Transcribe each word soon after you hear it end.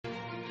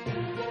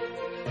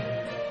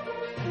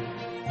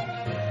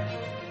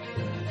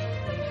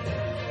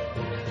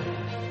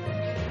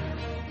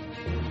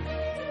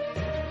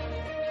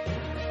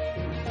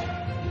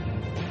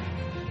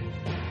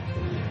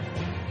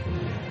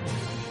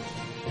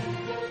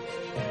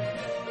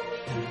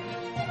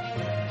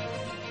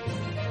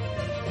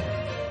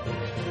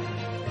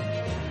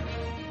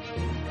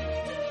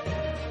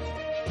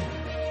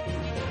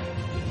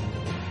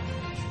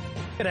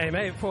G'day,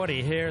 mate.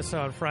 40 here. So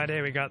on Friday,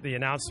 we got the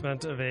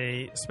announcement of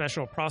a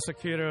special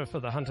prosecutor for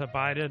the Hunter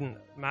Biden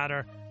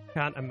matter.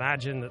 Can't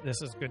imagine that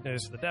this is good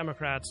news for the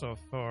Democrats or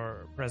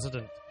for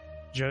President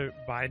Joe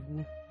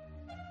Biden.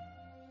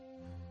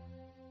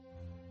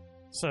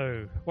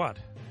 So, what?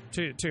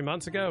 Two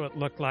months ago, it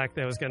looked like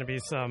there was going to be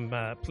some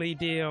plea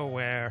deal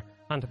where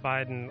Hunter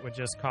Biden would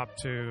just cop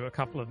to a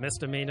couple of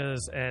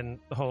misdemeanors and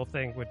the whole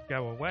thing would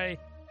go away.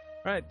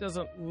 Right?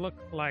 Doesn't look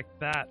like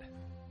that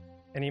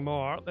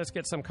anymore. Let's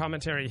get some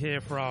commentary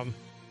here from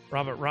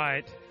Robert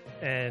Wright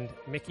and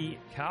Mickey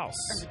Kaus.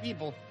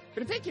 People,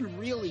 but if they can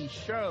really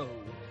show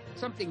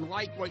something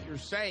like what you're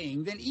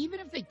saying, then even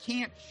if they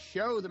can't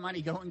show the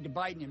money going to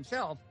Biden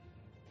himself,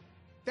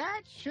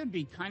 that should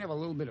be kind of a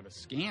little bit of a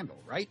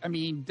scandal, right? I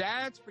mean,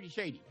 that's pretty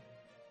shady.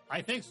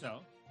 I think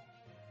so.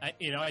 I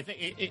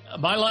think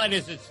my line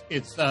is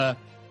it's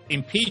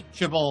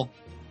impeachable,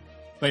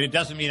 but it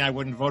doesn't mean I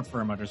wouldn't vote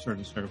for him under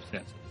certain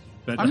circumstances.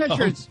 But I'm not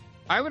sure it's.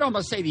 I would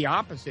almost say the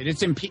opposite.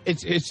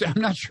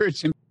 I'm not sure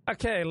it's.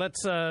 Okay,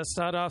 let's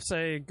start off.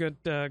 Say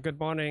good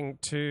morning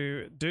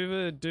to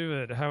Duvid.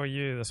 Duvid, how are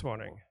you this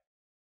morning?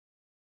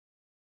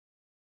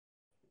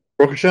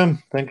 Baruch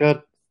Hashem, thank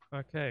God.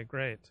 Okay,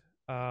 great.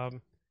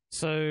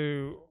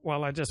 So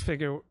while I just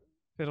fiddle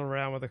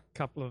around with a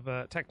couple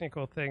of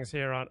technical things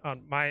here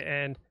on my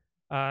end,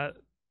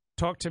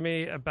 talk to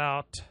me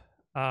about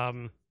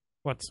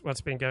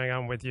what's been going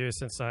on with you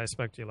since I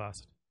spoke to you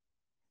last.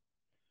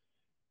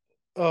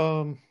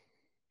 I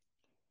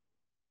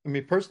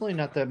mean, personally,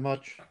 not that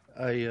much.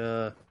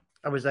 I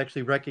was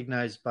actually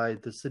recognized by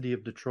the city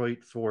of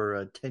Detroit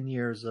for 10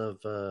 years of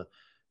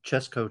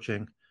chess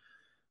coaching.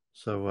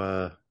 So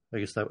I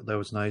guess that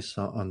was nice.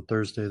 On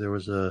Thursday, there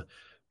was a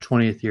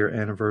 20th year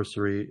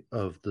anniversary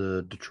of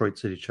the Detroit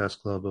City Chess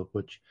Club, of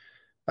which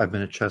I've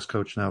been a chess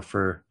coach now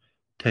for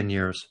 10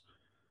 years.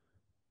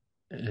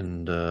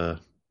 And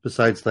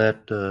besides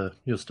that,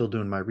 still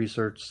doing my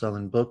research,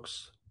 selling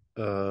books,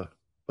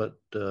 but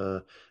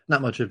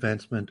not much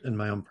advancement in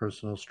my own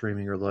personal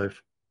streaming or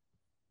life.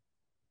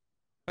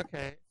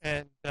 Okay,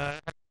 and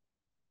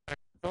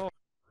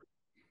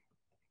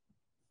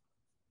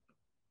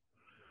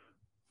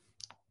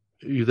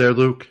you there,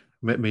 Luke?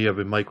 May have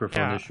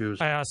microphone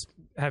issues. I asked,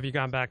 have you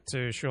gone back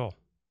to Shul?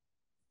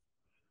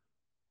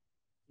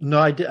 No,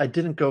 I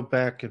didn't go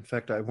back. In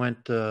fact, I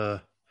went.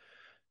 I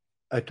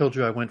told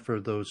you I went for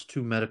those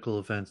two medical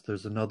events.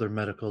 There's another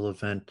medical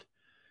event.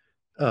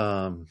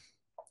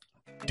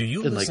 Do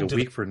you in like a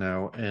week for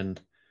now? And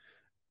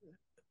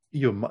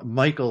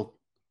Michael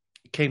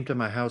came to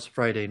my house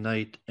Friday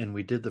night, and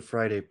we did the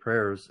Friday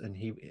prayers. And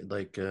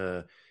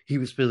he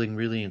was feeling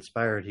really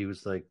inspired. He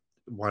was like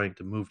wanting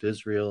to move to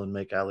Israel and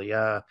make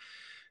Aliyah.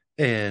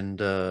 And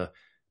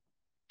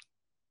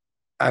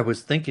I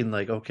was thinking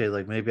like, okay,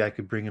 like maybe I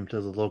could bring him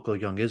to the local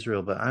Young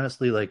Israel. But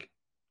honestly, like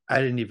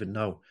I didn't even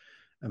know.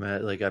 I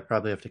mean, like I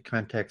probably have to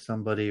contact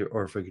somebody,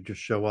 or if I could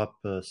just show up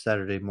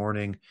Saturday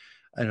morning.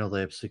 I know they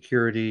have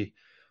security,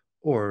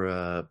 or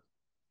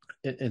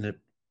and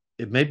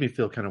it made me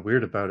feel kind of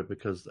weird about it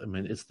because I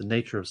mean it's the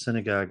nature of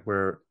synagogue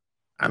where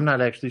I'm not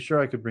actually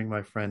sure I could bring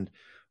my friend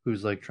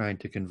who's like trying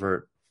to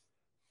convert.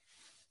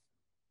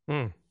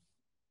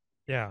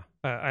 Yeah,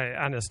 I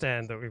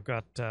understand that we've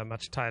got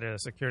much tighter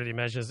security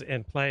measures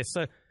in place.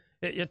 So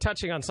you're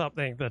touching on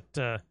something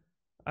that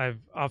I've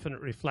often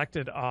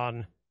reflected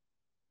on.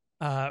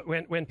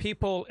 When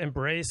people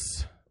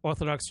embrace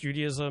Orthodox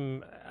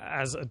Judaism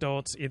as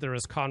adults, either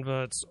as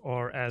converts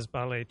or as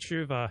Balei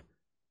Tshuva,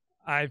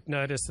 I've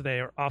noticed they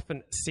are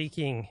often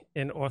seeking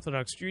in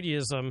Orthodox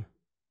Judaism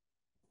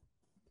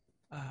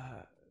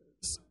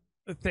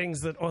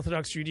things that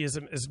Orthodox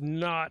Judaism is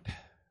not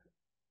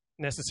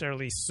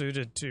necessarily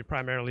suited to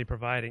primarily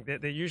providing.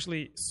 They're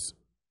usually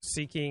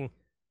seeking,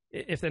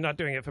 if they're not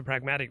doing it for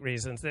pragmatic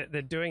reasons,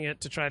 they're doing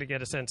it to try to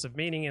get a sense of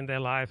meaning in their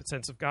life, a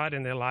sense of God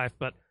in their life,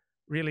 but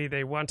really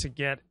they want to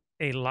get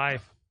a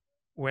life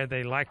where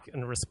they like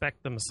and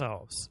respect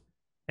themselves.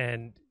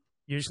 And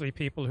usually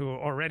people who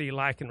already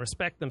like and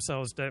respect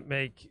themselves don't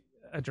make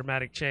a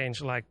dramatic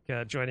change like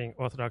joining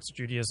Orthodox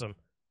Judaism.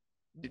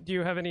 Do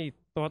you have any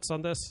thoughts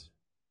on this?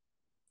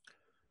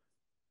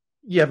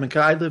 Yeah, Mika,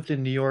 I lived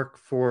in New York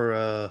for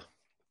a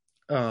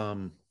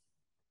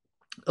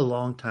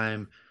long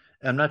time.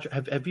 I'm not sure.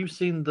 Have you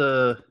seen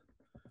the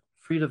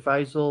Frida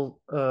Weisel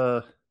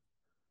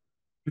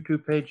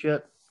YouTube page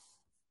yet?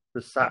 The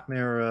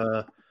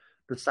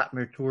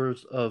Satmar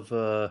tours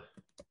of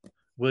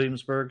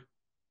Williamsburg.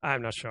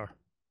 I'm not sure.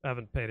 I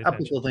haven't paid I'll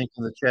attention. put the link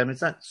in the chat. I mean,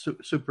 it's not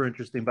super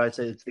interesting, but I'd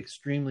say it's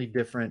extremely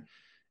different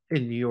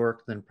in New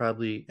York than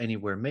probably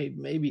anywhere.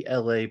 Maybe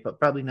LA, but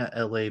probably not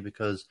LA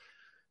because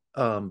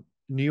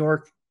New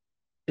York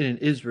and in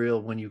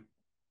Israel, when you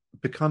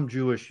become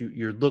Jewish,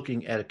 you're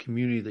looking at a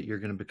community that you're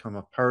going to become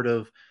a part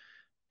of,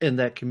 and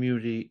that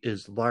community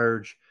is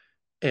large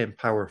and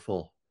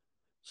powerful.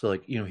 So,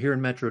 like, here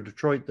in Metro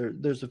Detroit,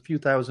 there's a few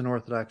thousand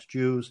Orthodox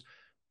Jews,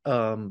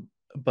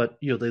 but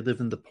they live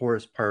in the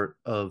poorest part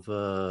of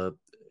at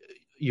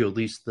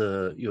least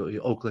the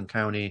Oakland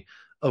County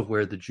of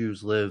where the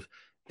Jews live,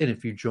 and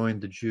if you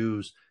joined the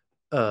Jews,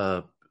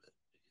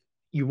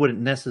 you wouldn't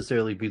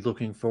necessarily be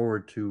looking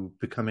forward to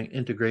becoming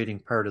integrating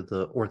part of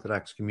the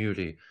Orthodox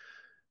community.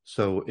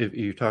 So if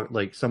you talk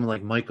like someone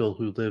like Michael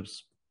who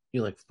lives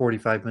like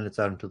 45 minutes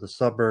out into the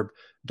suburb,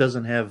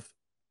 doesn't have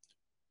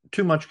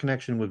too much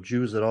connection with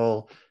Jews at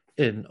all,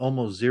 and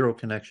almost zero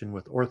connection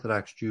with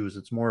Orthodox Jews.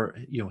 It's more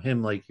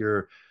him like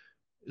you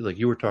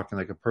were talking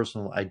like a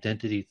personal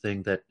identity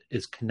thing that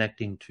is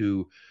connecting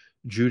to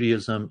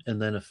Judaism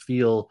and then a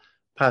feel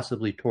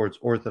possibly towards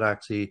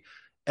Orthodoxy,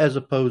 as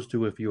opposed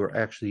to if you were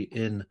actually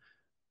in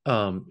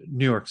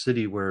New York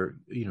City where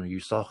you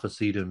saw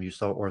Hasidim, you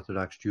saw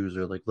Orthodox Jews,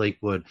 or like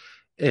Lakewood,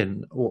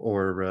 and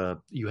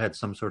or you had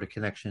some sort of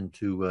connection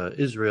to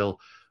Israel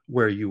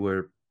where you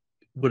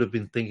would have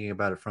been thinking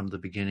about it from the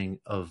beginning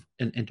of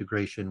an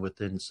integration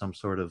within some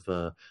sort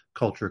of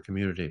culture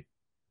community.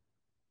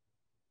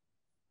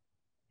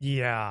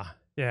 Yeah,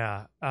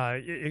 yeah.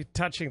 You're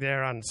touching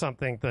there on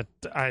something that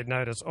I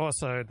noticed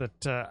also,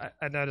 that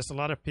I noticed a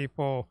lot of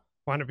people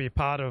want to be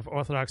part of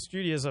Orthodox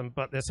Judaism,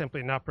 but they're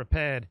simply not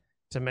prepared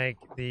to make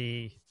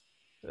the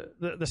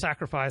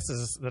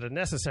sacrifices that are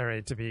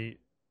necessary to be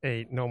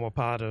a normal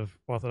part of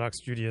Orthodox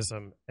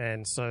Judaism.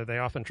 And so they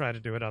often try to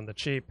do it on the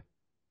cheap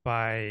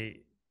by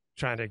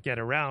trying to get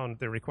around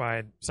the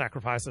required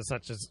sacrifices,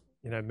 such as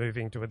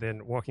moving to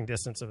within walking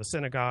distance of a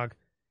synagogue,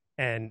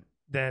 and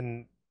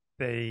then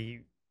they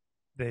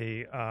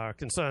are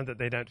concerned that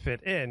they don't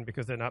fit in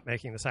because they're not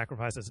making the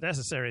sacrifices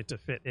necessary to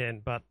fit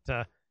in. But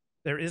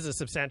there is a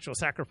substantial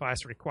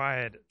sacrifice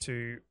required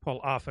to pull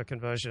off a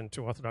conversion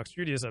to Orthodox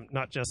Judaism,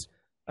 not just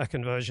a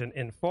conversion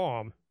in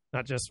form,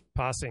 not just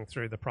passing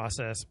through the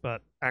process,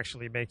 but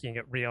actually making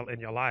it real in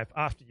your life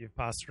after you've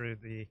passed through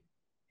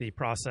the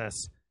process.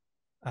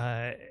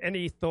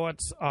 Any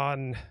thoughts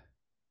on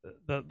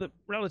the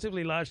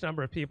relatively large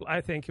number of people,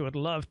 I think, who would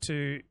love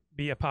to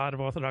be a part of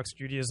Orthodox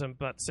Judaism,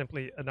 but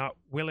simply are not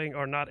willing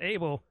or not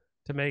able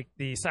to make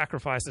the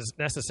sacrifices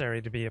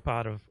necessary to be a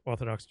part of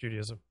Orthodox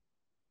Judaism?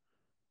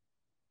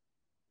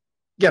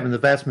 Yeah, I mean, the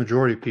vast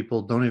majority of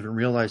people don't even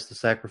realize the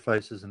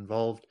sacrifices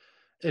involved.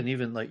 And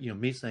even like,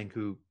 me saying,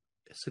 who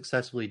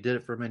successfully did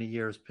it for many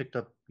years, picked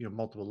up,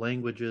 multiple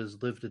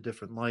languages, lived a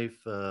different life.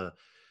 For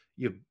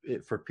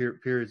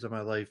periods of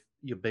my life,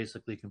 you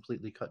basically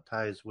completely cut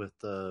ties with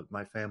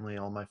my family,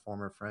 all my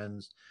former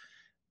friends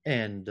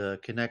and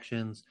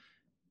connections.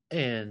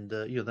 And,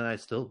 then I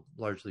still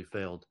largely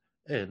failed.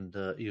 And,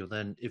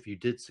 then if you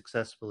did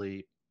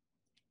successfully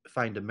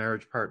find a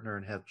marriage partner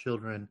and have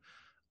children,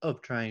 of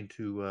trying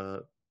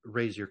to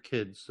raise your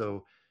kids.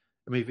 So,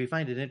 I mean, if you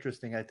find it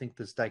interesting, I think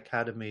this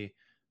dichotomy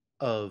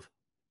of,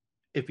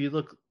 if you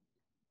look,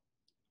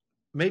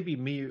 maybe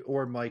me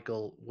or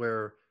Michael,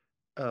 where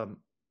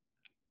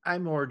I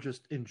more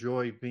just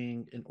enjoy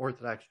being an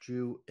Orthodox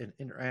Jew and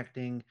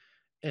interacting,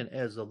 and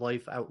as a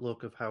life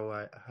outlook of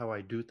how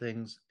I do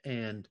things,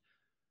 and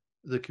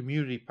the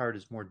community part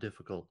is more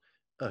difficult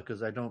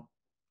because I don't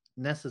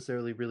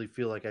necessarily really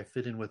feel like I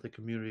fit in with the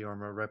community or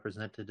I'm a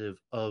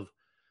representative of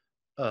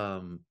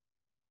a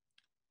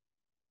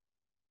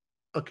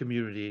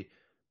community.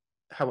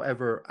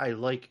 However, I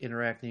like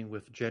interacting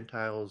with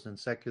Gentiles and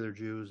secular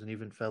Jews and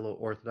even fellow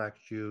Orthodox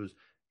Jews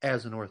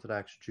as an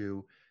Orthodox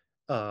Jew,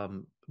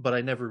 but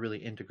I never really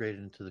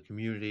integrated into the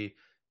community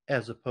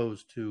as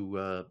opposed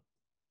to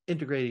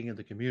integrating in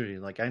the community.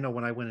 Like, I know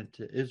when I went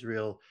into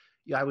Israel,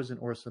 yeah, I was in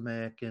Or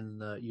Samek,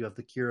 and you have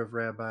the Kiruv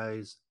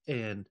rabbis,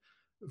 and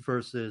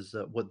versus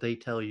what they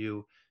tell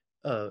you,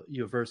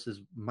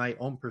 versus my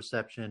own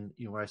perception,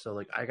 where I saw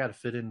like I got to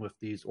fit in with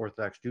these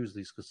Orthodox Jews,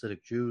 these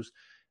Hasidic Jews,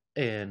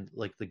 and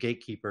like the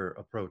gatekeeper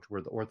approach,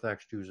 where the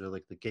Orthodox Jews are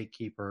like the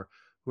gatekeeper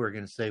who are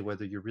going to say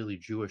whether you're really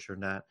Jewish or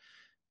not.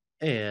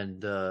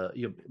 And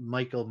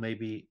Michael,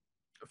 maybe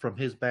from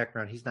his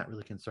background, he's not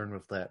really concerned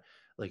with that.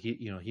 Like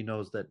he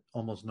knows that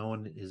almost no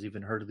one has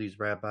even heard of these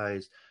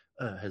rabbis,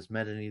 has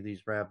met any of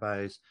these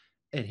rabbis,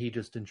 and he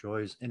just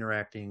enjoys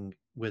interacting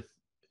with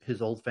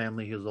his old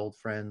family, his old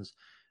friends,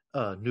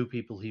 new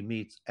people he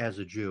meets as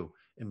a Jew.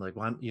 And like,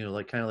 well,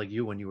 like kind of like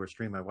you when you were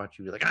streaming, I watch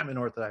you be like, I'm an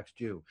Orthodox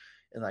Jew,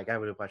 and like I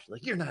would have watched you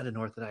like, you're not an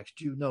Orthodox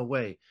Jew, no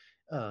way.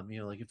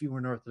 Like if you were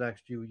an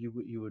Orthodox Jew,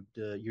 you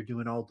would you're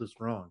doing all this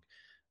wrong.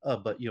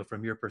 But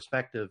from your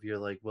perspective, you're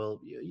like,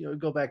 well,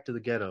 go back to the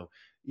ghetto.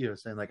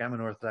 Saying like, I'm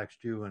an Orthodox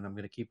Jew and I'm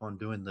going to keep on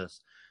doing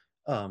this,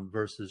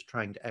 versus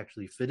trying to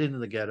actually fit into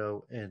the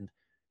ghetto. And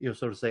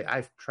so to say,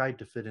 I've tried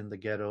to fit in the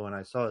ghetto, and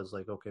I saw it's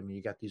like, okay, I mean,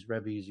 you got these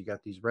rebbes, you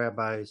got these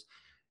rabbis,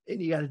 and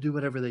you got to do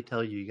whatever they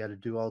tell you. You got to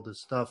do all this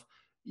stuff.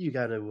 You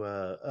got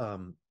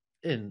to,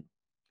 and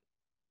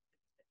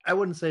I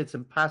wouldn't say it's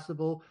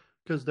impossible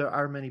because there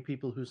are many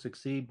people who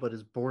succeed, but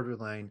it's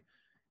borderline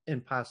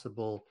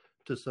impossible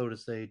to, so to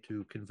say,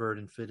 to convert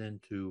and fit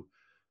into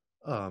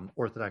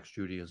Orthodox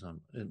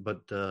Judaism.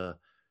 But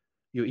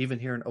even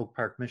here in Oak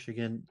Park,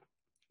 Michigan,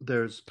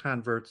 there's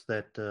converts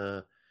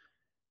that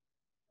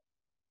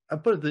I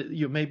put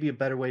it, maybe a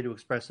better way to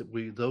express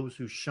it: those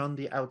who shun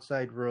the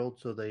outside world,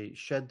 so they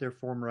shed their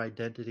former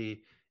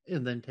identity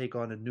and then take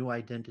on a new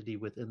identity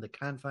within the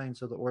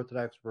confines of the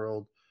Orthodox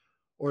world,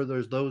 or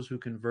there's those who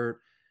convert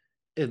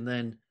and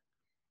then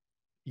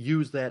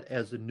use that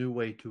as a new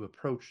way to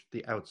approach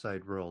the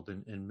outside world.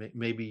 And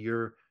maybe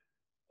you're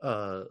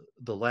the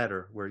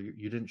latter, where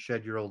you didn't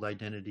shed your old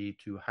identity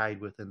to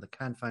hide within the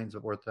confines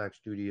of Orthodox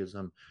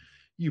Judaism.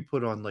 You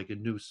put on like a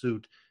new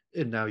suit,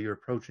 and now you're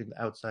approaching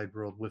the outside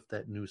world with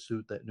that new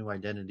suit, that new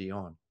identity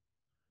on.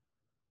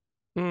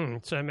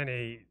 So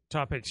many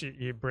topics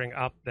you bring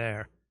up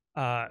there.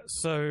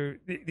 So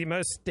the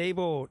most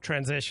stable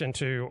transition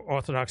to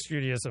Orthodox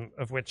Judaism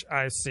of which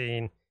I've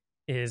seen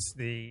is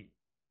the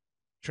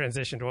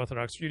transition to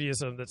Orthodox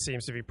Judaism that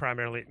seems to be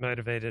primarily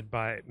motivated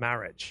by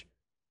marriage.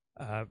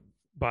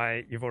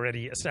 You've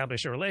already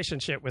established a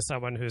relationship with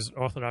someone who's an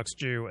Orthodox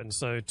Jew, and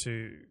so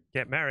to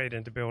get married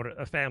and to build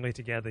a family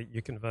together,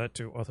 you convert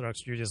to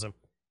Orthodox Judaism.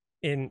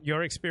 In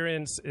your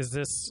experience, is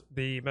this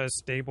the most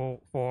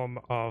stable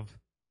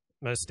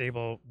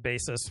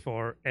basis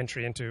for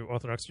entry into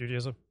Orthodox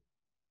Judaism?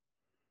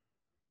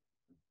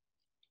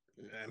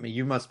 I mean,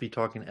 you must be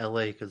talking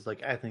LA, because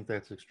like I think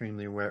that's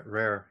extremely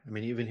rare. I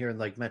mean, even here in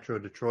like Metro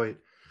Detroit,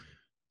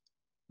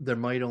 there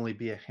might only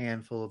be a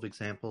handful of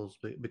examples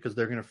because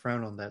they're going to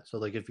frown on that. So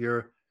like if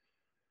you're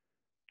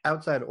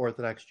outside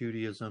Orthodox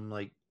Judaism,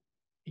 like,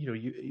 you know,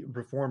 you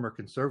Reform or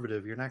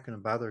conservative, you're not going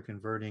to bother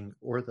converting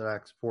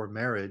Orthodox for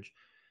marriage.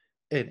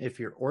 And if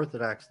you're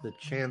Orthodox, the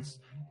chance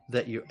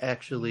that you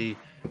actually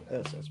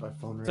that's my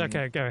phone ringing. It's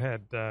okay, go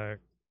ahead.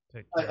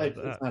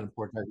 It's not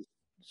important,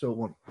 so it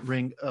won't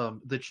ring.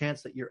 The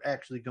chance that you're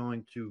actually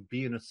going to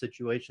be in a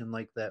situation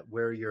like that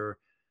where you're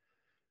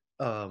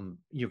going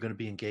to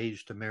be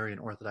engaged to marry an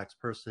Orthodox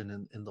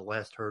person, and the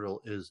last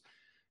hurdle is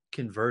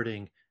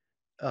converting,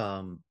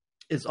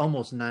 is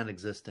almost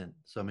non-existent.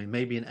 So I mean,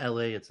 maybe in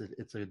LA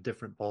it's a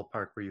different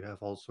ballpark where you have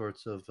all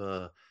sorts of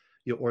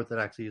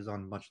orthodoxy is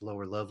on a much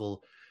lower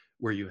level,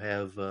 where you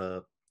have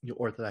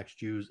Orthodox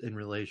Jews in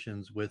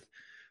relations with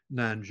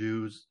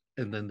non-Jews,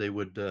 and then they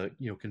would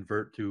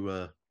convert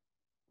to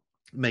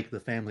make the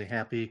family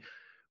happy.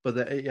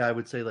 But I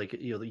would say like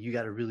you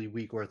got a really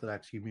weak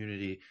Orthodox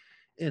community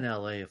in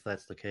LA if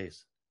that's the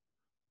case.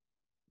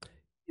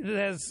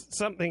 There's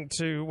something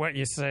to what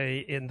you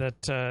say in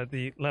that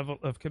the level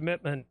of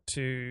commitment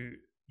to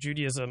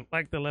Judaism,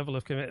 like the level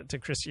of commitment to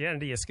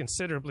Christianity, is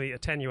considerably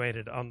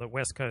attenuated on the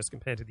West Coast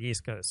compared to the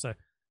East Coast. So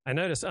I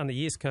notice on the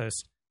East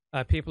Coast,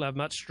 people have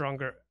much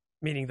stronger,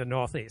 meaning the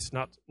Northeast,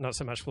 not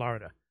so much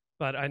Florida.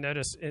 But I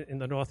notice in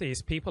the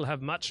Northeast, people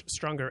have much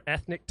stronger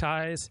ethnic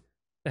ties.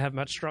 They have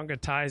much stronger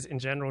ties in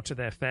general to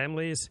their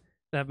families.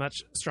 They have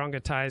much stronger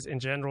ties in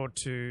general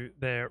to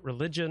their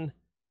religion,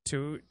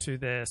 to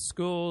their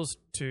schools,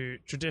 to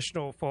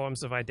traditional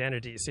forms of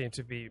identity seem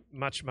to be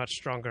much, much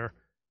stronger.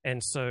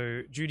 And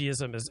so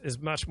Judaism is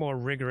much more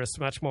rigorous,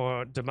 much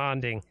more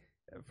demanding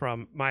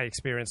from my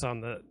experience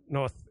on the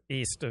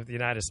northeast of the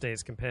United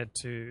States compared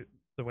to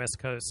the West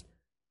Coast.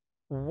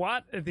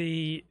 What are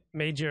the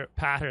major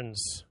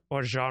patterns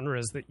or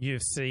genres that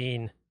you've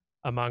seen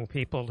among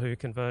people who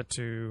convert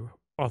to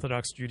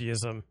Orthodox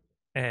Judaism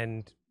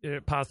and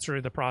pass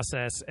through the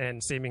process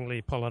and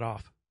seemingly pull it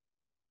off?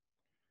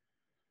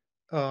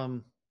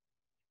 Well,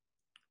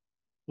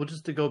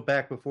 just to go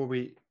back before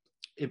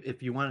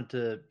if you wanted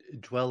to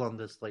dwell on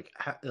this,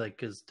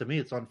 because to me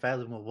it's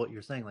unfathomable what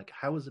you're saying. Like,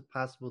 how is it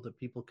possible that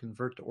people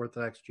convert to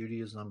Orthodox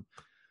Judaism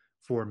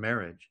for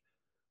marriage?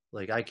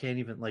 Like, I can't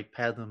even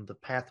fathom the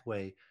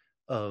pathway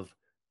of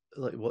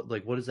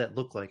what does that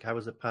look like? How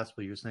is it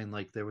possible? You're saying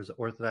like there was an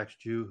Orthodox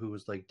Jew who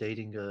was like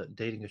dating a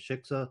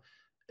shiksa,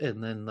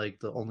 and then like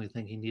the only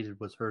thing he needed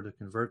was her to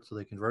convert, so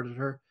they converted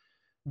her.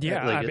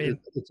 Yeah, I mean,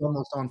 it's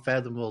almost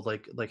unfathomable.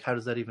 Like how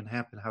does that even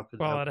happen?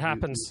 It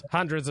happens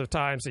hundreds of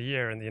times a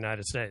year in the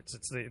United States.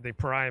 It's the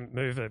prime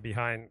mover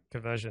behind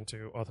conversion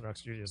to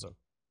Orthodox Judaism,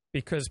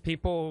 because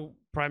people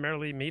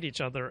primarily meet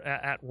each other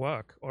at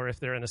work or if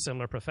they're in a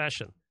similar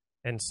profession.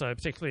 And so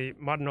particularly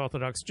modern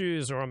Orthodox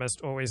Jews are almost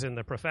always in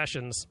the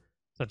professions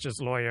such as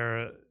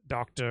lawyer,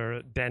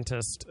 doctor,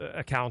 dentist,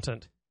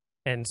 accountant.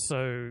 And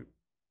so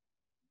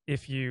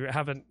if you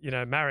haven't,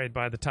 married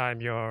by the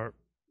time you're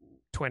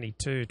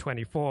 22,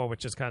 24,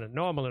 which is kind of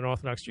normal in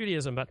Orthodox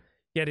Judaism, but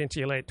get into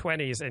your late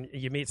 20s and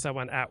you meet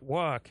someone at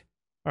work,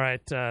 all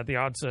right, the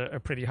odds are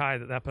pretty high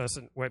that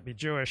person won't be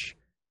Jewish.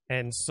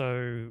 And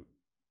so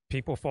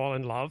people fall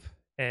in love,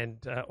 and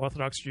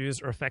Orthodox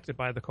Jews are affected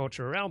by the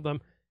culture around them.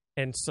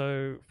 And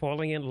so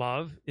falling in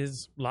love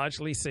is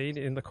largely seen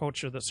in the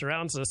culture that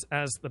surrounds us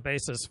as the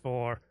basis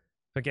for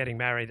getting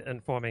married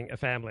and forming a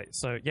family.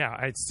 So, yeah,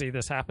 I see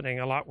this happening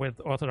a lot with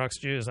Orthodox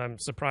Jews. I'm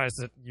surprised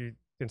that you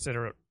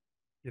consider it,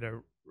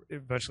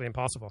 virtually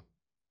impossible.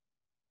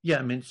 Yeah,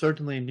 I mean,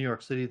 certainly in New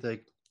York City,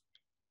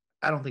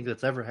 I don't think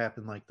that's ever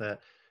happened like that,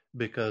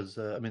 because,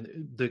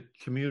 the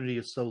community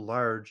is so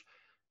large,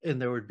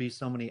 and there would be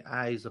so many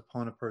eyes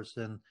upon a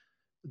person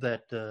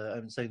that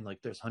I'm saying,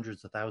 like, there's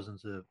hundreds of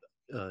thousands of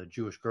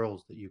Jewish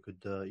girls that you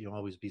could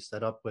always be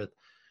set up with,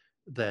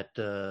 that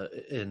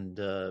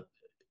the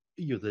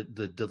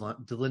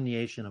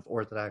delineation of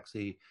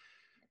Orthodoxy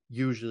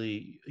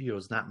usually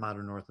is not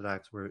modern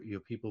Orthodox, where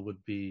people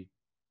would be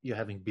you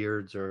having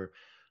beards or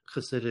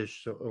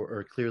Hasidish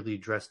or clearly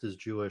dressed as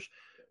Jewish,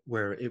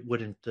 where it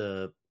wouldn't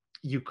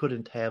you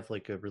couldn't have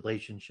like a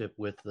relationship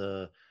with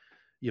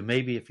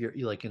maybe if you're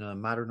like in a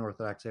modern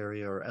Orthodox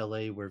area or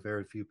LA where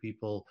very few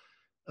people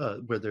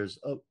where there's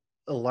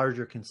a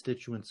larger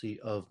constituency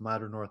of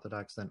modern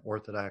Orthodox than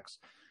Orthodox,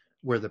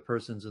 where the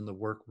person's in the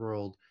work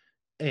world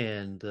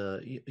and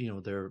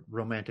their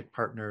romantic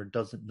partner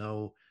doesn't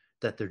know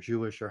that they're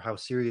Jewish or how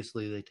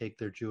seriously they take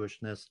their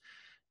Jewishness,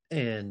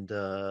 and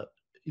the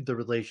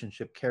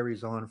relationship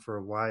carries on for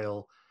a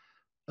while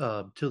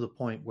to the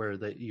point where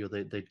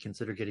they'd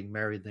consider getting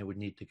married and they would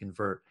need to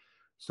convert.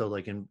 So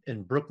like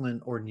in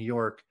Brooklyn or New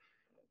York,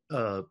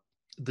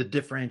 the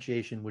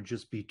differentiation would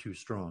just be too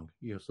strong.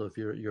 So if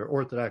you're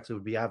Orthodox, it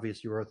would be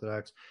obvious you're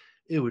Orthodox.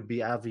 It would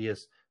be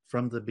obvious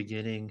from the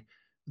beginning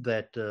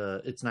that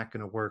it's not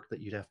going to work, that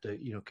you'd have to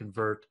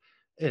convert.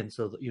 And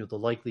so the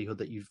likelihood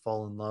that you'd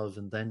fall in love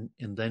and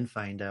then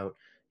find out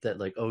that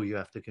like, oh, you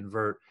have to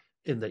convert,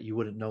 and that you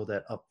wouldn't know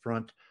that up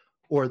front,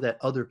 or that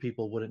other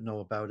people wouldn't know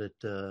about it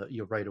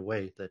right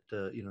away. That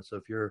so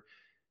if you're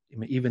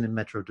even in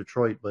Metro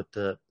Detroit, but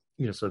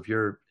so if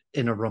you're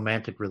in a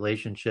romantic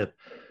relationship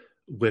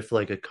with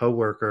like a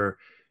coworker,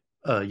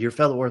 your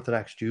fellow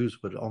Orthodox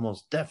Jews would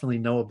almost definitely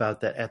know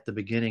about that at the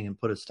beginning and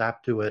put a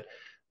stop to it,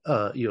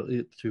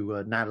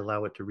 to not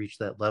allow it to reach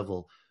that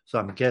level. So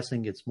I'm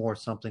guessing it's more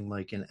something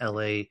like in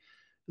LA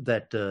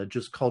that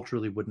just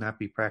culturally would not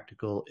be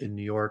practical in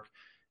New York.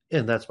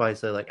 And that's why I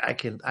say like I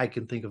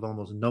can think of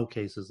almost no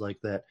cases like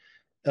that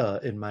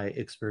in my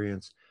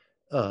experience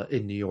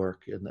in New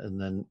York. And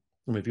then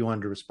if you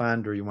wanted to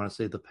respond, or you want to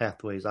say the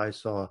pathways I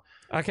saw.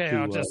 Okay,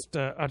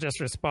 I'll just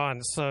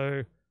respond.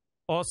 So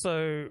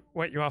also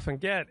what you often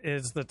get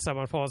is that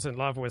someone falls in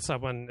love with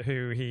someone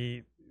who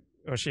he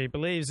or she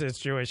believes is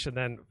Jewish, and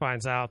then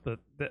finds out that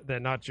they're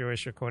not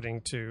Jewish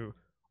according to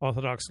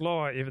Orthodox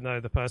law, even though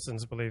the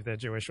persons believe they're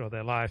Jewish all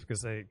their life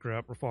because they grew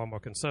up Reform or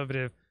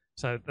conservative.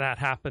 So that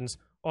happens.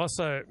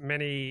 Also,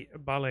 many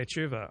Balei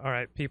Tshuva, all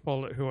right,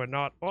 people who are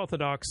not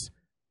Orthodox,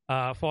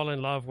 fall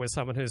in love with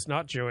someone who's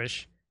not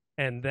Jewish,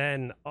 and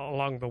then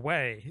along the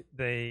way,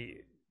 the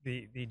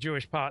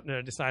Jewish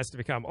partner decides to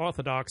become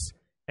Orthodox,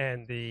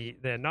 and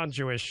their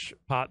non-Jewish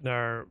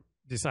partner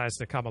decides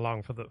to come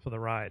along for the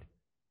ride.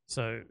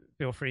 So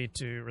feel free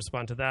to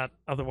respond to that.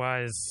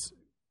 Otherwise,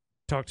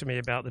 talk to me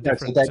about the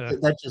different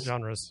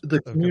genres.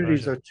 The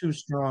communities are too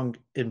strong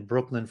in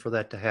Brooklyn for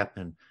that to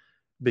happen,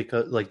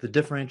 because like the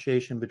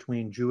differentiation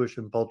between Jewish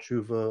and Baal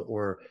Tshuva,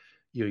 or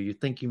you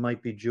think you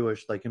might be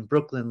Jewish, like in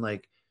Brooklyn,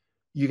 like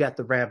you got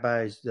the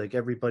rabbis, like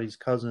everybody's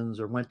cousins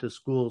or went to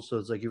school. So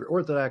it's like you're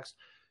Orthodox,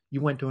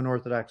 you went to an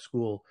Orthodox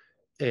school,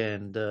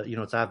 and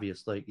it's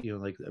obvious, like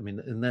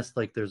unless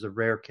like there's a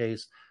rare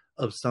case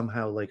of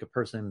somehow like a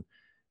person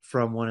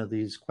from one of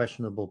these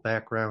questionable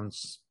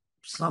backgrounds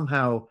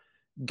somehow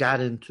got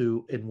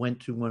into and went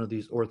to one of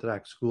these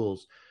Orthodox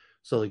schools.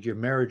 So like your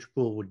marriage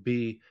pool would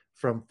be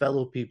from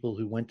fellow people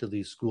who went to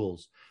these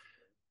schools.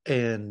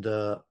 And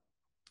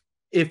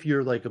if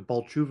you're like a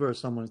Baal Tshuva or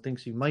someone who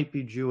thinks you might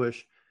be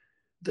Jewish,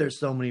 there's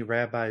so many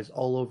rabbis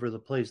all over the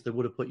place that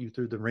would have put you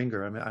through the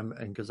ringer. And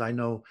because I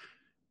know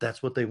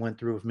that's what they went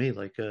through with me.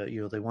 Like,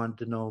 they wanted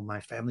to know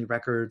my family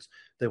records.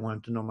 They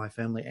wanted to know my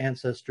family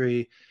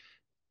ancestry.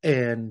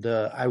 And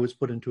I was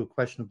put into a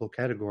questionable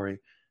category.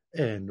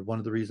 And one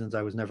of the reasons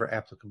I was never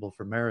applicable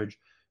for marriage,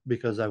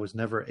 because I was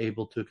never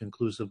able to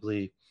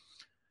conclusively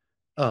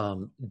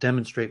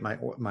demonstrate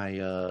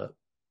my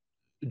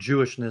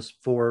Jewishness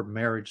for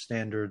marriage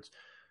standards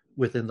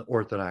within the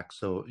Orthodox.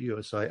 So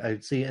I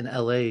see in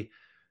LA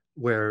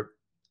where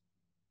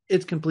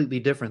it's completely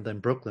different than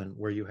Brooklyn,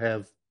 where you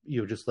have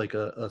just like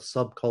a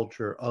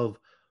subculture of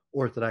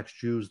Orthodox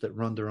Jews that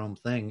run their own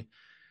thing.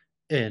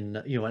 And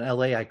in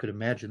LA, I could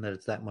imagine that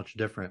it's that much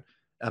different.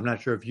 I'm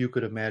not sure if you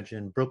could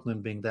imagine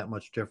Brooklyn being that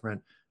much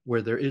different,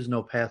 where there is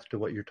no path to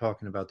what you're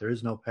talking about. There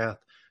is no path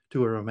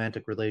to a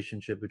romantic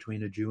relationship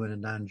between a Jew and a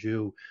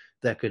non-Jew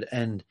that could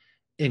end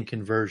in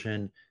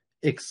conversion,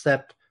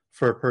 except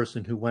for a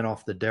person who went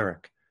off the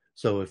derrick.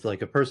 So if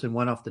like a person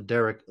went off the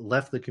derrick,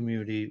 left the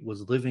community,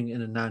 was living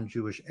in a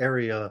non-Jewish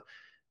area,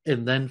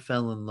 and then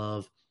fell in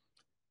love,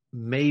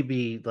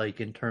 maybe like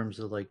in terms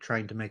of like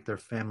trying to make their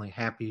family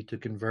happy to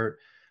convert,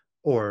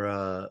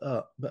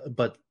 or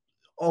but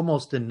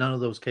almost in none of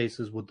those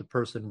cases would the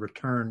person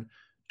return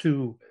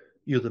to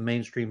the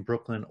mainstream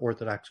Brooklyn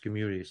Orthodox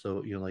community.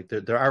 So like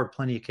there are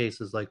plenty of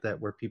cases like that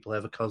where people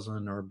have a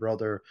cousin or a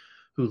brother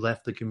who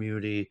left the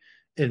community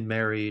and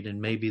married,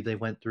 and maybe they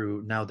went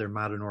through, now they're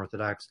modern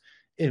Orthodox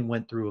and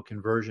went through a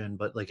conversion.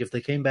 But like if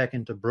they came back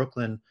into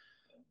Brooklyn,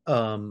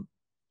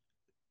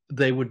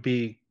 they would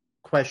be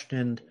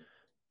questioned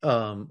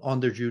on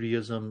their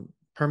Judaism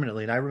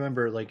permanently. And I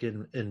remember like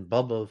in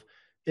Bobov,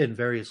 in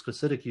various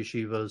Hasidic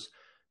yeshivas,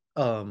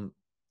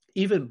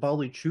 even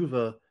Balei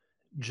Tshuva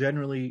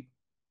generally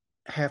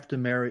have to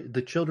marry,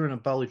 the children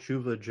of Balei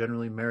Tshuva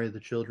generally marry the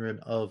children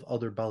of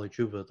other Balei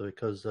Tshuva,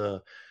 because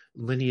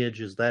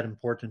lineage is that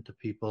important to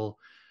people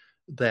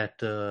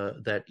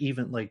that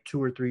even like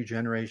 2 or 3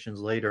 generations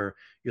later,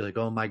 you're like,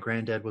 oh, my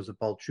granddad was a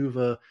Baal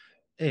Tshuva,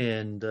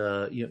 and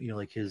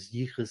like his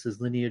yichus,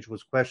 his lineage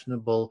was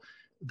questionable.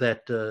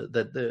 That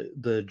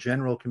the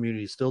general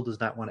community still does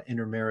not want to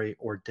intermarry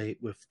or date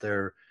with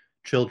their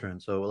children.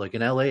 So, like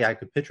in LA, I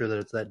could picture that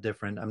it's that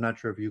different. I'm not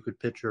sure if you could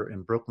picture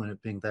in Brooklyn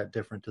it being that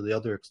different to the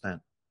other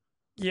extent.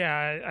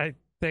 Yeah, I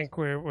think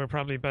we're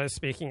probably both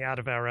speaking out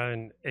of our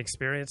own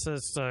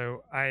experiences.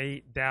 So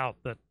I doubt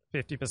that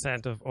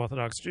 50% of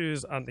Orthodox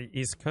Jews on the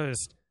East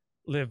Coast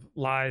live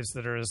lives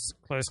that are as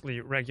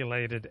closely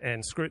regulated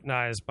and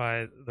scrutinized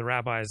by the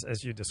rabbis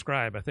as you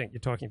describe. I think you're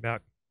talking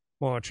about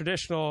more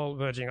traditional,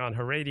 verging on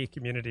Haredi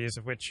communities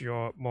of which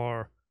you're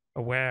more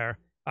aware.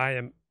 I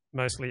am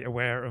mostly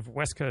aware of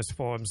West Coast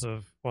forms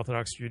of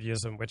Orthodox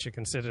Judaism, which are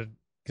considered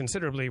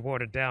considerably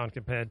watered down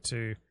compared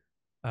to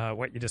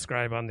what you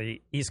describe on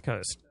the East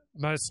Coast.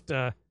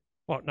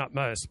 Well, not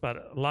most, but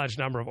a large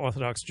number of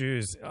Orthodox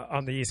Jews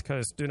on the East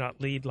Coast do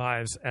not lead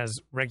lives as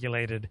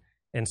regulated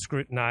and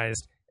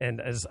scrutinized and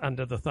as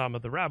under the thumb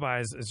of the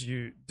rabbis as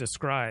you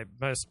describe.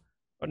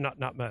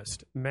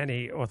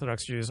 Many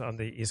Orthodox Jews on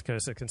the East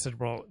Coast, a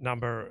considerable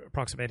number,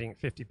 approximating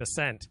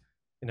 50%,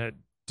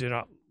 do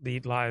not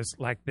lead lives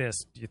like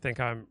this. Do you think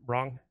I'm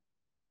wrong?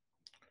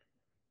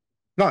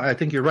 No, I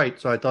think you're right.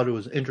 So I thought it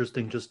was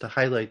interesting just to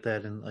highlight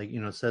that,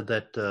 and said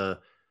that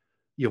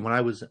when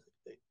I was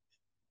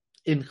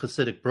in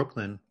Hasidic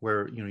Brooklyn,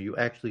 where you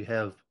actually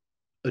have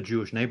a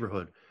Jewish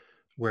neighborhood,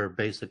 where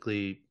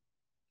basically,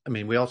 I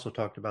mean, we also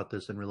talked about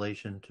this in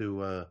relation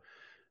to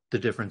the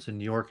difference in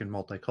New York and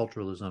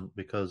multiculturalism,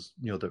 because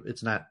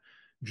it's not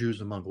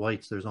Jews among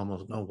whites. There's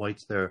almost no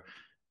whites there,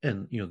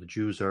 and the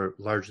Jews are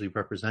largely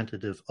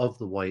representative of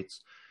the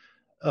whites,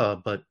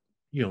 but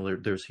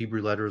there's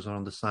Hebrew letters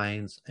on the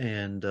signs,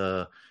 and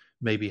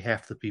maybe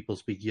half the people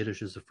speak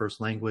Yiddish as a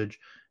first language,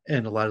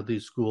 and a lot of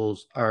these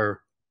schools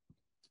are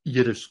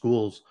Yiddish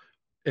schools.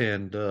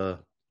 And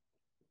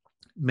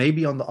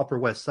maybe on the Upper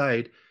West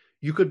Side,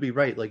 you could be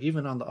right. Like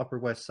even on the Upper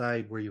West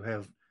Side, where you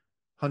have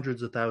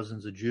hundreds of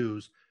thousands of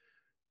Jews,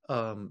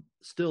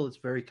 still it's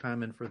very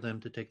common for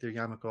them to take their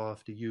yarmulke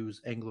off, to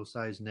use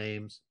anglicized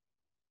names.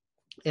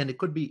 And it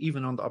could be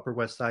even on the Upper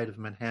West Side of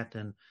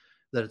Manhattan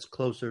that it's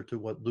closer to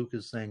what Luke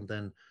is saying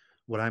than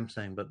what I'm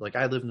saying. But like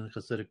I live in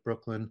Hasidic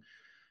Brooklyn,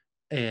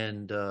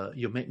 and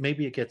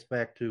maybe it gets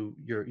back to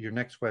your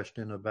next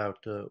question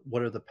about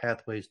what are the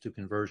pathways to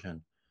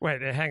conversion.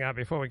 Wait, hang on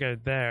before we go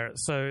there.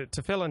 So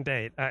tefillin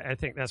date, I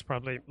think that's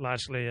probably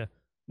largely a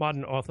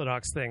modern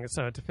Orthodox thing.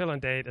 So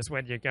tefillin date is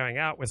when you're going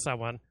out with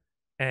someone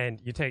and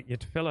you take your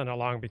tefillin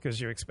along because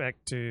you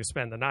expect to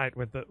spend the night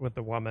with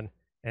the woman.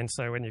 And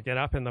so when you get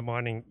up in the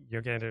morning,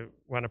 you're going to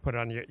want to put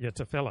on your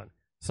tefillin.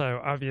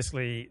 So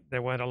obviously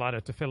there weren't a lot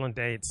of tefillin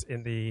dates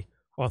in the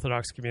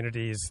Orthodox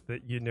communities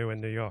that you knew in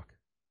New York.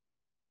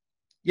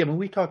 Yeah,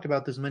 we talked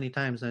about this many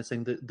times, and I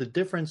think the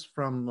difference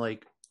from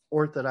like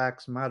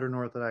Orthodox, modern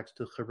Orthodox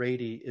to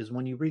Haredi is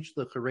when you reach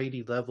the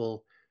Haredi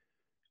level,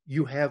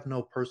 you have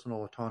no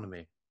personal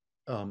autonomy.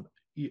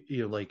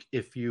 Like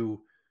if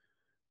you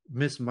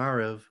miss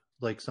Marev,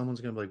 like someone's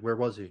gonna be like, "Where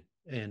was he?"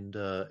 And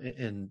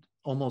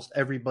almost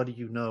everybody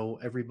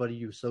everybody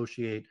you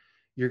associate,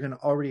 you're gonna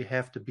already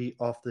have to be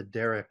off the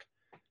derrick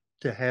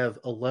to have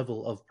a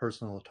level of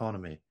personal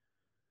autonomy.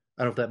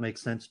 I don't know if that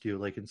makes sense to you.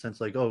 Like in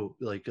sense, like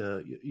like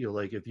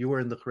if you were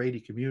in the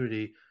Haredi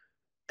community,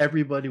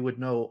 everybody would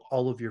know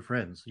all of your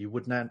friends. You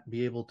would not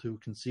be able to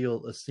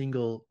conceal a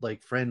single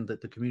like friend that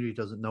the community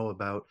doesn't know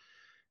about.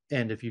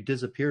 And if you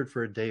disappeared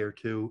for a day or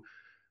two,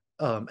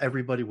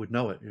 everybody would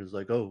know it. It was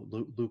like, oh,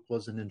 Luke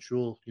wasn't in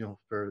shul,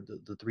 for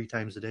the 3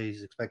 times a day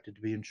he's expected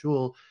to be in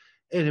shul.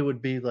 And it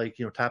would be like,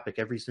 topic.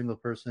 Every single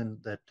person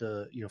that,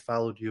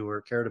 followed you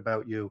or cared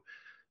about you,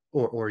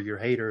 or your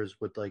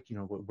haters would like,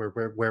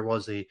 where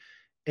was he?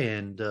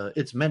 And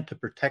it's meant to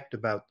protect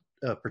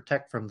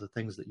from the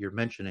things that you're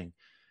mentioning.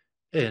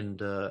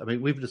 And I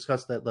mean, we've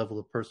discussed that level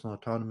of personal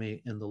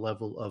autonomy and the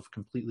level of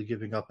completely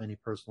giving up any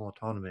personal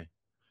autonomy.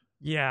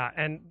 Yeah,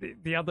 and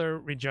the other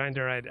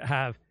rejoinder I'd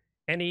have,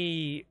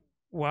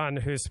 anyone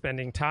who's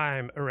spending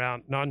time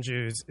around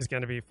non-Jews is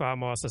going to be far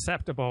more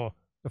susceptible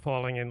to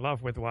falling in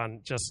love with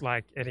one, just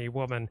like any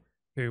woman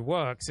who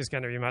works is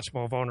going to be much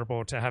more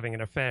vulnerable to having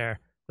an affair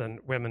than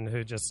women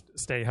who just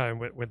stay home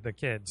with the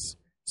kids.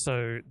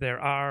 So there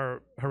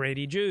are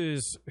Haredi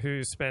Jews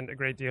who spend a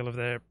great deal of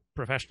their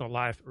professional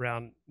life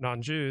around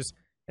non-Jews,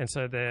 and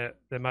so they're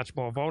much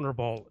more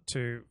vulnerable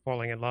to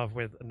falling in love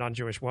with a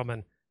non-Jewish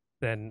woman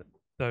than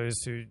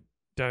those who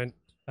don't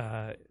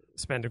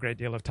spend a great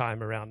deal of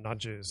time around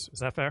non-Jews. Is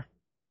that fair?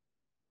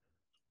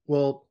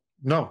 Well,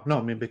 no.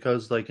 I mean,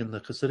 because like in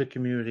the Hasidic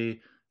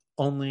community,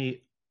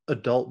 only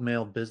adult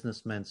male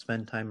businessmen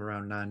spend time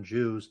around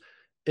non-Jews,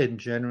 and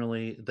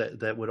generally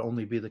that would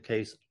only be the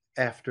case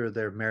after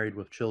they're married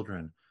with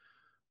children.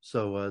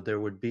 So there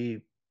would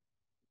be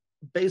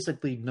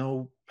basically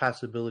no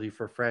possibility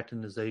for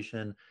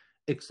fraternization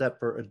except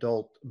for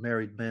adult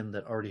married men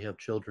that already have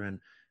children.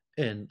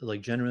 And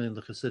like generally in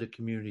the Hasidic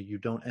community, you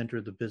don't enter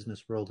the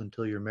business world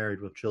until you're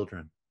married with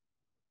children.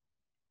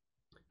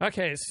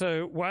 Okay,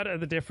 so what are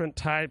the different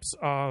types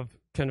of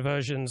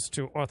conversions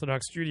to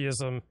Orthodox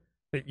Judaism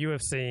that you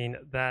have seen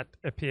that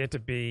appear to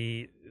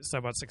be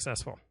somewhat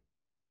successful?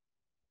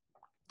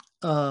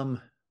 So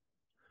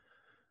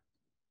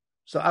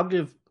I'll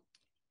give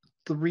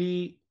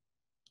three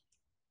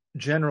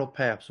general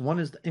paths. One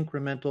is the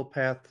incremental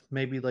path,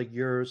 maybe like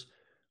yours,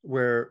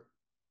 where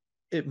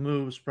it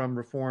moves from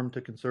Reform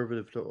to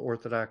conservative to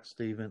Orthodox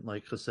to even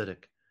like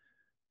Hasidic.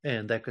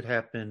 And that could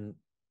happen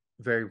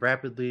very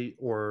rapidly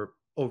or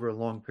over a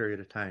long period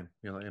of time.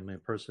 You know, I mean, a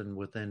person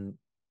within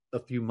a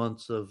few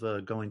months of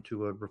going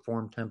to a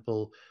Reform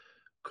temple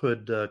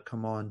could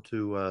come on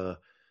to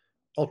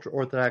ultra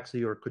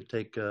Orthodoxy, or it could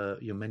take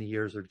many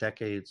years or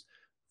decades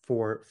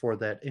for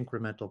that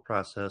incremental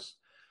process.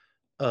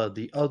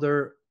 The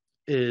other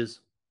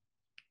is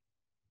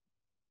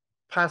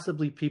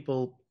possibly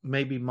people,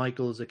 maybe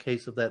Michael is a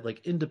case of that,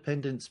 like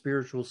independent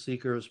spiritual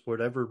seekers for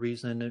whatever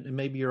reason, and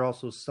maybe you're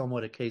also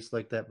somewhat a case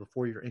like that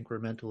before your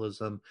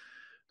incrementalism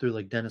through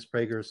like Dennis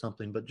Prager or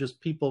something, but just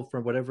people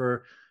from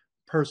whatever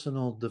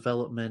personal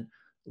development,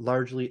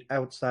 largely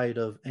outside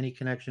of any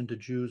connection to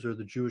Jews or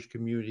the Jewish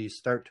community,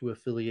 start to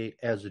affiliate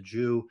as a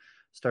Jew,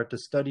 start to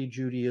study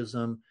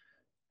Judaism,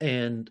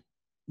 and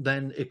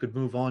then it could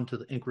move on to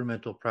the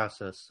incremental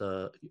process,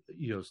 but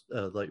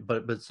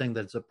saying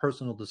that it's a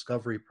personal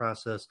discovery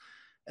process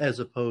as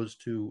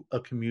opposed to a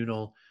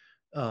communal,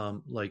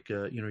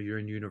 you're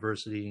in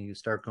university and you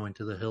start going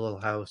to the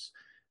Hillel House,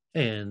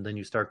 and then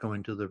you start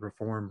going to the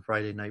Reform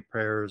Friday night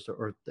prayers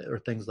or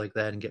things like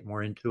that and get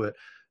more into it,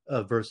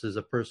 versus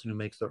a person who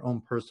makes their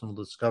own personal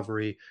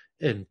discovery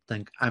and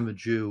think I'm a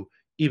Jew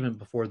even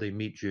before they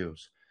meet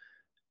Jews.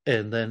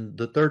 And then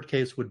the third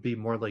case would be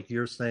more like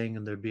you're saying,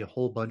 and there'd be a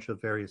whole bunch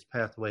of various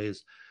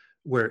pathways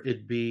where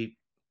it'd be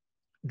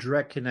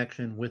direct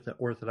connection with the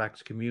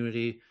Orthodox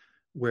community,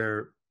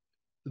 where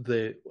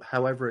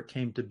however it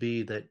came to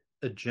be that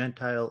a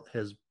Gentile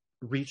has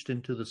reached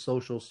into the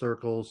social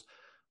circles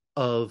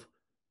of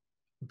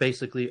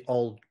basically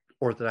all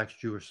Orthodox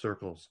Jewish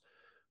circles.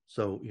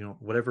 So,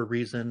 whatever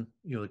reason,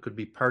 it could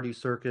be party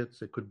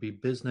circuits, it could be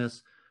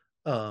business,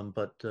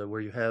 but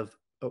where you have,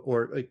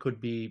 or it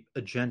could be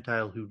a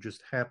Gentile who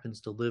just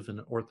happens to live in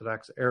an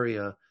Orthodox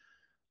area,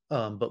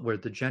 but where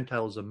the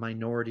Gentile is a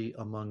minority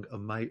among a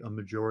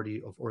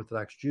majority of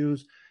Orthodox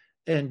Jews,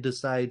 and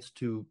decides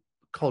to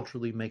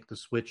culturally make the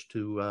switch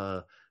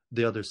to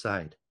the other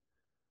side.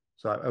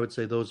 So I would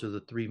say those are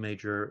the three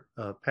major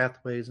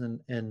pathways,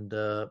 and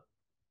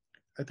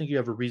I think you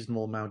have a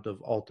reasonable amount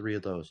of all three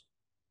of those.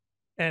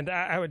 And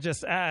I would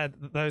just add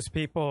that those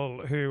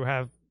people who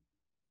have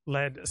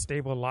led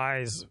stable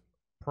lives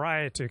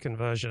prior to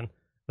conversion,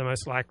 the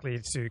most likely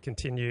to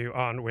continue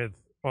on with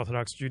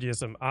Orthodox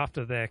Judaism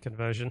after their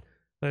conversion.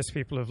 Those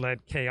people who have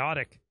led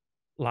chaotic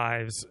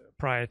lives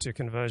prior to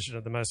conversion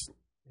are the most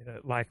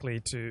likely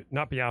to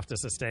not be able to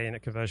sustain a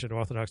conversion to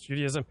Orthodox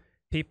Judaism.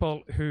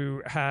 People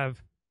who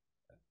have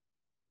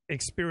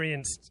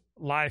experienced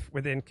life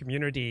within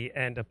community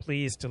and are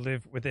pleased to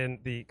live within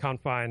the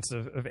confines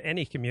of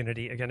any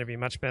community are going to be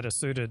much better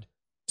suited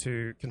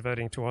to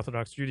converting to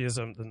Orthodox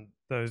Judaism than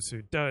those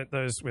who don't.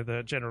 Those with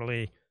a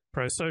generally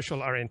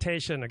pro-social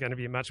orientation are going to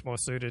be much more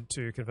suited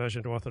to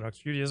conversion to Orthodox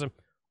Judaism.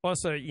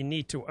 Also, you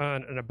need to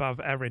earn an above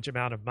average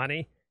amount of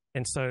money.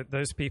 And so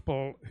those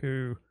people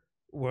who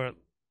were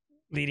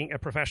leading a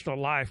professional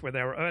life where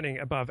they were earning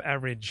above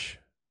average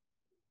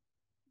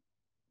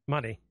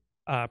money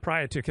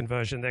prior to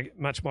conversion, they're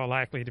much more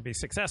likely to be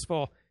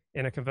successful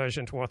in a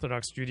conversion to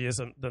Orthodox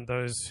Judaism than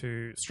those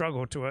who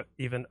struggle to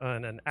even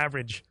earn an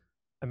average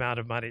amount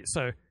of money.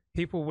 So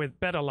people with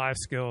better life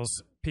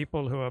skills,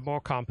 people who are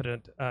more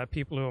competent,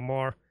 people who are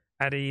more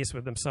at ease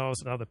with themselves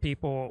and other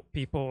people,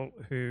 people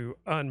who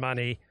earn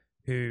money,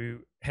 who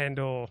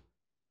handle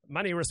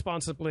money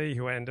responsibly,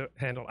 who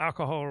handle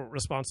alcohol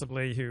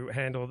responsibly, who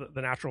handle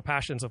the natural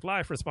passions of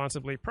life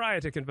responsibly prior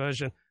to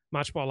conversion,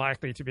 much more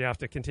likely to be able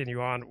to continue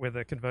on with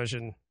a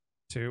conversion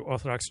to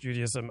Orthodox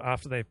Judaism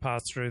after they've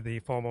passed through the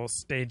formal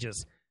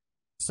stages.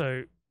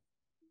 So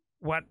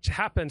what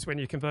happens when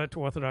you convert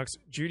to Orthodox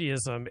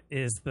Judaism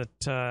is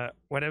that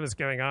whatever's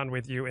going on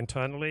with you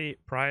internally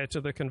prior to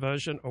the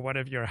conversion, or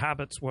whatever your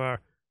habits were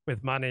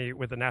with money,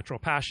 with the natural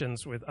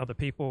passions, with other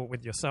people,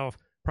 with yourself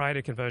prior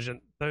to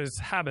conversion, those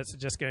habits are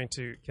just going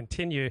to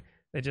continue.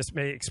 They just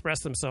may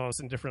express themselves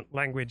in different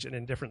language and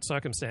in different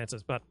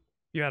circumstances. But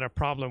if you had a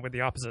problem with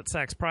the opposite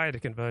sex prior to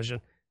conversion,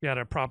 if you had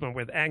a problem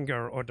with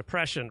anger or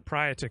depression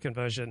prior to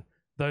conversion,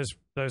 those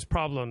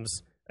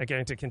problems are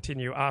going to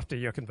continue after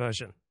your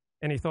conversion.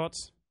 Any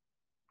thoughts?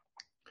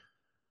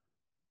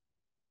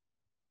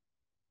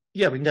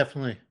 Yeah, we can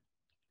definitely.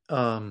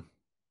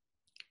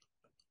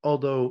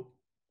 Although,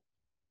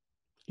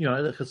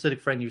 a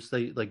Hasidic friend used to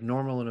say, like,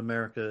 normal in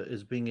America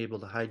is being able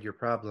to hide your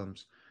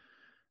problems.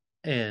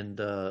 And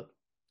it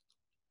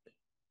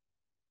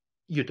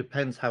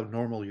depends how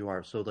normal you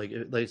are. So, like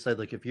I said,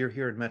 like, if you're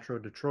here in Metro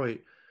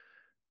Detroit,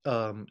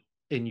 and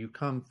you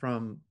come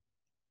from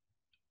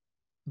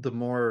the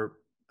more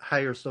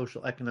higher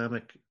social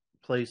economic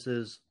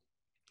places,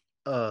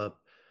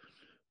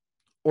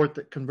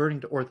 converting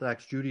to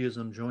Orthodox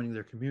Judaism, joining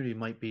their community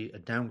might be a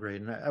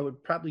downgrade. And I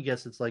would probably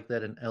guess it's like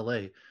that in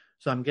LA.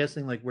 So I'm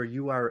guessing like where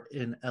you are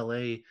in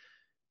LA,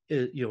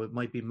 it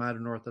might be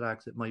modern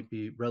Orthodox, it might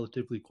be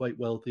relatively quite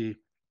wealthy,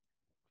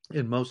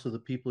 and most of the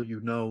people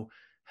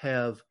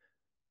have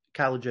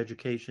college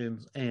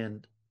educations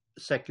and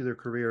secular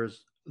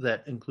careers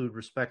that include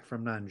respect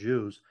from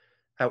non-Jews.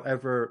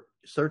 However,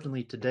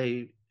 certainly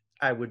today,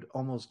 I would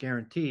almost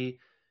guarantee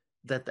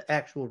that the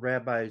actual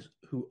rabbis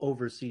who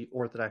oversee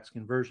Orthodox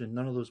conversion,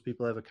 none of those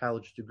people have a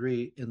college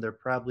degree, and they're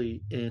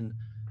probably in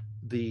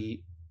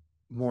the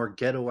more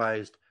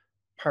ghettoized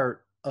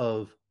part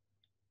of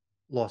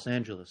Los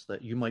Angeles,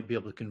 that you might be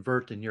able to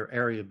convert in your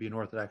area, be an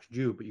Orthodox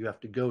Jew, but you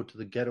have to go to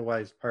the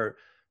ghettoized part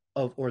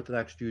of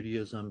Orthodox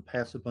Judaism,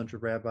 pass a bunch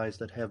of rabbis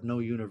that have no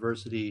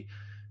university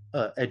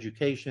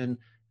education,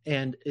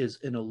 and is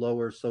in a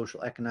lower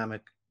social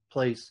economic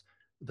place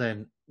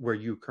than where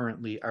you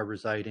currently are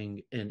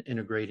residing and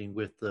integrating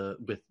with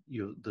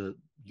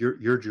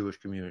your Jewish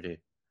community.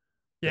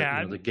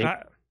 Yeah,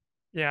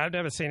 I've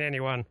never seen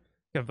anyone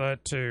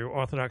convert to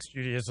Orthodox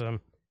Judaism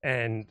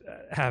and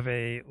have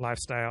a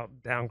lifestyle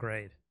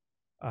downgrade.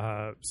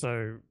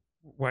 So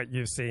what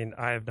you've seen,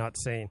 I have not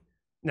seen.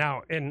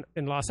 Now, in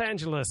Los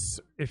Angeles,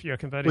 if you're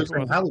converting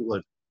to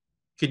Hollywood,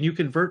 can you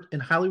convert in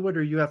Hollywood,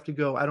 or you have to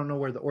go? I don't know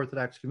where the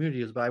Orthodox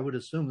community is, but I would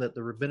assume that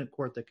the rabbinic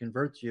court that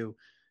converts you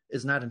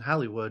is not in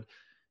Hollywood.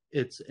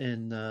 It's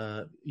in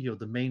the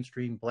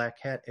mainstream Black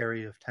Hat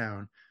area of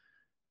town,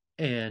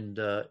 and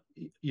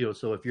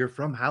so if you're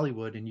from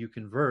Hollywood and you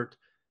convert,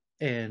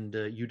 and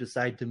you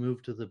decide to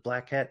move to the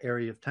Black Hat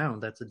area of town,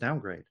 that's a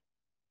downgrade.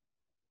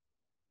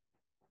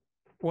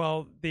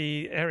 Well,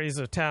 the areas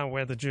of town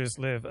where the Jews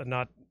live are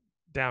not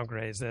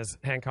downgrades. There's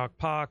Hancock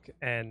Park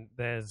and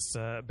there's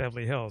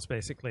Beverly Hills,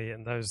 basically,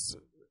 and those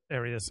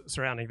areas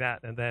surrounding that,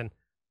 and then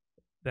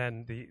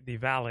the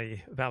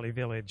Valley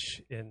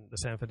Village in the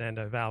San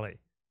Fernando Valley.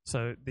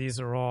 So these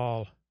are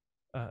all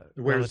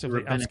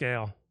relatively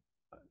upscale.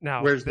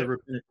 Now, where's the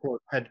rabbinic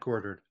court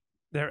headquartered?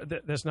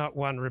 There's not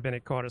one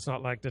rabbinic court. It's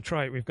not like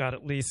Detroit. We've got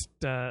at least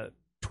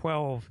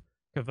 12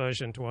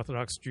 conversion to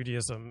Orthodox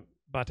Judaism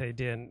Bate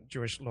Din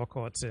Jewish law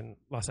courts in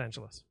Los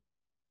Angeles.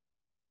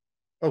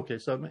 Okay,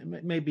 so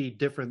it may be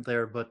different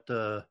there, but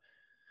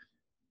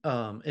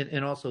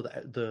and also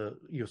the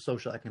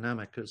social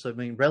economic. So I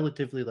mean,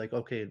 relatively, like,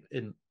 okay,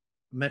 in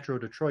Metro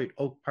Detroit,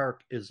 Oak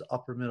Park is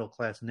upper middle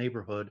class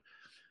neighborhood,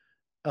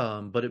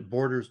 but it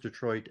borders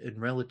Detroit,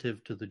 and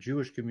relative to the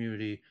Jewish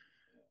community,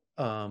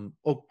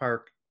 Oak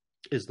Park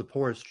is the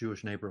poorest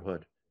Jewish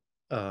neighborhood.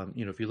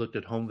 If you looked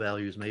at home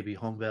values, maybe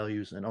home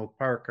values in Oak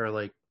Park are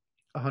like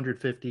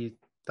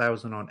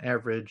 $150,000 on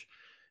average.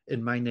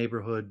 In my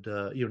neighborhood,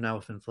 now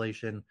with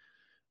inflation,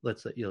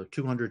 let's say,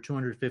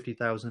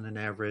 $250,000 on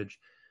average,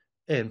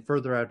 and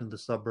further out in the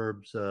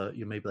suburbs,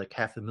 maybe like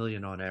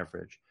 $500,000 on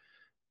average.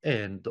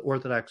 And the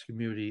Orthodox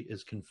community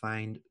is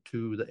confined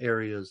to the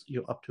areas,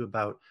 up to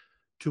about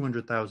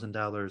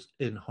 $200,000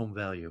 in home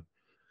value.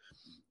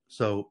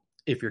 So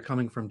if you're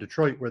coming from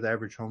Detroit, where the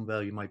average home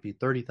value might be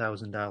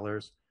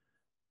 $30,000,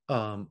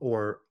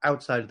 or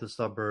outside of the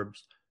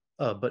suburbs,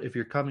 but if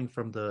you're coming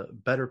from the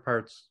better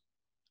parts,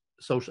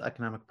 social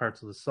economic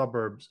parts of the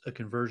suburbs, a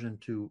conversion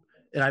to,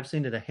 and I've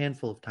seen it a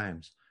handful of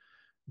times,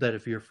 that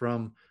if you're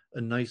from a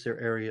nicer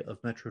area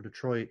of Metro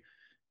Detroit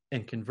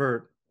and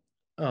convert,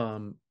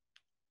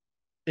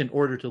 in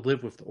order to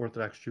live with the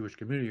Orthodox Jewish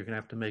community, you're going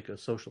to have to make a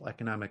social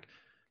economic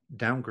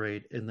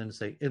downgrade, and then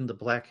say in the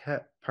Black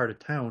Hat part of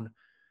town,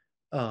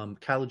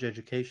 college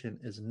education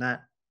is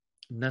not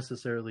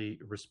necessarily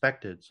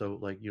respected. So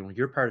like,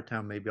 your part of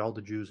town, maybe all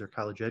the Jews are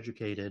college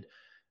educated.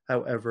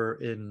 However,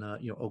 in,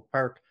 Oak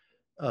Park,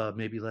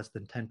 maybe less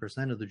than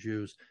 10% of the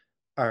Jews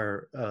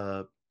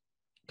are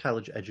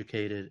college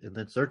educated. And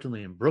then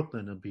certainly in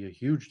Brooklyn, it'll be a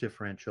huge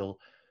differential.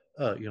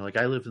 Like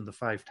I lived in the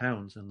five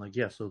towns, and like,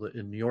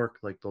 in New York,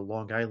 like the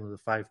Long Island, the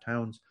five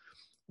towns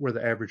where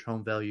the average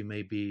home value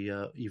may be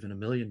even $1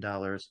 million,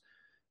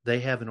 they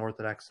have an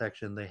Orthodox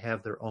section. They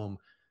have their own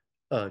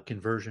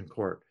conversion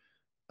court.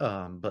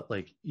 But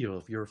like,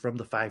 if you're from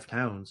the five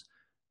towns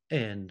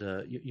and,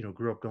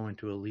 grew up going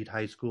to elite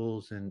high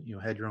schools and,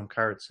 had your own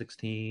car at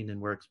 16 and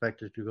were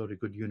expected to go to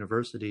good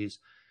universities,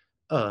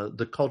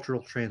 the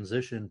cultural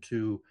transition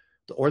to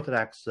the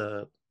Orthodox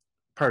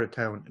part of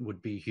town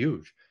would be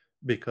huge,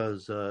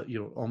 because,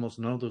 almost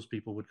none of those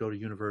people would go to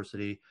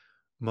university.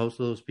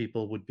 Most of those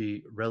people would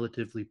be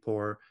relatively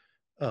poor.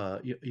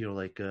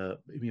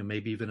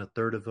 Maybe even a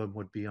third of them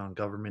would be on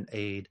government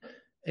aid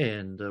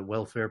and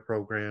welfare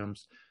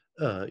programs.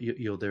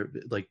 They're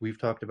like, we've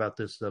talked about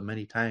this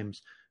many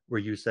times, where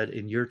you said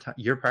in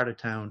your part of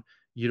town,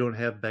 you don't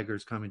have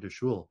beggars coming to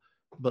shul,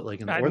 but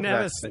like in the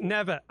Orthodox,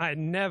 I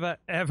never,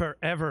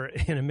 ever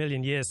in a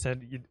million years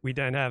said we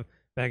don't have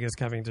beggars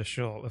coming to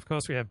shul. Of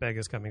course, we have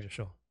beggars coming to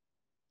shul.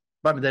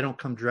 But I mean, they don't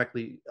come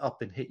directly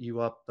up and hit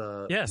you up.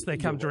 Yes, they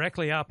come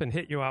directly up and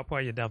hit you up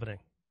while you're davening.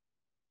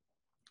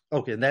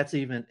 Okay, and that's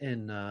even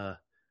in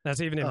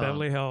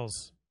Beverly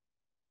Hills.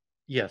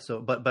 Yeah, so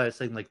but I was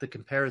saying like the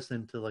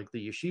comparison to like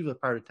the yeshiva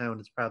part of town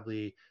is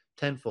probably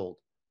tenfold.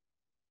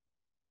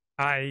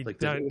 I Like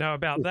don't know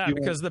about if that you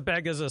because the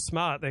beggars are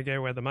smart. They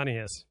go where the money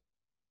is.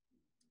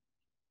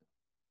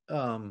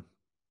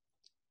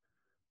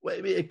 well,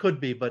 I mean, it could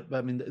be, but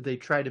I mean they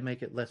try to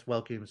make it less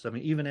welcoming. So I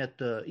mean even at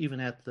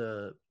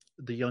the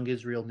Young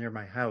Israel near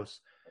my house,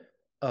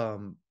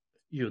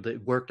 they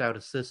worked out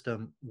a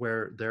system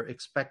where they're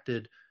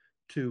expected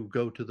to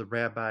go to the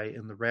rabbi,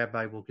 and the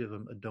rabbi will give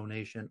them a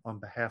donation on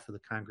behalf of the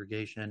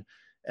congregation,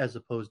 as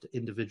opposed to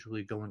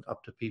individually going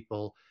up to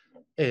people.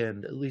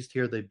 And at least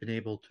here, they've been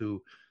able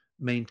to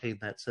maintain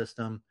that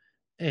system.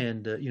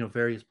 And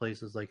various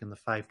places like in the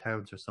Five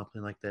Towns or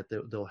something like that,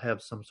 they'll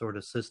have some sort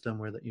of system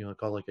where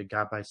called like a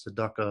gabbai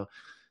tzedakah,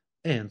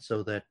 and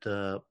so that.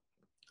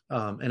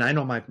 And I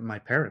know my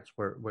parents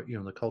were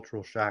the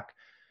cultural shock.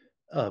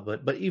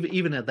 But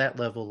even at that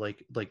level,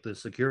 like the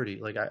security,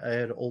 like I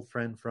had an old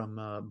friend from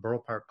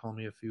Borough Park call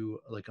me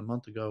a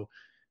month ago,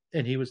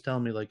 and he was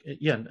telling me like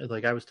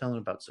I was telling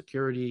him about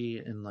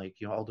security and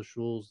all the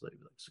shuls, like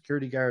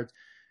security guards,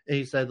 and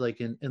he said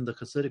like in the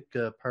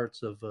Hasidic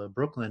parts of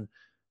Brooklyn,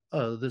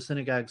 the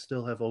synagogues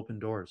still have open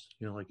doors.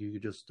 Like you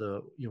could just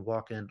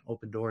walk in,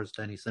 open doors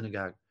to any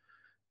synagogue,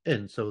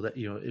 and so that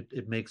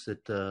it makes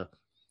it.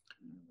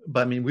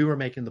 But I mean, we were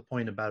making the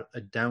point about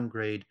a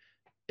downgrade.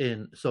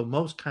 So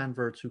most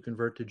converts who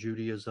convert to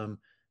Judaism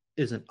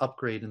is an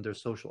upgrade in their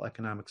social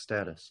economic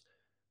status.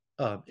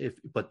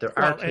 But there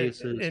are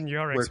cases in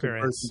your where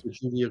experience,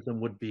 conversion to Judaism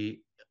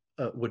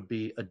would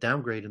be a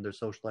downgrade in their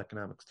social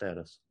economic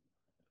status.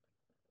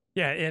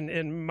 Yeah,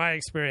 in my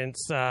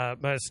experience,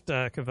 most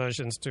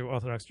conversions to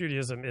Orthodox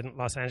Judaism in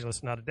Los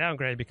Angeles are not a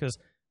downgrade because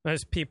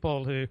most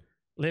people who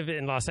live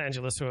in Los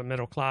Angeles who are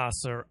middle class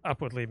are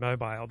upwardly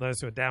mobile. Those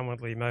who are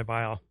downwardly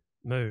mobile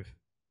move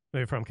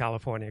from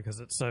California because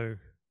it's so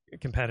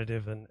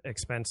competitive and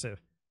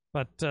expensive.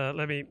 But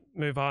let me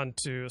move on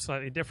to a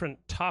slightly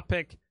different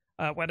topic.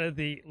 One of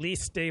the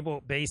least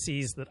stable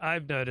bases that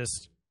I've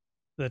noticed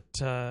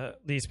that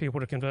leads people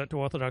to convert to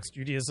Orthodox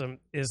Judaism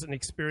is an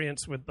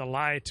experience with the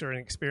light or an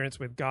experience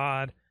with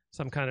God,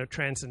 some kind of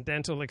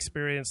transcendental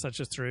experience, such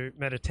as through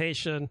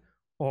meditation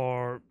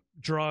or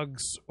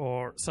drugs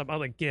or some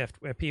other gift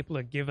where people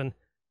are given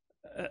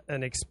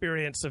an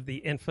experience of the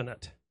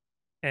infinite.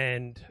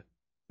 And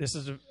this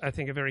is, I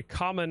think, a very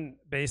common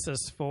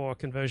basis for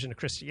conversion to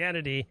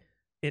Christianity.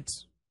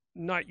 It's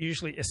not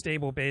usually a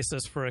stable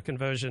basis for a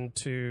conversion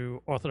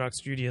to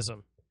Orthodox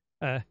Judaism.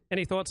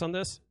 Any thoughts on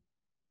this?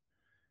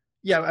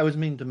 Yeah, I was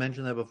meaning to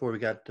mention that before we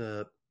got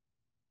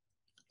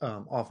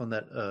off on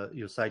that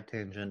side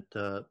tangent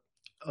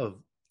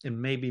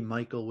and maybe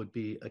Michael would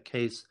be a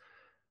case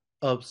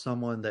of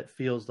someone that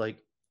feels like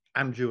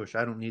I'm Jewish.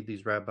 I don't need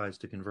these rabbis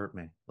to convert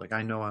me. Like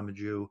I know I'm a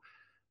Jew,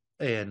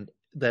 and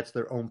that's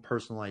their own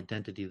personal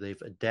identity.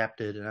 They've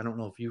adapted, and I don't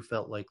know if you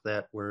felt like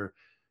that, where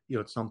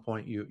at some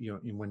point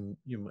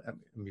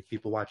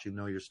people watch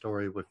know your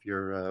story with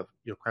your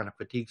chronic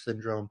fatigue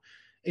syndrome,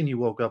 and you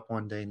woke up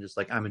one day and just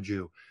like I'm a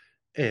Jew,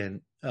 and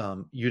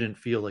you didn't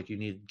feel like you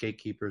needed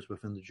gatekeepers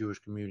within the Jewish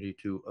community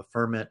to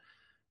affirm it,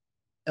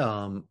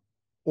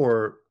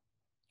 or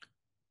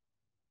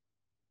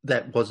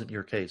that wasn't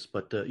your case.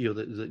 But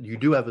you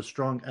do have a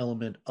strong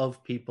element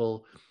of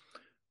people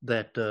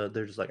that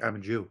they're just like I'm a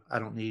Jew. I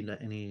don't need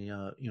any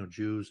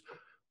Jews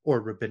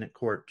or rabbinic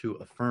court to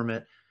affirm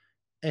it.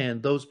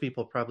 And those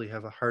people probably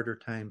have a harder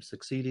time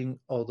succeeding,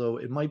 although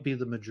it might be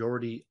the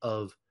majority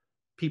of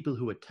people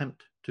who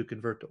attempt to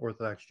convert to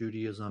Orthodox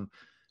Judaism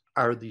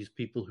are these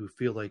people who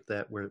feel like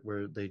that,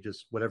 where they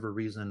just, whatever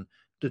reason,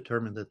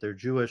 determine that they're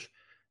Jewish,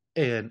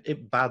 and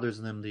it bothers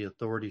them, the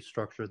authority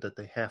structure that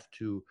they have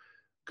to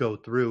go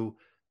through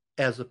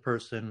as a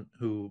person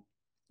who,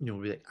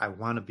 I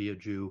want to be a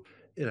Jew,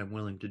 and I'm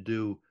willing to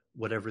do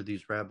whatever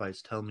these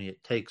rabbis tell me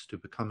it takes to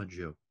become a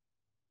Jew.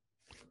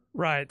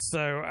 Right. So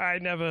I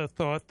never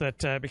thought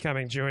that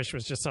becoming Jewish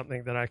was just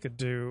something that I could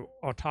do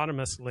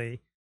autonomously.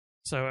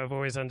 So I've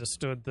always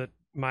understood that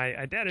my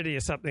identity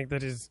is something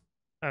that is,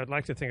 I would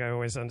like to think I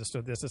always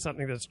understood this, as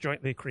something that's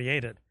jointly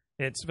created.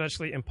 It's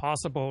virtually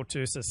impossible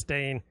to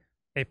sustain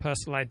a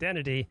personal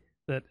identity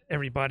that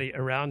everybody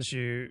around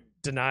you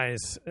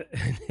denies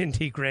and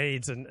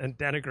degrades and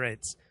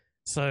denigrates.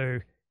 So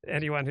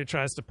anyone who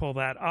tries to pull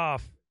that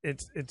off,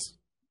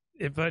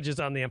 it verges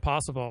on the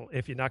impossible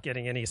if you're not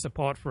getting any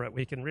support for it.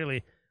 We can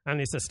really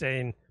only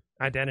sustain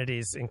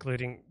identities,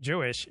 including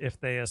Jewish, if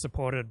they are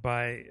supported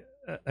by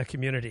a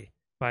community,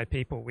 by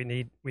people. We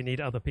need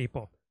other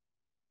people.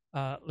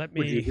 Would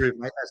you agree with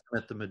my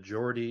estimate? The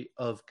majority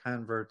of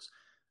converts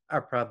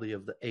are probably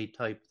of the A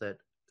type that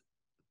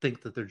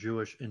think that they're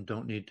Jewish and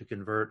don't need to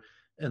convert,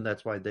 and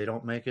that's why they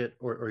don't make it,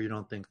 or you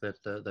don't think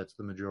that that's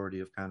the majority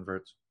of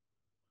converts?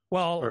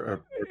 Well,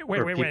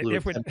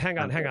 wait. Hang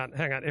on.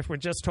 If we're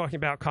just talking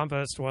about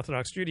converts to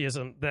Orthodox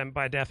Judaism, then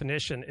by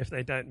definition, if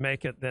they don't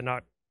make it, they're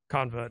not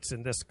converts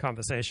in this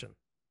conversation.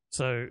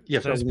 So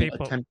yes, those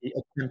people,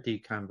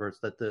 attemptee converts,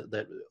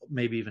 that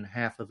maybe even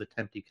half of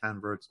attemptee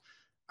converts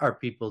are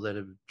people that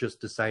have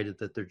just decided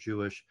that they're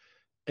Jewish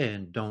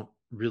and don't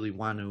really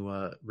want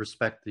to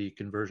respect the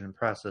conversion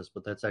process,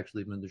 but that's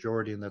actually the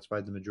majority, and that's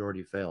why the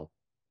majority fail.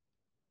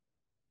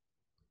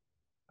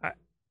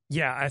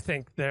 Yeah, I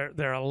think there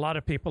are a lot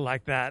of people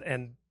like that,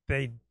 and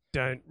they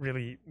don't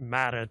really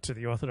matter to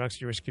the Orthodox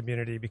Jewish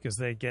community because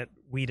they get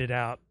weeded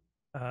out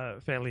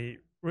fairly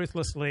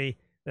ruthlessly.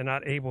 They're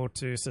not able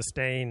to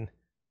sustain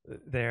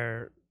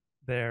their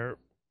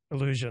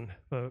illusion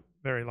for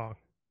very long.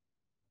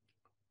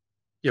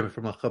 Yeah, but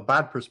from a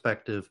Chabad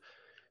perspective,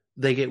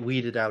 they get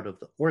weeded out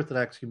of the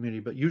Orthodox community,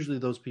 but usually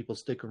those people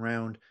stick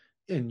around,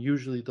 and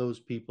usually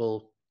those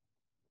people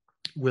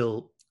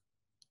will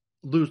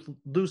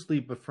loosely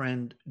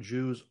befriend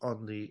Jews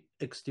on the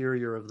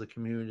exterior of the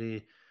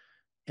community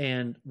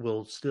and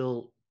will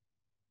still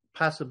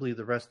possibly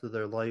the rest of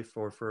their life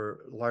or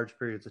for large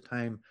periods of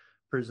time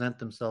present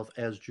themselves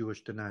as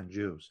Jewish to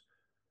non-Jews.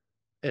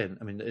 And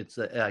I mean, it's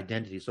an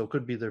identity. So it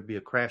could be there'd be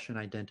a crash in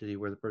identity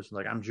where the person's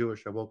like, I'm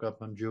Jewish, I woke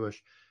up, I'm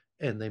Jewish.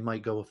 And they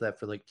might go with that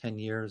for like 10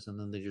 years and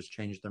then they just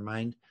change their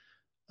mind.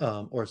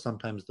 Or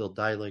sometimes they'll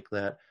die like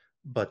that.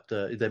 But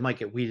they might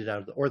get weeded out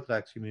of the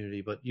Orthodox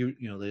community, but you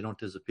know, they don't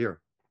disappear.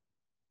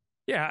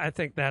 Yeah, I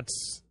think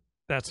that's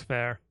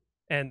fair.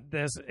 And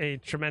there's a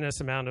tremendous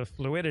amount of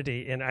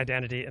fluidity in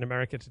identity in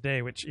America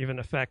today, which even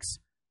affects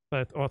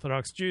both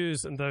Orthodox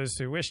Jews and those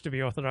who wish to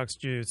be Orthodox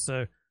Jews.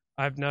 So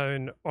I've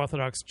known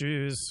Orthodox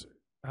Jews.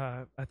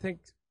 I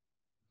think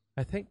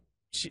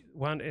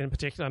one in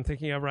particular I'm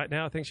thinking of right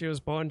now. I think she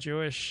was born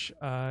Jewish,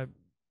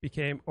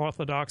 became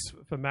Orthodox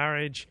for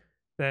marriage.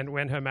 Then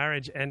when her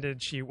marriage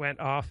ended, she went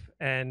off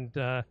and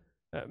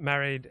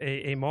married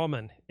a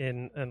Mormon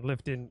and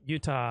lived in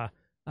Utah.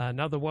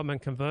 Another woman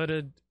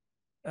converted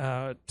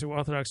to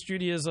Orthodox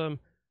Judaism,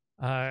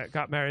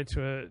 got married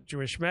to a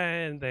Jewish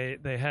man.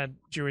 They had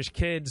Jewish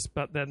kids,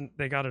 but then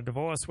they got a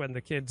divorce when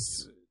the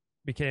kids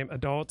became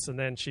adults, and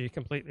then she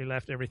completely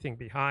left everything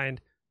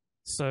behind.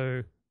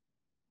 So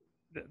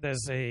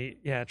there's a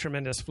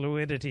tremendous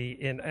fluidity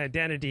in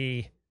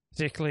identity,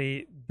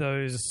 particularly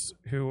those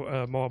who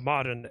are more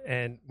modern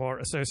and more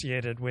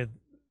associated with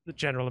the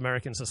general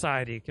American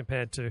society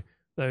compared to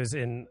those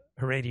in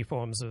Haredi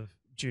forms of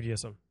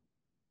Judaism.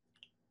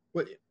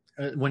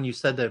 When you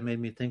said that, it made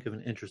me think of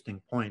an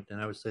interesting point, and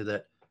I would say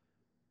that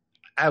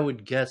I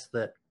would guess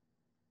that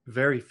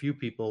very few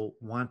people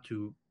want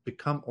to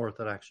become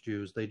Orthodox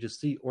Jews. They just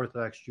see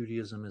Orthodox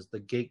Judaism as the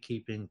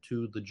gatekeeping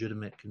to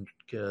legitimate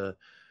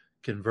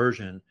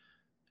conversion,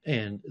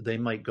 and they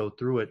might go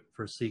through it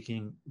for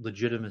seeking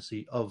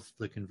legitimacy of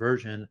the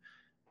conversion,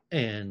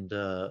 and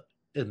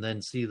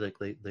then see like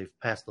they've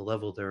passed the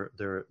level.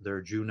 They're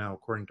a Jew now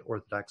according to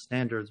Orthodox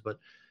standards, but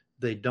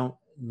they don't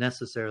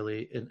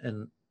necessarily.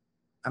 And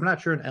I'm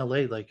not sure in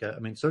LA. I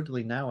mean,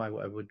 certainly now I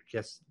would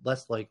guess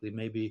less likely.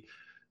 Maybe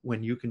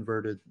when you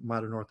converted,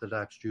 modern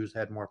Orthodox Jews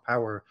had more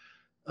power.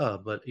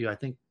 But I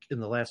think in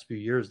the last few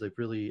years they've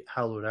really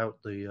hollowed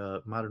out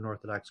the modern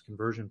Orthodox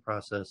conversion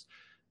process.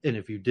 And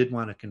if you did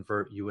want to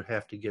convert, you would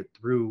have to get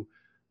through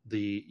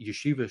the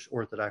yeshivish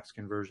Orthodox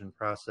conversion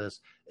process,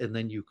 and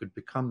then you could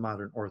become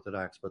modern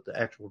Orthodox. But the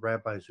actual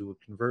rabbis who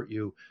would convert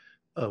you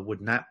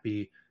would not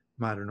be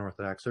modern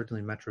Orthodox.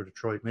 Certainly Metro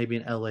Detroit. Maybe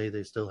in LA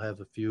they still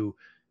have a few.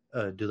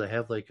 Do they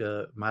have like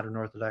a modern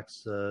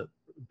Orthodox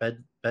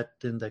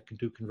bet-in that can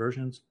do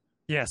conversions?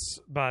 Yes,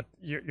 but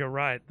you're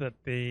right that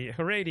the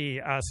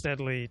Haredi are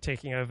steadily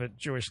taking over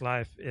Jewish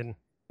life in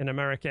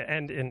America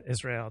and in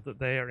Israel, that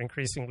they are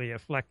increasingly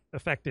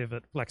effective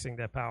at flexing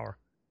their power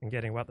and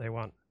getting what they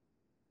want.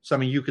 So, I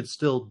mean, you could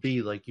still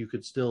be like,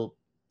 so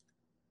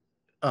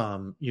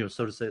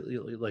to say,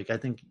 like, I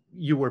think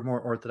you were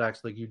more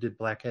Orthodox, like you did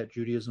Black Hat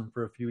Judaism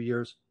for a few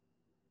years.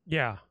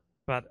 Yeah,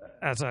 but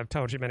as I've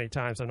told you many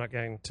times, I'm not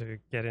going to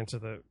get into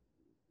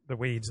the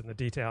weeds and the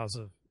details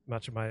of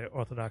much of my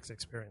Orthodox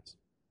experience.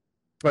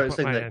 But I was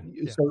saying that,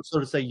 so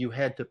to say, you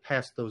had to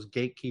pass those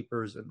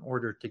gatekeepers in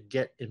order to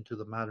get into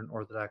the modern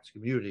Orthodox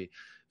community.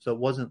 So it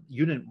wasn't,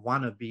 you didn't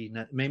want to be,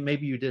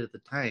 maybe you did at the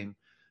time,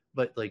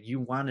 but like you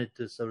wanted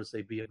to, so to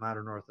say, be a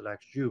modern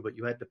Orthodox Jew, but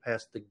you had to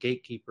pass the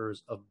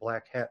gatekeepers of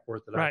Black Hat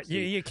Orthodox. Right.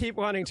 You keep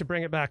wanting to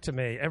bring it back to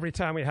me every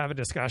time we have a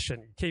discussion.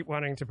 You keep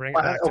wanting to bring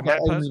it back to my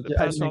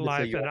personal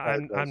life,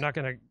 and I'm not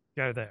going to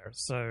go there.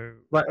 So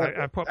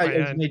I put my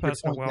own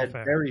personal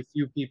welfare. Very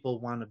few people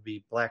want to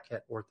be Black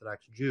Hat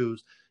Orthodox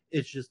Jews.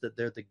 It's just that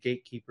they're the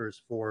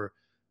gatekeepers for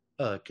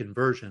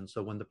conversion.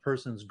 So when the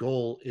person's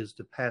goal is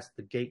to pass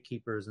the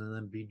gatekeepers and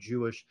then be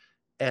Jewish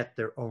at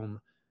their own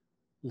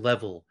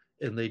level,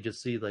 and they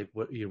just see like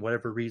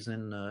whatever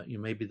reason,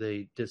 maybe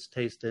they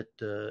distaste it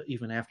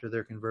even after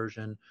their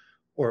conversion,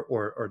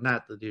 or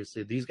not. That they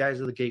say these guys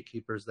are the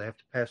gatekeepers. They have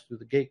to pass through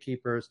the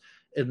gatekeepers,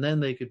 and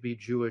then they could be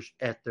Jewish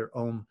at their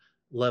own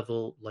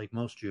level, like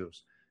most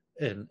Jews.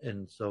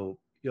 And so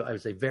I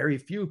would say very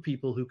few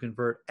people who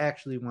convert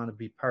actually want to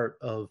be part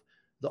of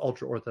the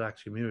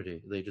ultra-Orthodox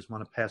community. They just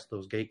want to pass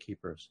those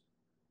gatekeepers.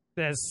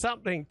 There's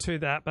something to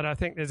that, but I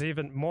think there's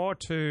even more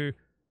to.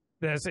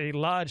 There's a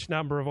large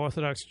number of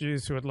Orthodox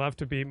Jews who would love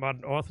to be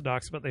modern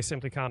Orthodox, but they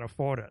simply can't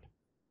afford it.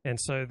 And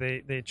so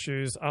they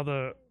choose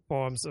other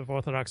forms of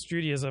Orthodox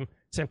Judaism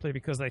simply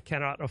because they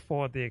cannot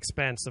afford the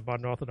expense of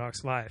modern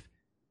Orthodox life.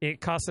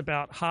 It costs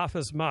about half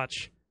as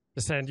much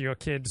to send your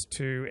kids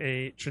to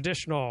a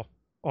traditional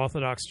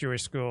Orthodox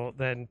Jewish school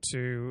than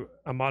to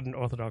a modern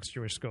Orthodox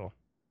Jewish school.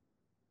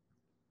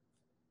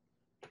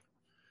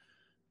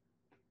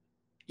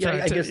 Yeah,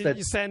 So I guess that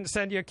you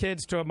send your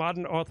kids to a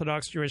modern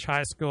Orthodox Jewish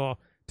high school.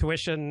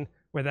 Tuition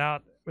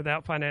without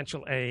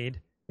financial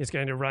aid is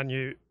going to run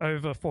you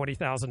over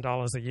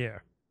 $40,000 a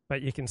year.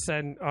 But you can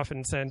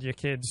often send your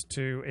kids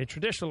to a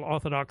traditional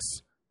Orthodox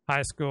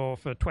high school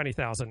for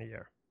 $20,000 a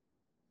year.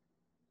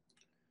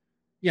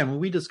 Yeah, when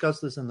we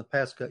discussed this in the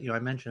past, I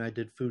mentioned I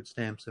did food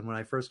stamps, and when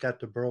I first got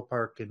to Borough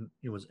Park and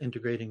was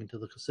integrating into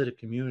the Hasidic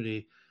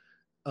community,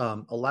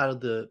 a lot of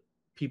the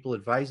people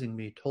advising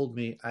me told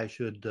me I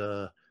should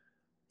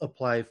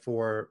apply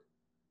for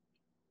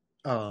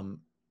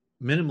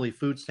minimally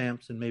food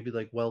stamps and maybe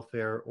like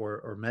welfare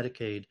or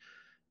Medicaid.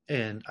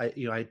 And I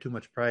had too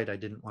much pride. I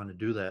didn't want to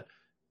do that.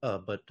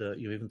 But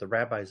even the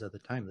rabbis at the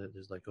time, that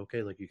is like,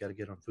 okay, like you got to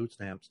get on food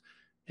stamps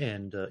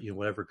and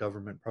whatever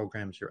government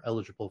programs you're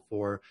eligible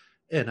for.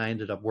 And I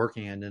ended up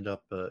working. I ended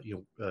up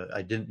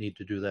I didn't need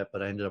to do that,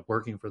 but I ended up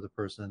working for the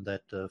person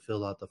that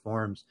filled out the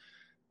forms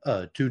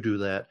to do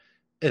that.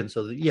 And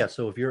so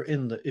so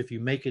if you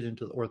make it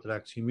into the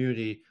Orthodox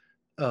community,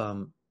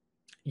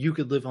 you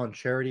could live on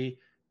charity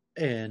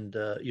and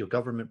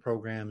government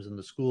programs in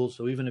the schools.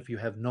 So even if you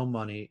have no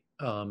money,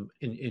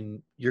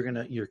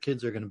 your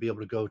kids are gonna be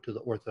able to go to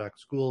the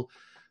Orthodox school.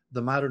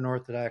 The modern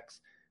Orthodox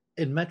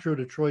in Metro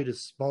Detroit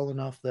is small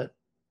enough that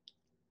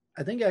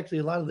I think actually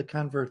a lot of the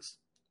converts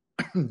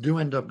do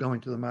end up going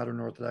to the modern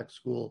Orthodox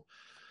school,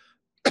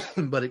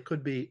 but it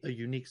could be a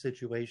unique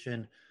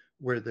situation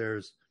where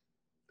there's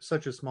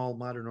such a small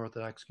modern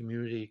Orthodox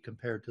community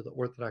compared to the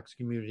Orthodox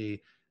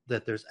community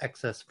that there's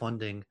excess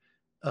funding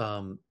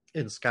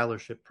in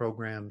scholarship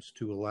programs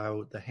to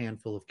allow the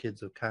handful of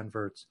kids of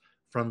converts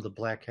from the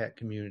Black Hat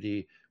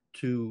community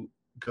to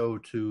go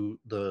to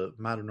the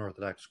modern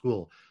Orthodox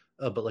school.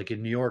 But like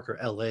in New York or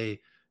LA,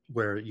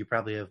 where you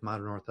probably have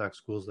modern Orthodox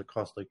schools that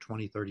cost like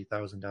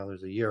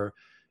 $20,000-$30,000 a year,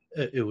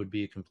 it would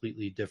be a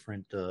completely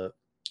different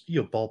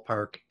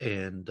ballpark,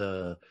 and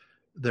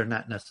they're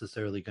not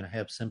necessarily going to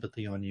have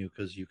sympathy on you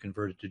because you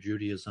converted to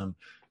Judaism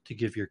to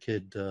give your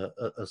kid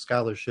a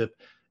scholarship.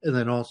 And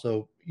then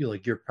also,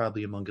 you're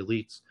probably among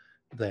elites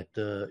that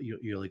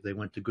like they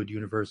went to good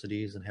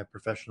universities and have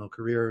professional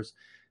careers,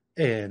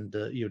 and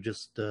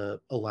just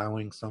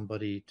allowing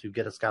somebody to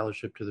get a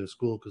scholarship to their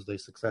school because they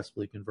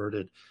successfully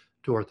converted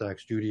to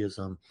Orthodox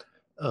Judaism,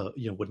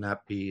 would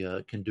not be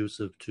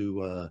conducive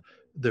to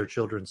their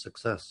children's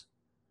success.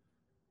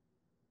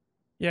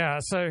 Yeah,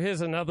 so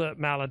here's another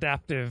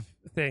maladaptive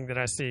thing that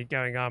I see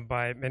going on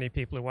by many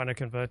people who want to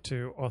convert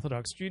to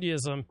Orthodox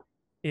Judaism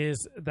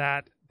is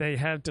that they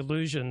have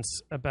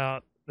delusions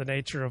about the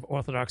nature of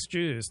Orthodox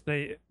Jews.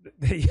 They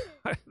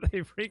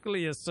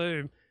frequently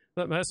assume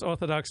that most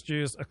Orthodox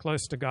Jews are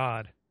close to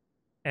God.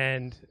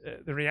 And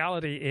the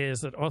reality is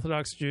that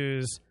Orthodox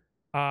Jews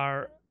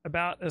are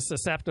about as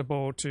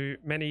susceptible to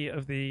many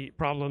of the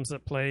problems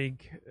that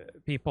plague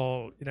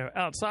people,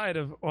 outside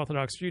of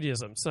Orthodox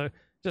Judaism. So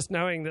just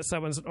knowing that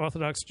someone's an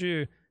Orthodox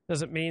Jew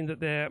doesn't mean that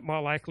they're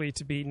more likely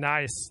to be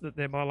nice, that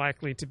they're more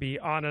likely to be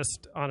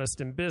honest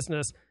in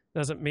business,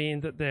 doesn't mean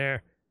that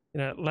they're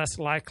less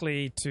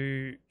likely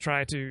to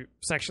try to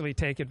sexually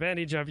take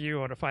advantage of you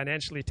or to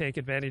financially take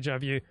advantage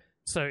of you.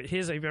 So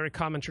here's a very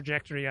common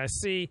trajectory I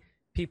see.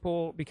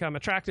 People become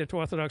attracted to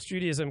Orthodox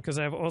Judaism because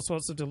they have all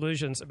sorts of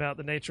delusions about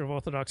the nature of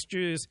Orthodox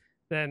Jews.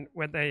 Then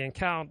when they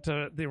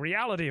encounter the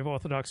reality of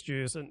Orthodox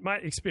Jews, and my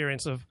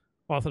experience of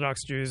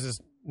Orthodox Jews is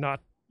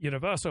not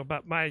universal,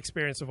 but my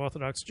experience of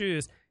Orthodox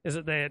Jews is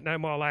that they are no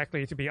more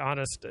likely to be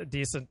honest,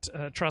 decent,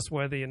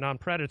 trustworthy, and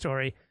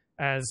non-predatory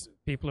as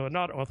people who are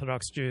not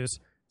Orthodox Jews.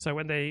 So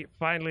when they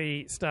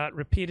finally start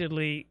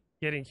repeatedly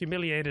getting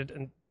humiliated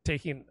and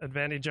taken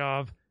advantage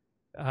of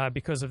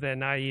because of their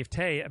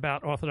naivete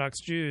about Orthodox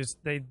Jews,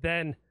 they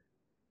then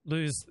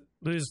lose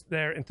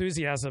their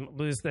enthusiasm,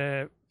 lose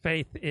their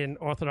faith in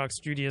Orthodox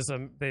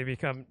Judaism. They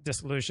become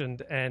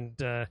disillusioned and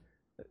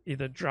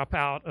either drop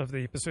out of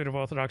the pursuit of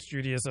Orthodox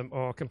Judaism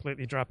or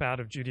completely drop out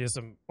of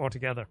Judaism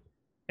altogether.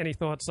 Any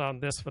thoughts on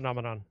this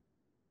phenomenon?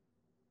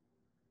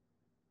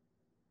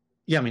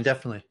 Yeah, I mean,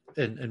 definitely.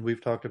 And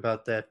we've talked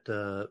about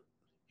that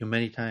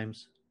many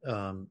times,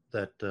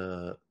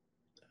 that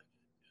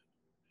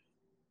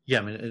yeah,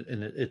 I mean,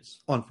 and it's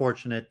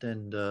unfortunate,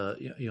 and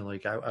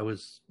like I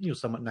was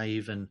somewhat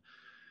naive in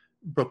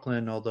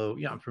Brooklyn, although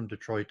I'm from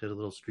Detroit, a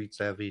little street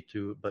savvy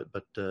too.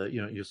 But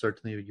you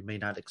certainly you may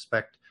not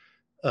expect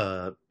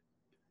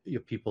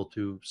people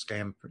to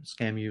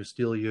scam you,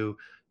 steal you,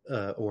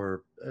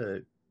 or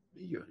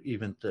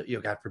even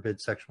God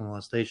forbid sexual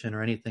molestation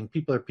or anything.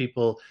 People are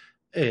people,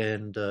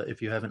 and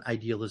if you have an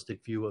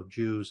idealistic view of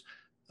Jews,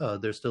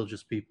 they're still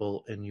just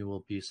people, and you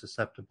will be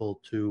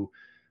susceptible to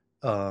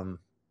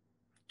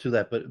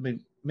that. But I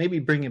mean, maybe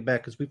bring it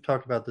back, because we've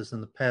talked about this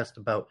in the past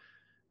about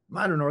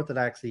modern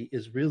Orthodoxy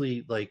is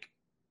really like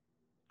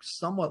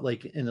somewhat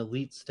like an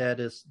elite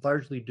status,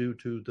 largely due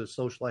to the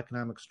social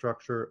economic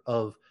structure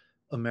of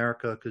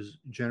America, because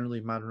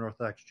generally modern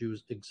Orthodox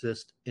Jews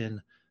exist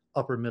in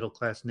upper middle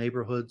class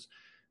neighborhoods.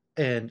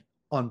 And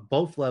on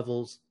both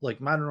levels,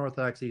 like modern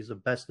Orthodoxy is a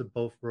best of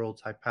both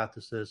worlds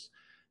hypothesis.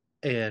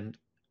 And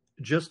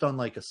just on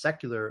like a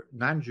secular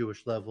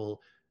non-Jewish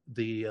level,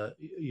 the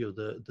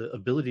the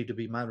ability to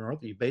be modern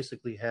Orthodox, you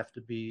basically have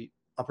to be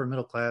upper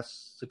middle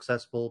class,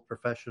 successful,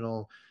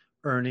 professional,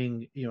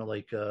 earning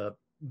like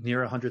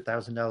near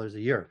 $100,000 a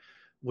year,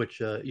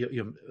 which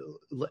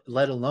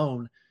let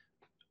alone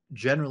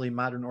generally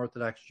modern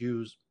Orthodox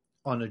Jews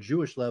on a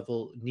Jewish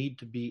level need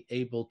to be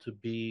able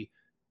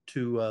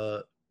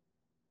to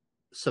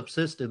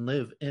subsist and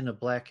live in a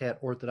black hat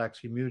Orthodox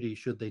community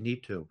should they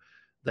need to.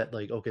 That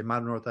like, okay,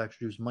 modern Orthodox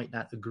Jews might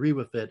not agree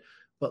with it,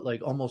 but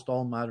like almost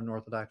all modern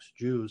Orthodox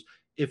Jews,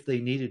 if they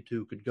needed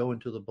to, could go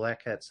into the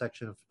black hat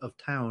section of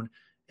town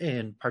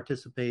and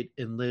participate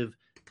and live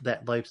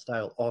that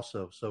lifestyle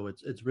also. So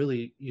it's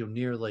really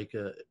near like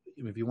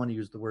if you want to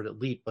use the word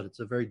elite, but it's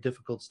a very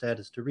difficult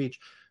status to reach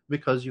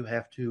because you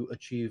have to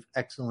achieve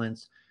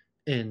excellence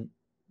in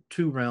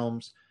two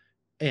realms,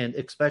 and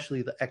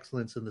especially the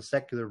excellence in the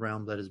secular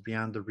realm that is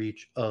beyond the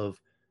reach of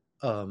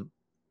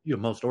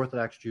most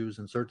Orthodox Jews,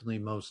 and certainly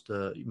most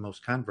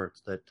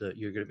converts, that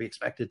you're going to be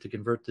expected to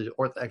convert to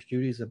Orthodox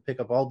Judaism, pick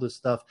up all this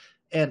stuff,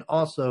 and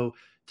also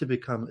to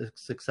become a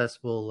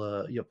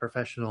successful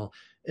professional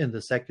in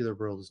the secular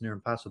world is near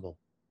impossible.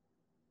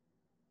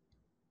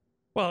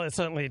 Well, it's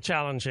certainly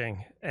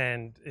challenging,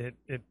 and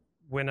it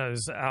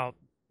winnows out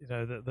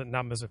the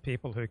numbers of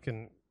people who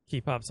can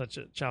keep up such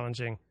a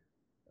challenging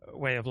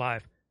way of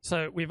life.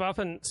 So we've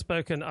often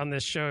spoken on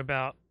this show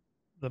about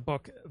the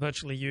book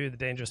Virtually You, The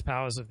Dangerous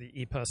Powers of the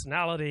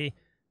E-Personality.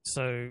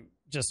 So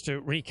just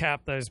to recap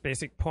those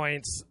basic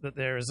points, that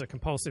there is a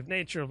compulsive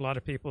nature of a lot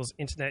of people's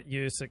internet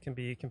use that can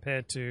be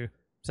compared to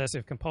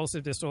obsessive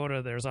compulsive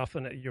disorder. There's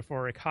often a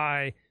euphoric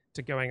high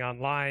to going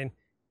online,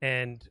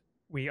 and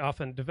we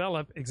often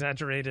develop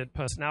exaggerated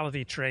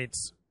personality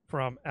traits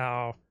from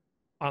our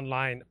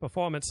online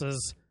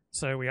performances.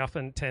 So we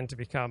often tend to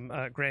become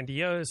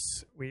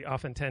grandiose. We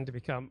often tend to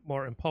become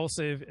more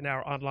impulsive in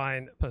our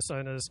online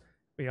personas.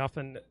 We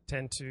often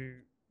tend to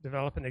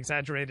develop an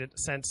exaggerated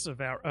sense of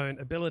our own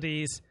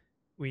abilities.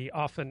 We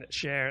often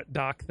share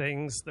dark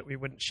things that we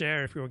wouldn't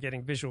share if we were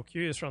getting visual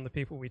cues from the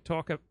people we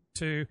talk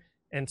to.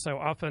 And so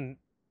often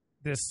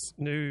this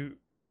new,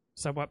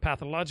 somewhat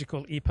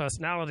pathological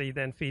e-personality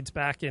then feeds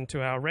back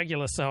into our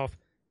regular self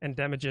and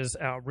damages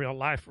our real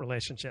life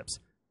relationships.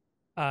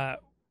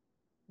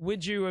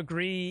 Would you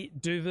agree,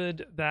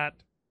 David, that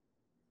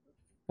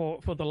for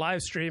the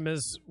live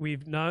streamers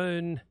we've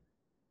known,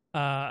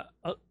 a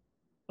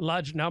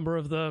large number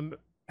of them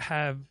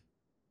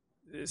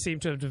seem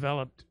to have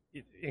developed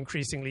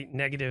increasingly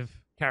negative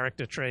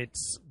character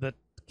traits that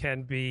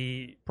can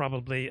be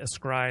probably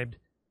ascribed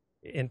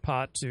in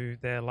part to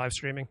their live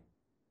streaming?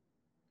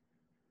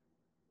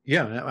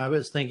 Yeah, I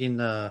was thinking,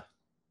 like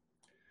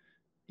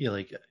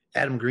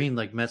Adam Green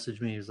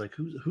messaged me. He was like,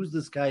 "Who's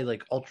this guy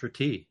like Ultra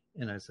T?"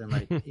 And I said,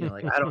 like,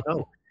 I don't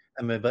know.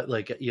 I mean, but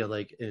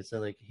it's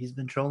like he's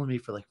been trolling me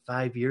for like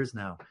 5 years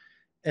now.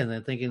 And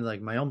then thinking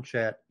like my own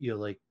chat,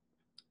 I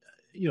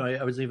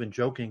was even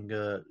joking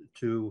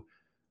to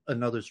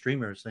another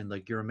streamer saying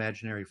like your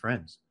imaginary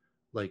friends,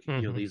 like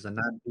these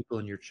anon people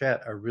in your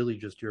chat are really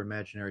just your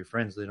imaginary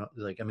friends. They don't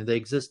they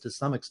exist to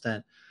some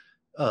extent,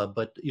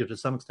 but to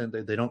some extent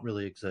they don't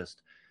really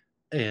exist.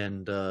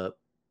 And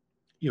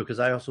because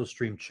I also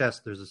stream chess,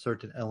 there's a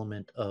certain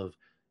element of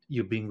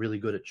you being really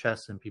good at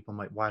chess, and people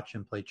might watch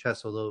and play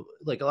chess. Although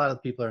like a lot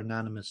of people are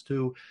anonymous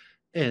too,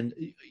 and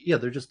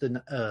they're just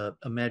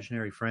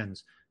imaginary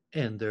friends,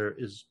 and there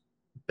is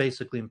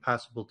basically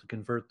impossible to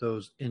convert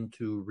those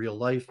into real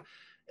life.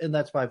 And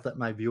that's why I've let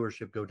my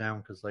viewership go down,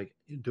 because like,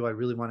 do I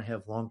really want to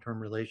have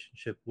long-term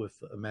relationship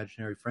with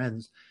imaginary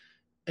friends?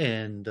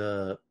 And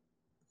then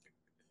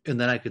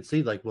I could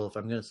see like, well, if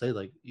I'm going to say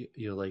like,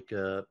 you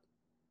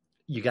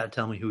got to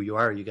tell me who you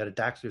are, you got to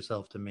dox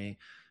yourself to me,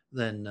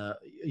 then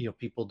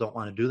people don't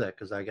want to do that,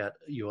 because I got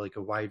like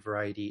a wide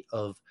variety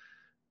of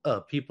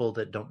people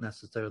that don't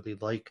necessarily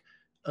like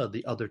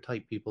the other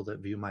type people that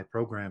view my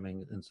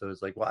programming. And so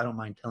it's like, well, I don't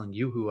mind telling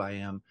you who I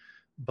am,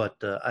 but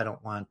I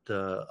don't want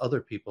other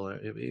people.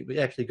 It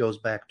actually goes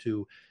back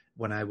to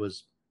when I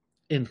was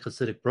in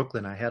Hasidic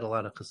Brooklyn. I had a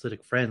lot of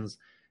Hasidic friends,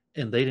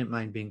 and they didn't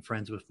mind being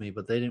friends with me,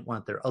 but they didn't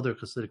want their other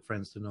Hasidic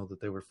friends to know that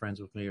they were friends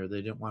with me, or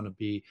they didn't want to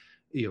be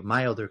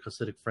my other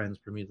Hasidic friends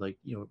for me to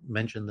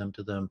mention them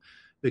to them,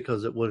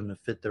 because it wouldn't have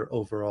fit their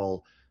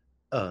overall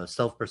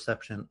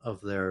self-perception of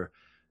their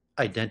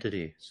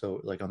identity. So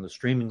like on the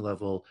streaming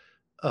level,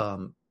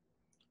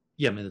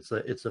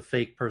 it's a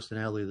fake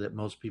personality that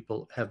most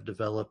people have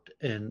developed.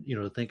 And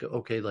to think,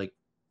 okay, like,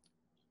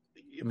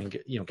 I mean,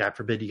 God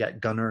forbid you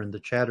got Gunnar in the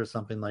chat or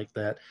something like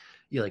that,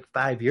 like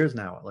 5 years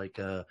now, like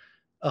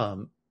I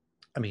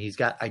mean, he's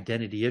got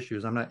identity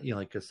issues. I'm not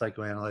like a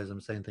psychoanalyst,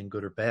 I'm saying anything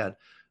good or bad,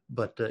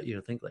 but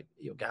think like,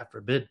 God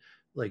forbid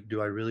like,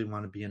 do I really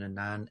want to be in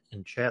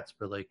in chats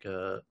for like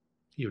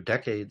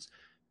decades,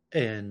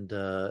 and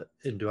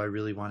do I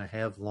really want to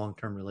have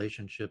long-term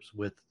relationships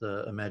with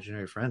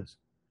imaginary friends?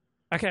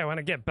 Okay, I want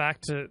to get back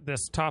to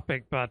this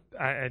topic, but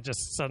I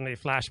just suddenly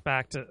flashed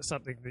back to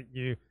something that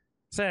you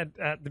said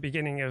at the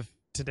beginning of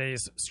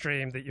today's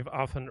stream that you've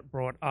often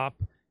brought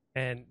up,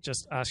 and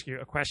just ask you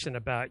a question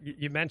about.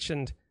 You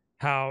mentioned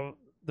how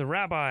the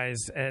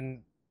rabbis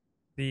and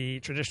the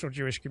traditional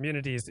Jewish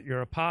communities that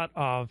you're a part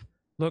of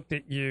looked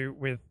at you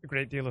with a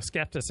great deal of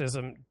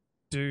skepticism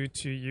due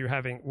to you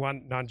having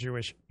one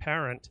non-Jewish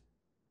parent,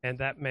 and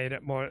that made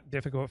it more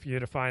difficult for you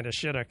to find a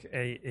shidduch,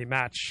 a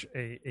match,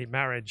 a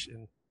marriage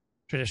in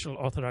traditional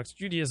Orthodox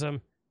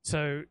Judaism.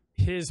 So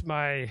here's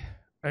my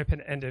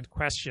open-ended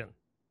question.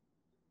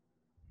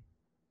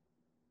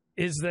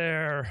 Is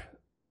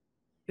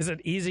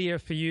it easier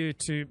for you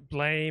to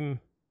blame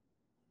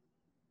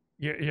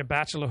your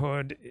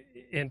bachelorhood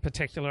in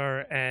particular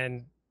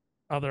and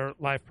other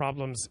life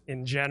problems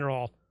in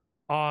general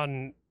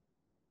on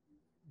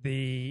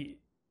the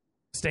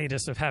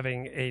status of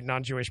having a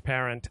non-Jewish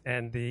parent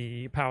and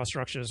the power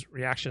structure's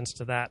reactions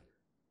to that,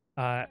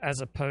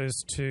 as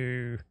opposed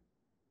to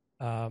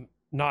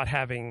not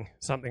having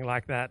something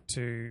like that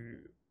to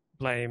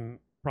blame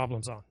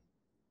problems on?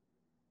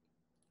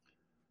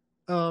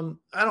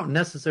 I don't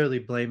necessarily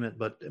blame it,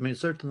 but I mean,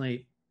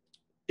 certainly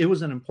it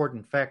was an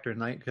important factor,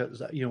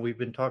 because we've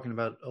been talking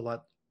about a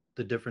lot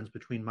the difference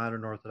between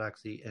modern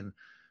Orthodoxy and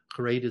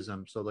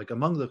Haredism. So, like,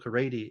 among the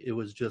Haredi, it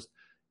was just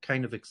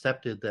kind of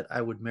accepted that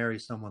I would marry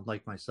someone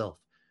like myself.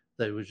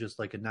 That it was just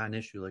like a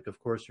non-issue. Like, of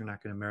course, you're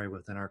not going to marry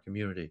within our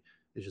community.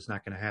 It's just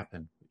not going to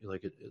happen.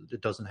 Like,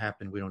 it doesn't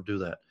happen. We don't do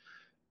that.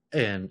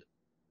 And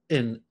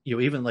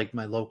even like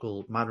my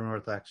local modern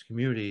Orthodox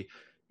community,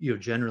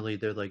 generally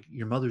they're like,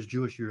 your mother's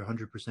Jewish, you're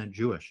 100%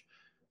 Jewish.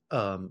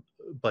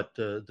 But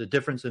the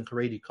difference in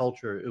Haredi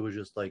culture, it was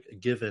just like a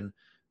given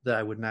that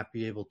I would not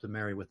be able to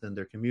marry within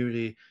their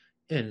community,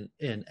 and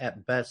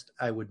at best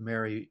I would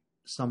marry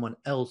someone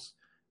else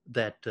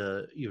that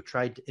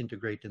tried to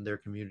integrate in their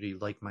community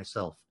like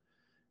myself.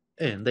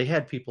 And they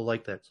had people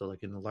like that. So,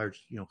 like, in the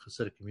large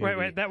Hasidic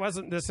community. Wait,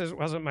 this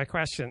wasn't my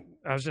question.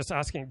 I was just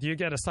asking, do you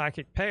get a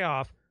psychic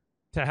payoff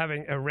to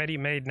having a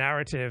ready-made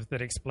narrative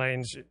that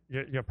explains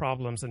your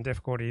problems and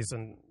difficulties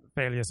and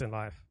failures in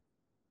life?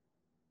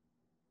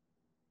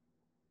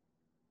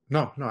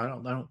 No, I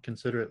don't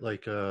consider it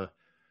like a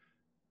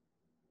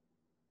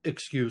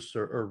excuse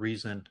or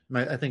reason.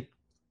 I think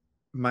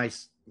my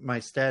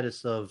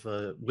status of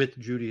with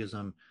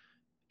Judaism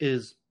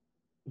is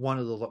one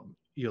of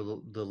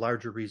the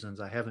larger reasons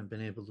I haven't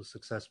been able to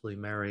successfully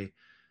marry,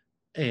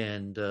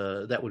 and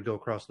that would go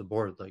across the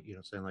board. Like,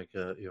 saying like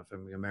if I'm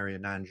going to marry a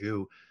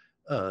non-Jew,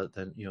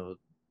 then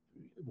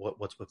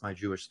what's with my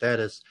Jewish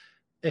status?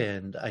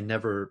 And I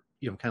never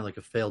kind of like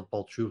a failed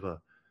Baal Tshuva.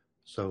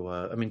 So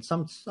I mean,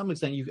 some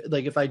extent,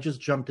 like, if I just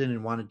jumped in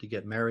and wanted to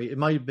get married, it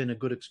might have been a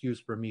good excuse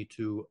for me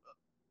to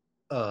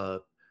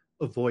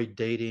avoid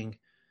dating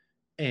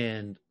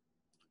and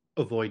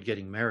avoid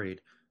getting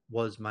married,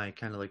 was my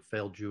kind of like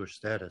failed Jewish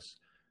status.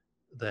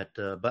 That,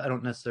 but I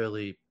don't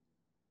necessarily.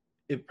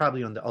 It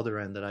probably on the other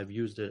end that I've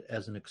used it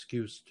as an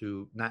excuse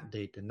to not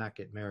date and not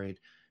get married,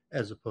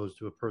 as opposed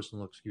to a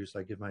personal excuse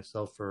I give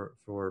myself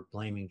for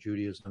blaming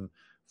Judaism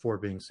for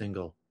being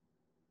single.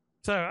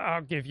 So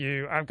I've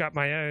got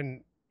my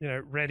own,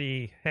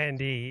 ready,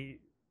 handy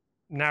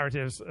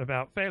narratives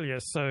about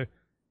failures. So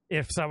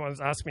if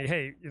someone's asked me,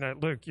 hey,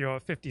 Luke, you're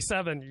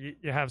 57,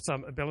 you have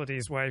some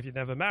abilities, why have you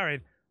never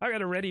married? I've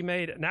got a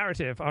ready-made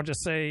narrative. I'll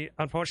just say,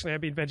 unfortunately,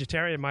 I've been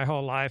vegetarian my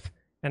whole life,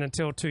 and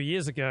until 2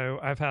 years ago,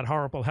 I've had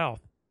horrible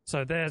health.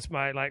 So there's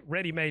my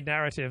ready-made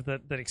narrative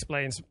that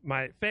explains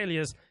my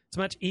failures. It's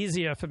much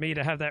easier for me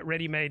to have that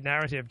ready-made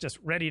narrative just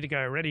ready to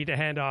go, ready to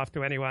hand off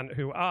to anyone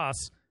who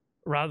asks,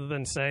 rather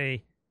than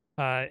say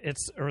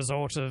it's a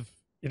result of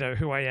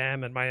who I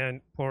am and my own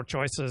poor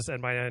choices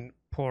and my own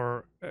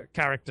poor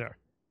character.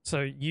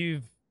 So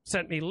you've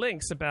sent me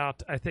links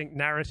about, I think,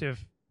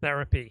 narrative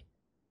therapy.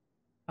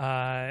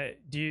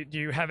 Do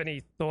you have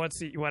any thoughts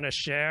that you want to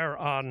share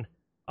on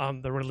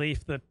the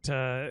relief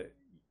that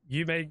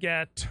you may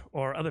get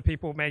or other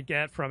people may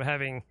get from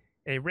having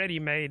a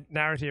ready-made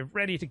narrative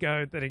ready to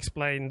go that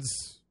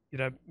explains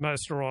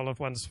most or all of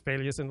one's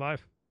failures in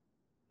life?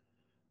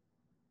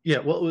 Yeah,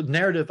 well,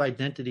 narrative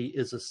identity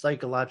is a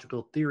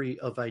psychological theory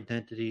of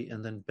identity,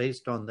 and then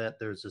based on that,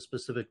 there's a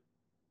specific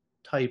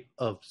type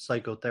of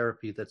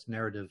psychotherapy that's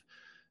narrative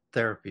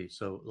therapy.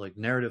 So, like,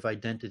 narrative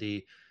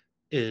identity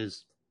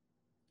is,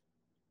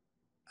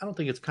 I don't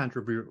think it's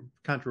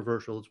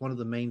controversial. It's one of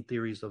the main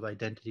theories of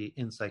identity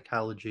in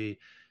psychology,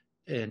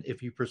 and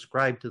if you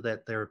prescribe to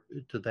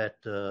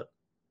that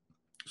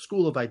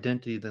school of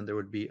identity, then there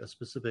would be a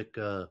specific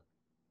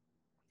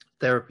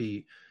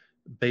therapy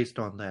based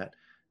on that.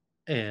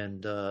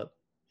 And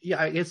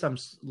I guess I'm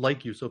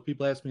like you. So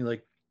people ask me,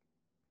 like,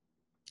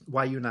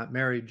 why you're not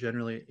married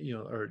generally,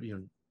 or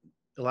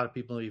a lot of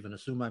people even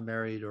assume I'm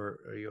married,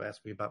 or you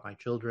ask me about my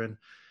children,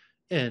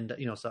 and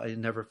so I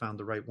never found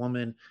the right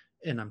woman.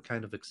 and I'm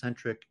kind of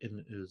eccentric, and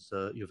it is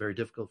very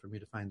difficult for me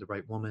to find the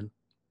right woman.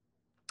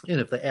 And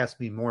if they ask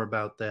me more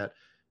about that,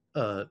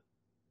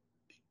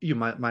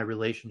 my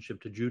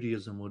relationship to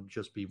Judaism would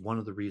just be one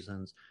of the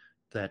reasons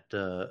that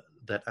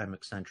I'm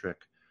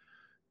eccentric.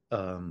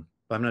 But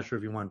I'm not sure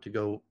if you want to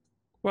go.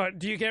 Well,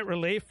 do you get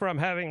relief from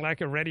having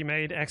like a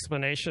ready-made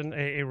explanation,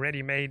 a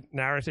ready-made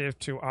narrative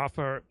to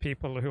offer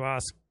people who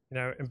ask,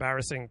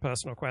 embarrassing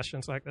personal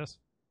questions like this?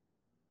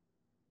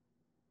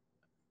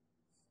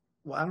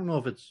 Well, I don't know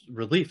if it's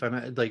relief. I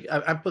mean,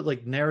 I put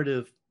like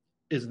narrative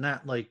is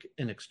not like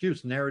an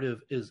excuse.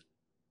 Narrative is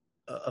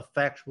a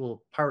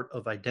factual part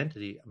of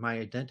identity. My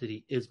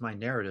identity is my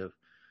narrative,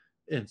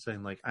 and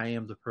saying like I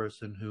am the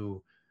person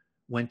who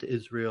went to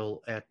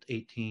Israel at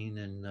 18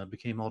 and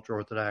became ultra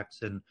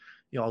Orthodox, and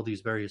all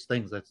these various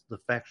things. That's the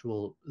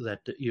factual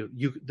that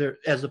you there,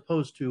 as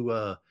opposed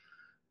to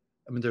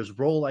there's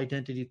role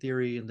identity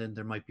theory, and then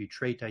there might be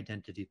trait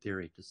identity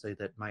theory, to say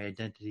that my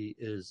identity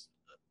is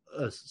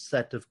a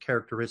set of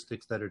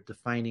characteristics that are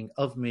defining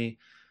of me,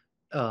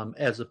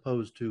 as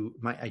opposed to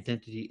my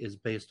identity is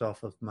based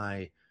off of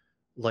my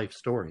life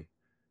story.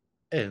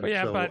 And well,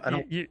 yeah, so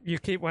but you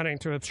keep wanting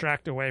to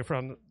abstract away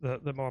from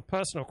the more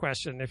personal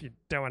question. If you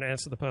don't want to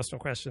answer the personal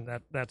question,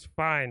 that's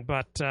fine.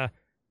 But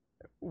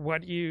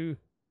what do you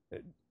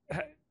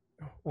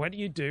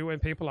do when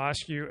people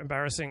ask you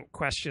embarrassing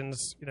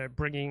questions?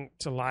 Bringing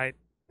to light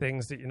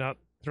things that you're not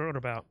thrilled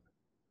about.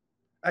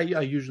 I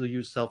usually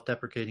use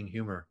self-deprecating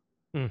humor.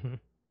 Mm-hmm.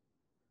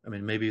 I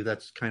mean, maybe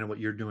that's kind of what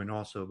you're doing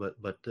also,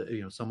 but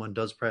someone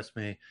does press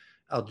me,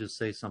 I'll just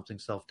say something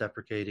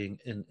self-deprecating,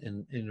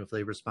 and if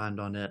they respond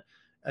on it,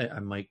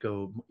 I might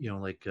go,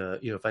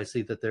 if I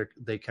see that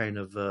they kind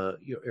of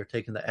are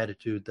taking the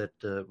attitude that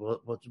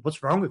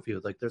what's wrong with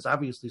you? Like, there's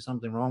obviously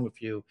something wrong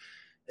with you,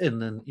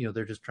 and then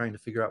they're just trying to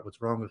figure out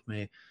what's wrong with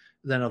me.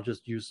 Then I'll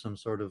just use some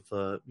sort of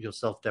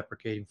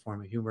self-deprecating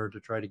form of humor to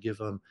try to give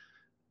them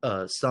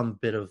some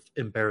bit of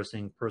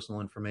embarrassing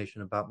personal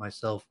information about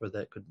myself, or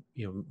that could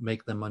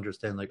make them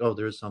understand like, oh,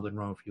 there is something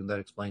wrong with you, and that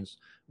explains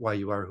why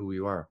you are who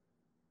you are.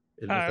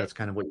 If that's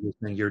kind of what you're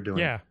saying you're doing.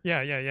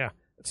 Yeah.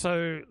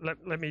 So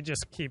let me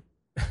just keep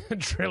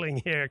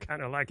drilling here,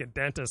 kind of like a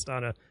dentist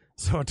on a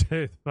sore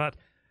tooth. But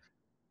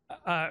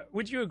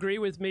would you agree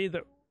with me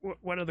that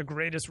one of the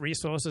greatest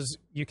resources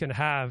you can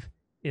have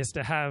is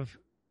to have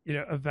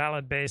a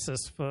valid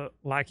basis for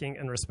liking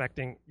and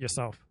respecting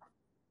yourself?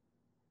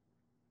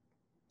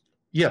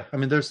 Yeah, I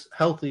mean, there's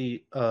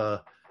healthy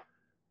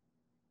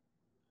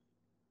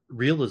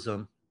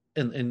realism,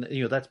 and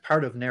that's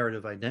part of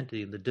narrative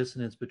identity, and the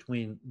dissonance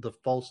between the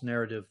false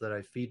narrative that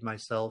I feed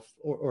myself,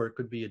 or it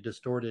could be a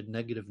distorted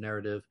negative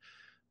narrative,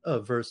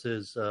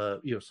 versus so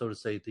to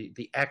say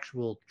the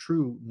actual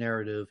true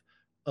narrative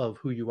of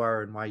who you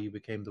are and why you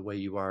became the way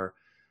you are.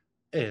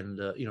 And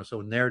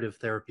so narrative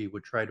therapy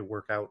would try to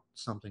work out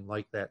something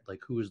like that, like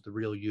who is the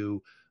real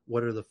you,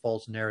 what are the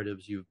false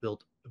narratives you've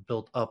built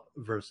up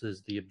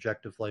versus the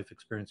objective life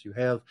experience you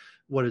have,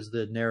 what is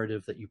the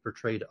narrative that you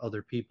portray to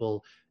other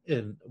people,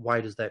 and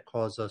why does that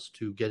cause us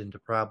to get into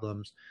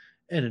problems.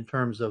 And in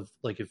terms of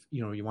like, if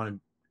you want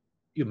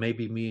to,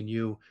 maybe me and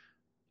you,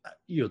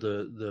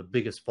 the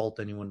biggest fault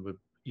anyone would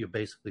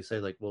basically say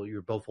like, well,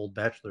 you're both old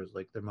bachelors,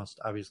 like there must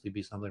obviously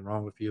be something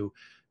wrong with you,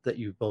 that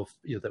you both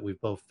that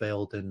we've both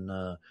failed in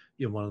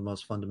one of the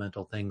most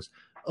fundamental things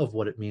of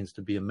what it means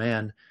to be a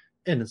man.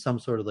 And in some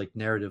sort of like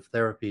narrative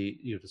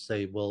therapy, to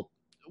say, well,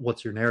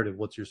 what's your narrative,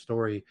 what's your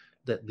story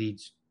that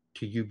leads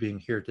to you being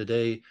here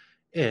today?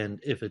 And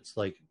if it's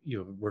like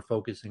we're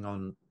focusing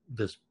on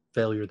this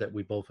failure that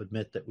we both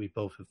admit, that we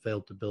both have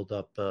failed to build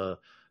up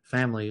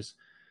families,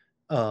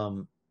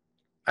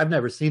 I've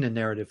never seen a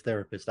narrative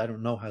therapist. I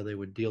don't know how they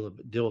would deal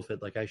with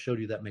it. Like, I showed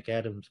you that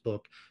McAdams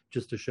book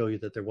just to show you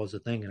that there was a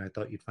thing, and I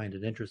thought you'd find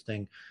it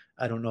interesting.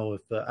 I don't know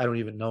if I don't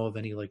even know of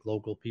any like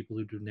local people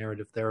who do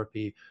narrative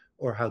therapy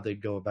or how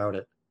they'd go about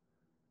it.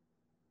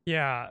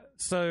 Yeah.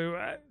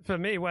 So for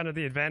me, one of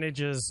the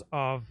advantages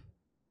of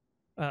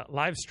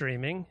live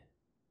streaming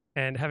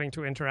and having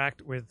to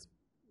interact with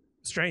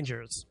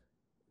strangers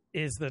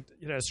is that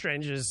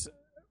strangers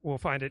will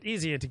find it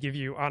easier to give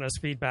you honest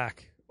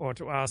feedback or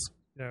to ask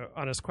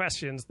honest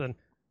questions than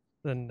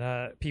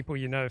people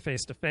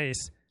face to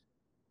face.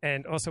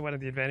 And also, one of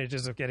the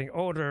advantages of getting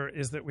older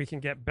is that we can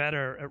get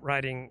better at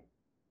writing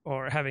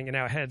or having in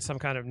our head some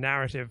kind of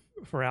narrative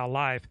for our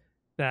life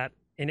that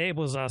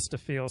enables us to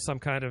feel some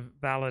kind of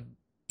valid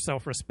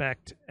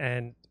self-respect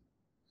and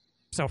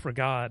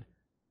self-regard.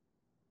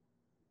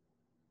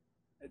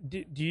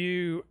 Do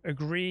you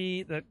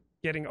agree that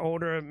getting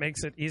older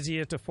makes it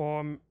easier to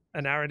form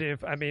a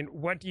narrative? I mean,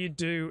 what do you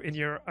do in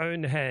your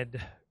own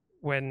head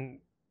when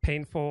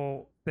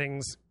painful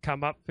things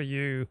come up for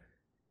you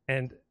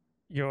and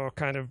you're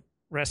kind of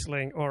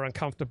wrestling or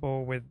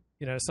uncomfortable with,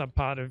 some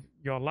part of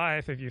your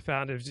life? If you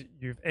found as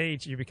you've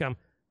aged, you become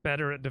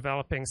better at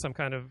developing some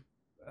kind of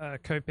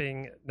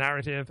coping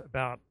narrative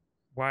about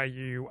why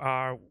you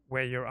are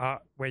where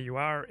you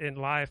are in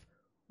life,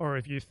 or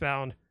if you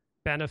found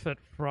benefit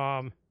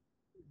from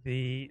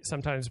the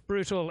sometimes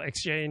brutal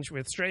exchange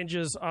with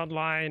strangers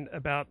online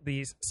about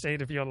the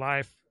state of your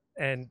life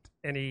and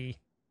any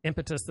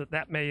impetus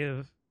that may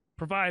have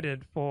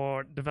provided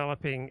for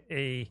developing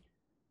a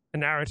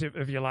narrative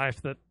of your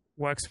life that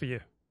works for you?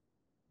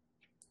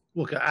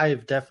 Look,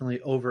 I've definitely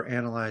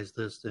overanalyzed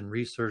this and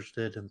researched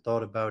it and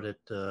thought about it,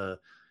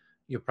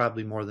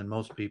 probably more than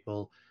most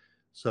people.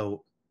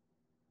 So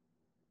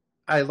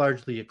I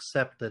largely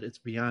accept that it's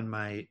beyond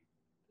my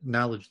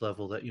knowledge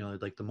level that,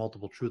 like the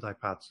multiple truth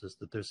hypothesis,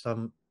 that there's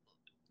some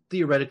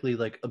theoretically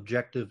like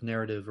objective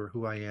narrative or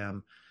who I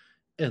am.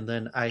 And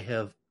then I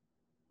have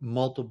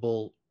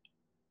multiple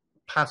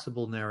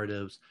possible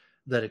narratives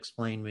that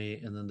explain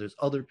me. And then there's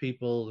other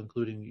people,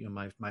 including,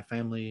 my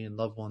family and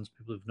loved ones,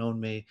 people who've known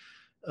me,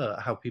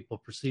 how people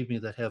perceive me,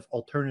 that have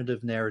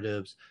alternative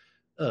narratives.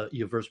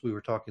 Versus we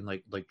were talking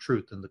like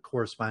truth and the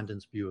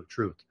correspondence view of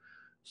truth.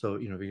 So,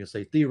 if you're going to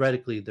say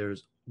theoretically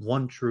there's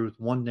one truth,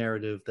 one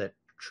narrative that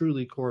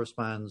truly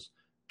corresponds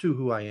to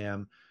who I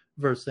am,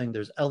 versus saying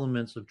there's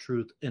elements of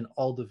truth in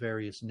all the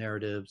various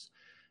narratives,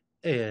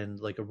 and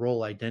like a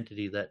role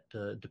identity that,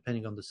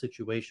 depending on the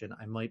situation,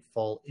 I might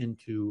fall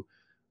into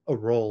a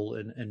role.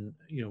 And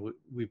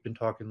we've been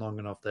talking long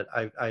enough that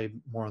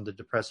I'm more on the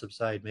depressive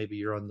side. Maybe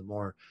you're on the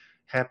more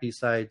happy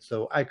side.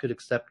 So I could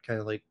accept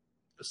kind of like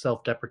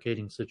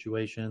self-deprecating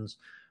situations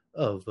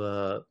of,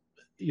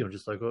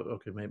 just like, oh,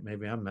 okay,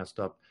 maybe I'm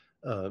messed up.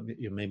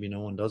 Maybe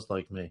no one does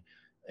like me.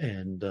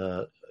 And,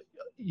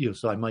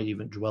 so I might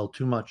even dwell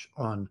too much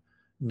on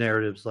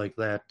narratives like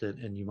that.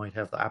 And you might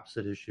have the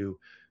opposite issue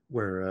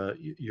where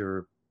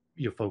you're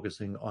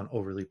focusing on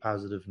overly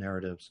positive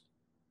narratives.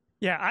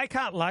 Yeah, I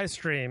can't live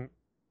stream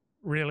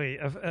really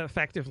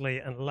effectively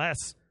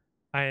unless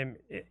I'm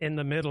in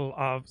the middle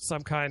of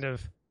some kind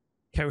of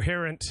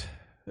coherent,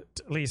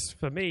 at least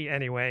for me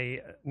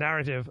anyway,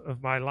 narrative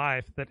of my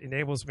life that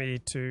enables me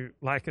to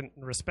like and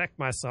respect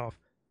myself.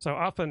 So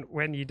often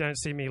when you don't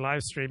see me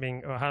live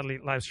streaming or hardly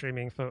live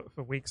streaming for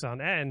weeks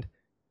on end,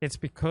 it's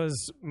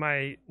because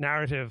my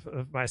narrative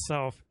of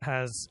myself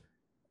has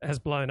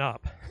blown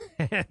up.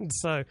 And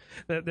so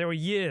there were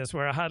years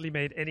where I hardly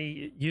made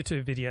any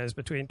YouTube videos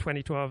between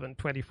 2012 and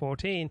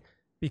 2014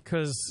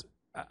 because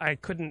I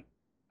couldn't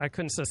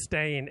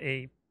sustain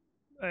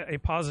a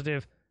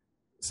positive,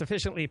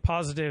 sufficiently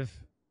positive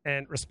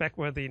and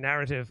respect-worthy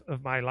narrative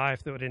of my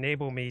life that would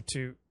enable me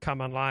to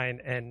come online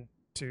and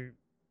to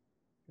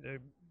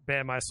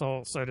bare my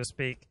soul, so to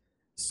speak.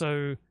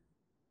 So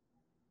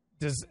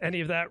does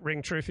any of that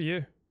ring true for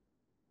you?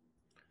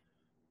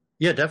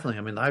 Yeah, definitely.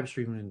 I mean, live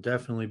streaming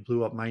definitely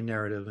blew up my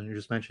narrative. And you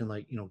just mentioned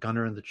like,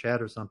 Gunner in the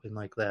chat or something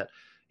like that,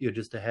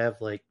 just to have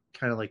like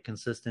kind of like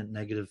consistent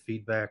negative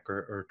feedback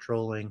or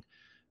trolling.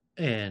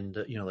 And,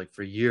 like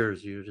for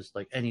years, you just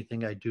like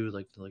anything I do,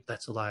 like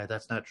that's a lie,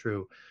 that's not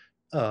true,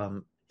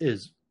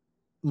 is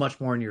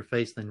much more in your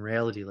face than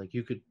reality. Like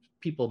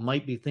people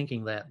might be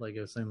thinking that, like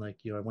I was saying, like,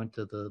 I went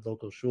to the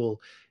local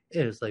shul,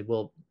 and it's like,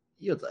 well,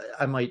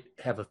 I might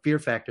have a fear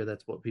factor.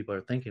 That's what people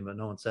are thinking, but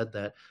no one said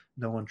that.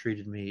 No one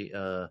treated me,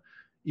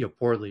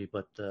 poorly.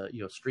 But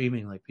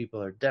streaming, like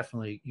people are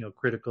definitely,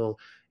 critical.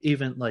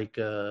 Even like,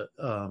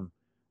 I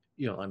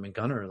mean,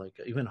 Gunner, like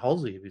even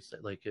Halsey, if you say,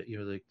 like,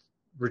 like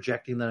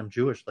rejecting that I'm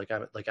Jewish. Like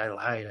I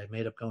lied. I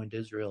made up going to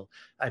Israel.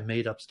 I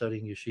made up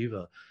studying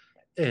yeshiva.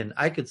 And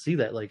I could see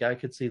that. Like I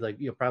could see, like,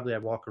 probably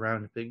I'd walk around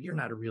and think, you're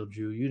not a real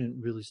Jew. You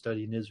didn't really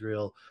study in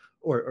Israel,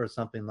 or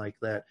something like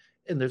that.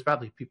 And there's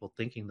probably people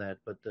thinking that,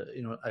 but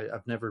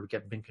I've never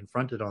been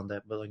confronted on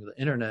that. But like the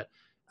internet,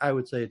 I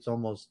would say it's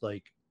almost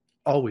like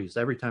always,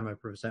 every time I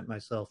present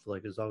myself,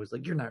 like it's always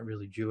like, you're not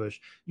really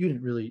Jewish. You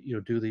didn't really,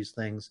 do these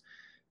things.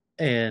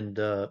 And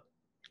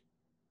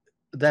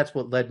that's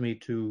what led me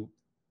to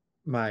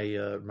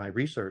my my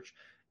research.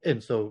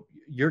 And so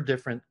you're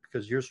different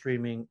because you're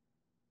streaming.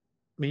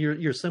 I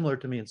mean, you're similar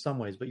to me in some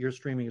ways, but your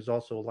streaming is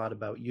also a lot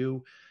about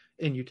you,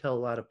 and you tell a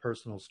lot of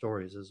personal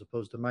stories, as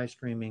opposed to my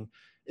streaming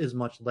is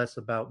much less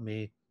about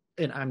me.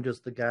 And I'm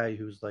just the guy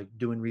who's like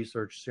doing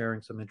research,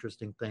 sharing some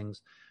interesting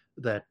things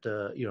that,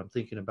 I'm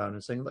thinking about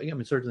and saying, like, I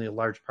mean, certainly a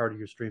large part of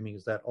your streaming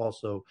is that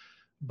also,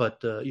 but,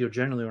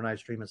 generally when I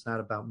stream, it's not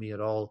about me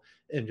at all.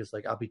 And just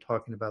like, I'll be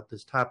talking about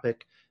this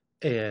topic,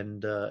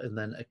 and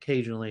then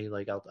occasionally,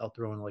 like I'll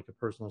throw in like a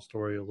personal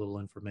story, a little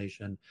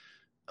information,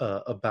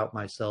 about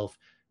myself.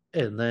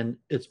 And then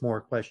it's more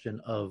a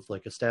question of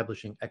like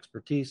establishing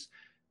expertise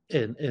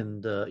and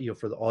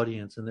for the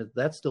audience. And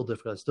that's still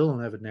difficult. I still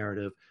don't have a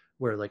narrative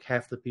where like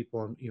half the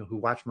people, who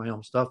watch my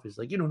own stuff is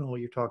like, you don't know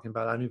what you're talking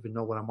about. I don't even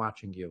know what I'm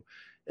watching you.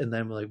 And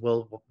then we're like,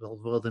 well,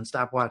 then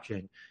stop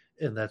watching.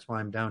 And that's why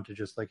I'm down to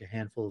just like a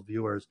handful of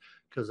viewers,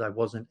 because I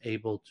wasn't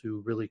able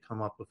to really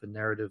come up with a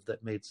narrative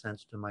that made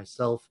sense to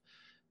myself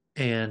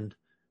and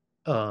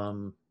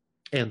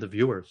the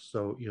viewers.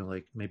 So,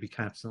 like maybe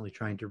constantly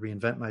trying to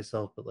reinvent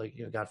myself, but like,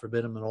 God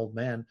forbid I'm an old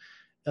man,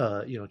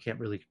 can't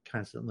really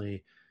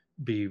constantly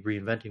be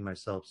reinventing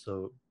myself.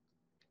 So,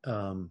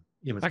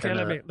 okay,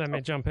 let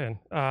me jump in.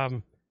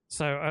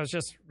 So I was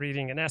just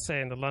reading an essay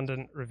in the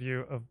London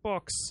Review of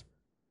Books.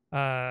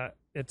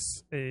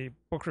 It's a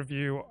book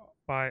review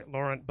by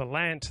Laurent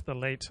Berlant, the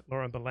late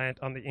Laurent Berlant,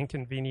 on the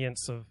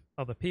inconvenience of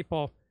other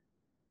people,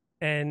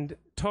 and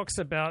talks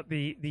about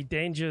the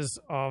dangers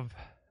of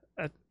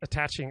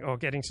attaching or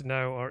getting to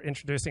know or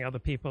introducing other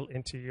people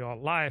into your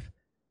life,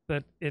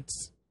 that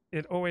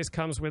it always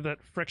comes with it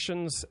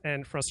frictions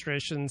and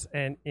frustrations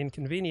and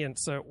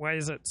inconvenience. So why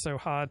is it so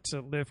hard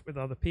to live with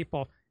other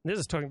people? And this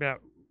is talking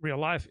about real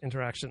life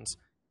interactions.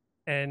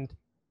 And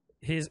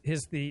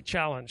here's the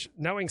challenge.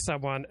 Knowing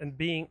someone and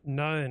being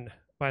known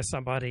by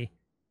somebody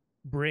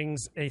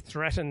brings a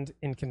threatened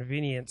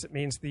inconvenience. It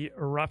means the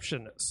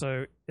eruption.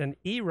 So an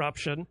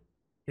eruption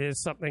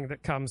is something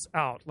that comes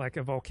out, like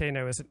a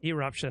volcano is an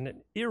eruption.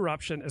 An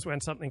eruption is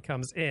when something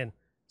comes in.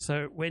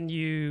 So when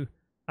you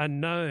are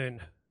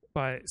known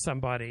by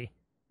somebody,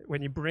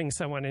 when you bring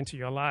someone into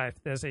your life,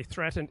 there's a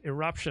threatened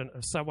eruption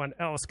of someone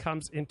else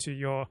comes into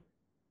your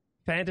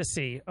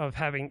fantasy of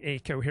having a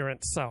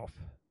coherent self,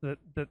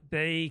 that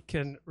they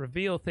can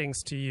reveal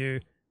things to you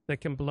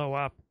that can blow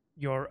up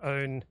your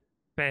own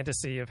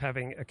fantasy of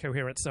having a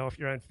coherent self,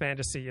 your own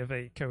fantasy of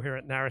a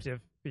coherent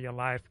narrative for your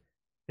life.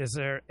 Is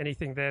there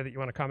anything there that you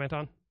want to comment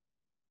on?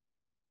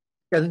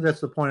 Yeah, I think that's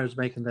the point I was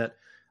making, that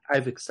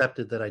I've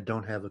accepted that I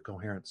don't have a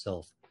coherent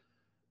self.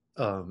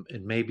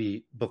 And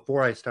maybe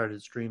before I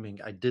started streaming,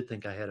 I did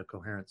think I had a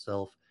coherent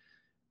self.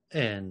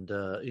 And,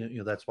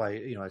 that's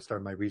why, I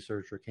started my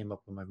research or came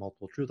up with my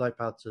multiple truth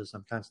hypothesis.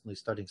 I'm constantly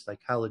studying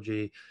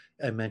psychology.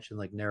 I mentioned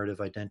like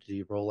narrative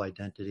identity, role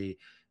identity.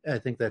 And I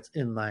think that's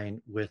in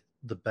line with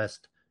the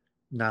best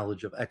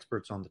knowledge of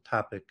experts on the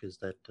topic, is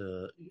that,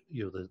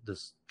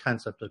 this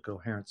concept of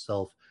coherent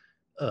self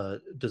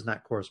does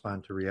not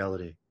correspond to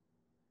reality.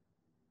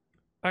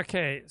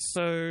 Okay,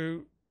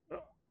 so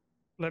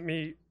let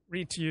me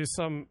read to you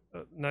some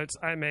notes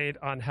I made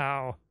on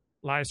how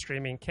live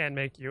streaming can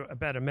make you a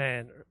better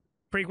man.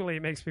 Frequently,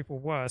 it makes people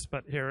worse,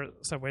 but here are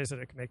some ways that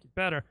it can make you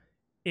better.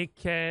 It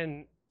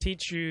can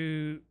teach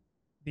you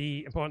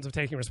the importance of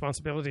taking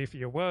responsibility for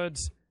your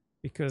words,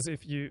 because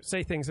if you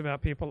say things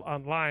about people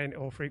online, it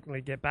will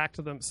frequently get back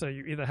to them. So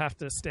you either have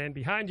to stand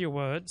behind your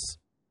words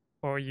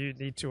or you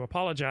need to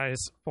apologize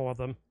for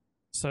them.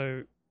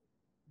 So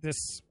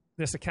this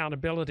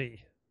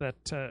accountability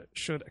that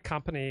should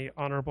accompany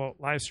honorable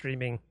live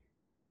streaming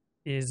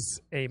is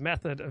a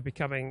method of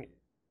becoming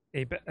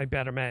a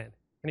better man.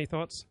 Any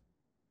thoughts?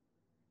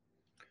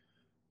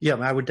 Yeah,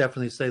 I would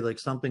definitely say like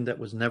something that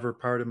was never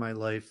part of my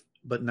life,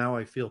 but now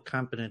I feel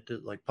competent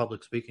at like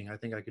public speaking. I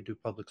think I could do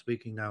public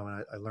speaking now,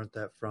 and I learned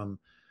that from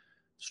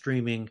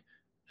streaming,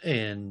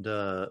 and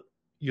the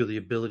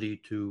ability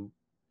to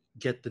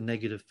get the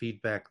negative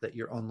feedback that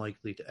you're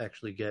unlikely to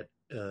actually get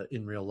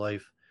in real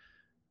life.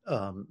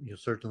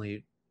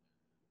 Certainly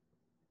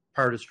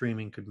part of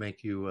streaming could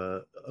make you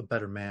a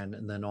better man,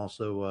 and then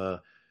also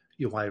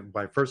why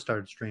I first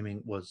started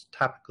streaming was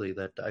topically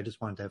that I just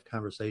wanted to have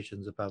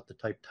conversations about the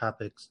type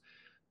topics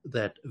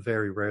that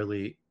very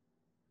rarely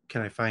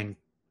can I find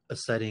a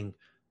setting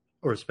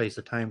or a space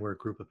of time where a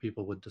group of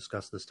people would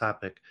discuss this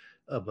topic.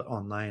 But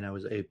online, I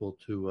was able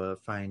to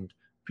find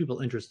people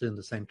interested in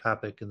the same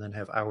topic and then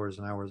have hours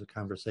and hours of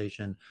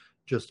conversation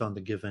just on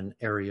the given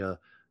area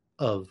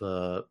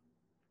of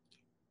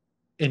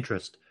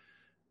interest.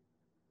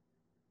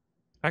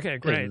 Okay,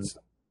 great.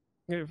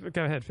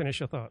 Go ahead, finish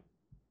your thought.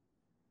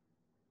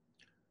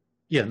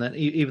 Yeah, and then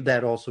even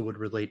that also would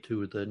relate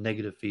to the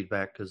negative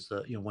feedback, because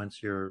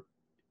once you're,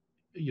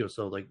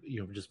 so like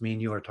just me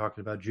and you are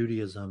talking about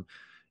Judaism,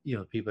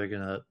 people are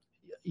gonna,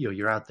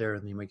 you're out there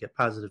and you might get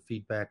positive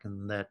feedback,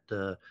 and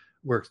that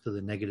works to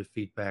the negative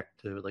feedback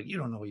to like, you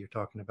don't know what you're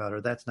talking about,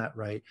 or that's not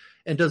right.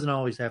 And it doesn't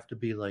always have to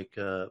be like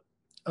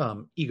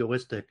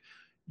egoistic.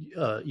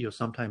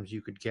 Sometimes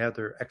you could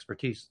gather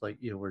expertise, like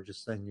we're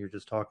just saying, you're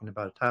just talking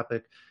about a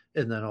topic,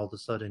 and then all of a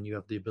sudden you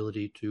have the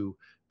ability to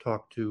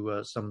talk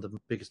to some of the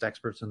biggest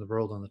experts in the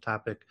world on the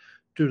topic,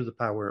 due to the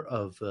power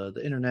of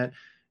the internet,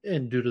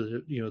 and due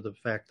to the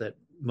fact that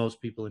most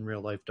people in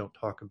real life don't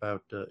talk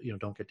about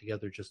don't get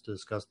together just to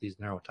discuss these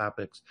narrow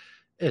topics,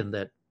 and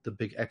that the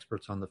big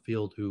experts on the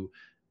field who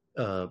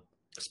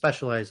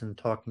specialize in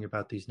talking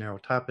about these narrow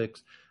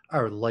topics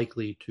are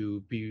likely to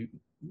be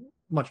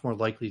much more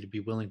likely to be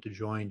willing to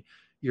join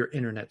your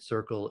internet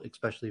circle,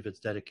 especially if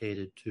it's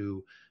dedicated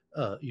to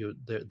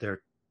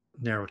their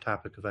narrow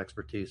topic of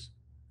expertise.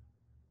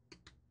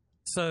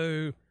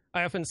 So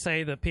I often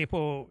say that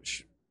people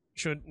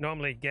should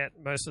normally get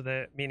most of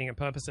their meaning and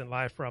purpose in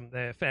life from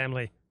their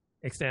family,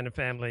 extended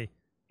family,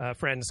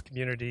 friends,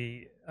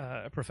 community,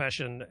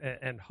 profession,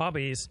 and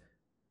hobbies.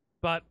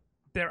 But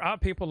there are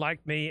people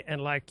like me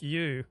and like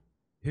you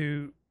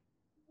who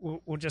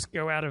will just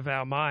go out of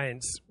our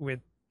minds with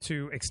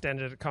too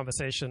extended a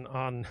conversation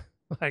on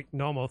like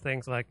normal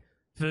things like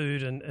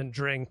food and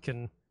drink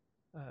and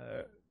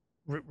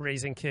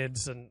raising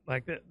kids, and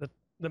like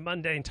the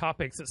mundane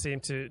topics that seem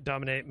to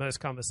dominate most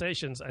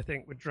conversations, I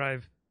think would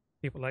drive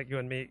people like you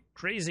and me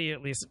crazy.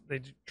 At least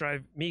they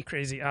drive me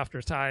crazy after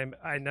a time.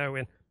 I know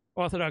in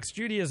Orthodox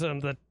Judaism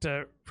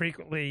that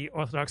frequently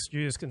Orthodox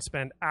Jews can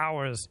spend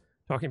hours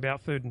talking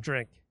about food and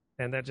drink,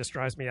 and that just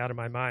drives me out of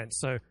my mind.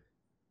 So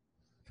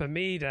for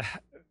me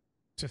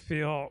to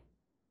feel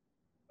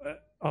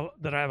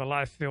that I have a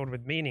life filled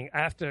with meaning, I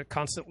have to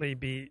constantly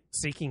be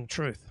seeking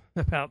truth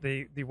about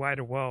the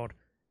wider world.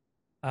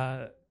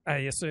 I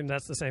assume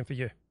that's the same for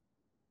you.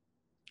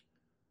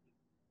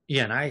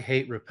 Yeah, and I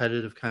hate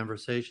repetitive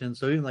conversations.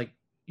 So even like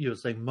you know,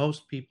 saying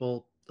most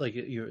people, like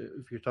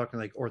if you're talking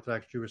like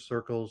Orthodox Jewish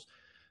circles,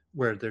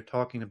 where they're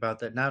talking about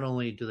that, not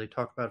only do they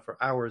talk about it for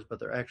hours, but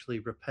they're actually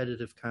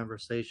repetitive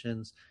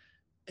conversations.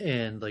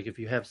 And like if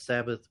you have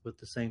Sabbath with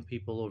the same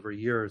people over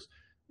years,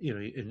 you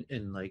know,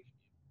 in like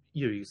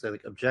you say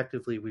like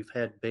objectively, we've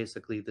had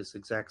basically this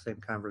exact same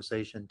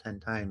conversation 10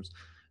 times.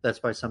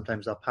 That's why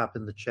sometimes I'll pop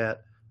in the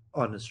chat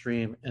on the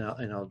stream and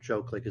I'll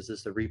joke like, is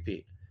this a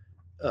repeat?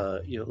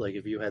 You know, like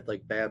if you had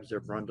like Babs or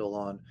Brundle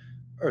on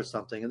or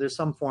something, and there's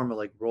some form of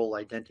like role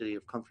identity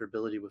of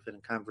comfortability within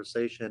a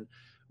conversation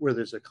where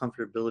there's a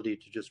comfortability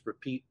to just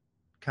repeat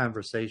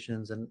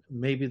conversations, and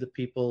maybe the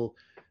people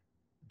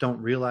don't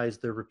realize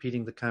they're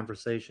repeating the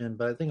conversation,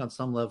 but I think on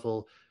some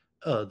level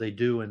they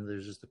do, and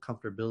there's just a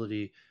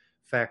comfortability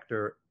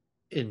factor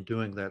in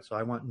doing that. So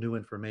I want new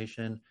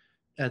information.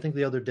 And I think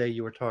the other day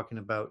you were talking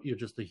about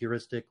just the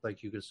heuristic,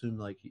 like you could assume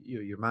like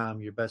your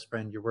mom, your best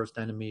friend, your worst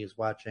enemy is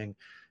watching,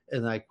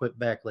 and I quit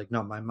back like,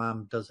 no, my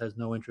mom has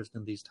no interest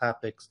in these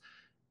topics.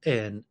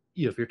 And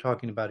if you're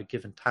talking about a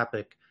given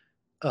topic,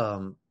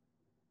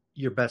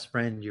 your best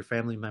friend, your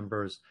family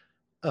members,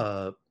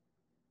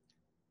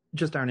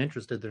 just aren't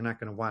interested. They're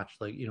not going to watch.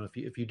 Like,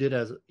 if you did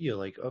as,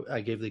 like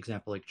I gave the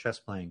example, like chess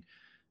playing,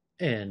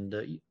 and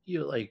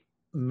like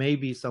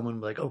maybe someone would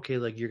be like, okay,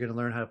 like you're going to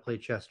learn how to play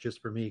chess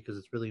just for me because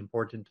it's really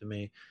important to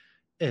me.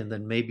 And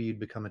then maybe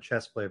you'd become a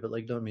chess player. But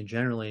like, don't mean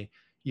generally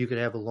you could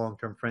have a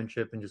long-term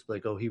friendship and just be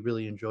like, oh, he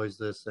really enjoys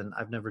this and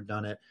I've never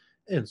done it.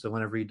 And so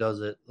whenever he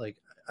does it, like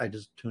I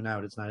just tune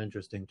out. It's not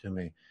interesting to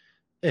me.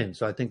 And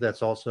so I think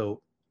that's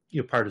also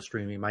part of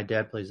streaming. My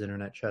dad plays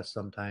internet chess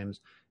sometimes,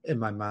 and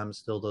my mom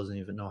still doesn't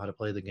even know how to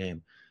play the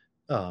game.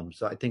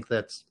 So I think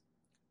that's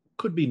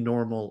could be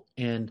normal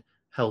and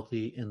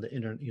healthy in the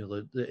internet.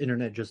 The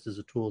internet just is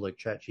a tool like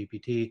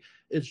ChatGPT.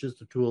 It's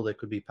just a tool that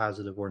could be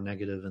positive or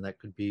negative, and that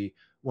could be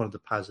one of the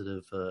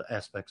positive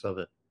aspects of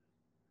it.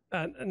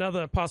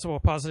 Another possible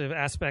positive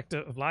aspect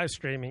of live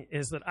streaming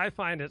is that I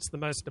find it's the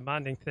most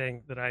demanding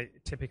thing that I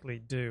typically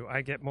do.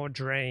 I get more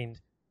drained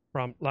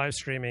from live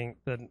streaming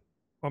than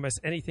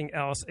almost anything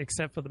else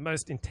except for the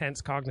most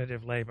intense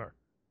cognitive labor.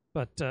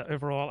 But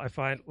overall, I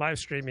find live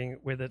streaming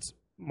with its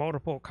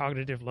multiple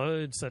cognitive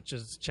loads, such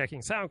as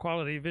checking sound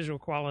quality, visual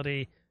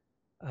quality,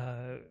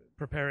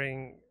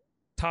 preparing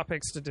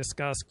topics to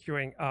discuss,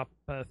 queuing up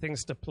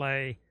things to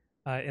play,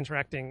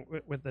 interacting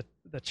with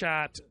the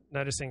chat,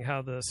 noticing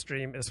how the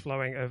stream is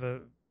flowing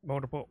over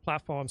multiple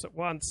platforms at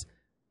once,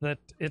 that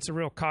it's a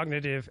real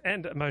cognitive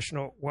and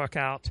emotional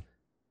workout.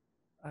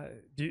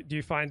 Do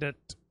you find it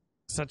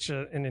such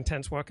an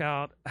intense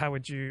workout? How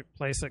would you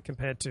place it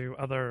compared to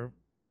other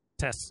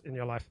tests in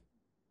your life?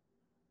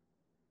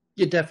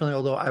 Yeah, definitely.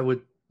 Although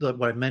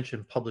what I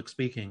mentioned, public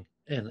speaking,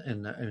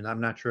 and I'm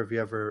not sure if you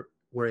ever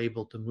were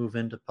able to move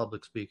into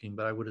public speaking,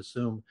 but I would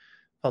assume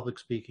public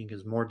speaking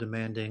is more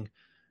demanding.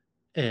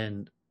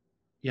 And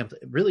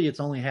really, it's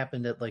only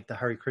happened at like the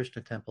Hare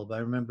Krishna temple. But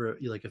I remember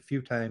like a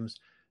few times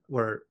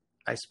where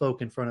I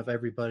spoke in front of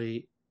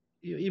everybody,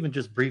 even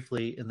just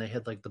briefly, and they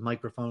had like the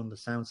microphone, the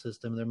sound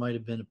system. There might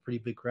have been a pretty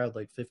big crowd,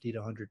 like 50 to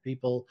 100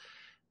 people.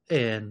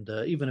 And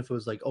even if it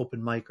was like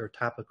open mic or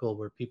topical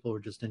where people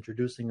were just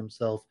introducing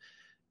themselves,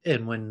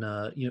 and when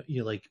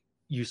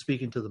you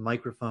speak into the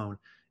microphone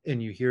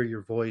and you hear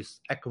your voice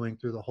echoing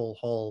through the whole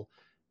hall,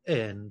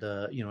 and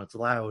it's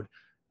loud.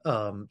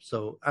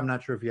 So I'm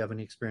not sure if you have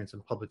any experience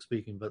in public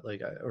speaking, but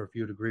or if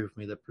you'd agree with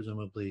me that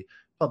presumably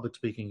public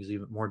speaking is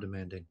even more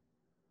demanding.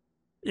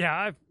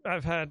 Yeah,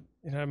 I've had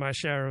my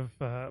share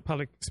of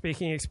public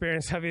speaking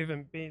experience. I've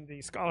even been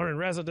the scholar in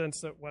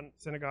residence at one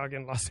synagogue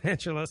in Los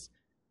Angeles.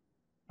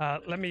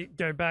 Let me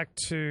go back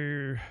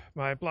to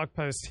my blog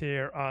post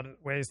here on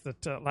ways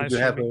that live streaming. You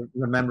have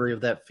a memory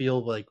of that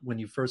feel like when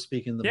you first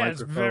speak in the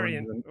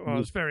microphone?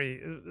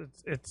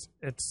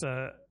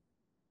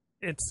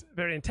 It's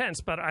very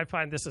intense, but I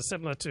find this is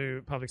similar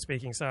to public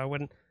speaking. So I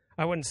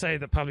wouldn't say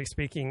that public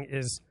speaking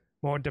is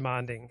more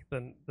demanding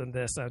than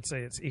this. I would say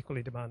it's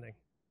equally demanding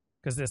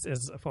because this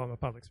is a form of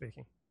public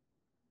speaking.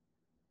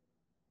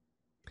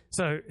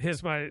 So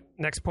here's my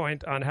next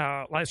point on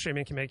how live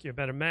streaming can make you a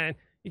better man.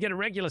 You get a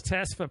regular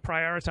test for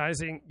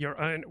prioritizing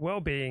your own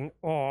well-being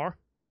or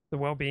the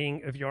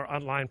well-being of your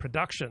online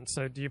production.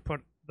 So do you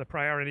put the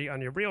priority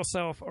on your real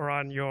self or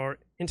on your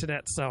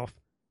internet self?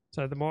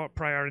 So the more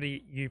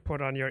priority you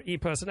put on your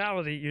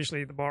e-personality,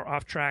 usually the more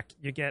off track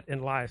you get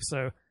in life.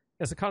 So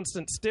there's a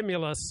constant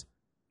stimulus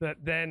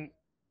that then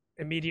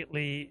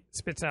immediately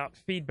spits out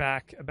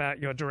feedback about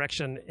your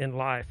direction in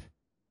life.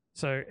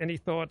 So any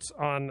thoughts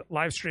on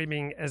live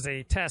streaming as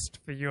a test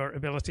for your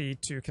ability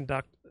to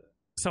conduct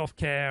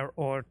self-care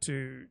or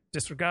to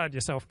disregard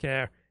your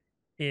self-care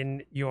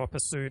in your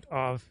pursuit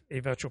of a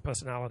virtual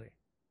personality?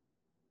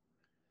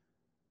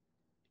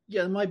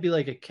 Yeah, it might be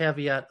like a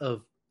caveat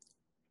of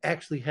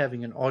actually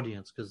having an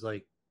audience. Because,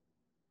 like,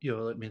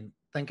 I mean,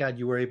 thank God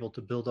you were able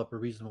to build up a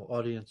reasonable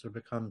audience or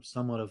become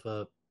somewhat of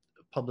a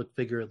public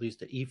figure, at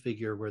least an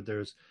e-figure, where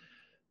there's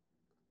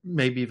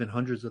maybe even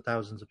hundreds of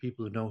thousands of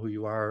people who know who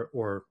you are,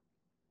 or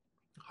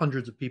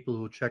hundreds of people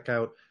who check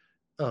out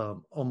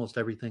almost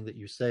everything that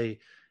you say,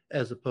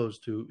 as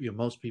opposed to,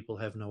 most people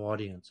have no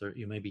audience. Or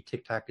maybe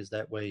TikTok is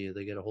that way.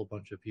 They get a whole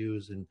bunch of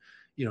views, and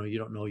you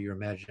don't know your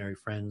imaginary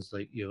friends,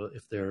 like,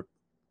 if they're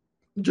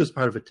just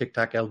part of a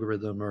TikTok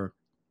algorithm or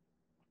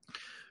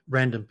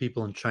random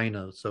people in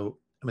China. So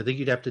I think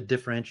you'd have to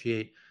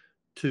differentiate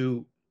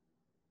to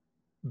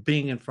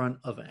being in front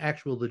of an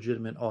actual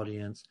legitimate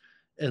audience,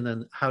 and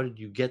then how did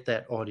you get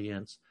that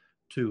audience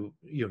to,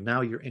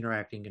 now you're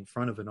interacting in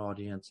front of an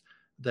audience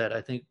that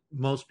I think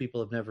most people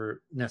have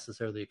never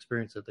necessarily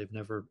experienced, that they've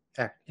never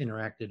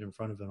interacted in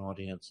front of an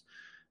audience.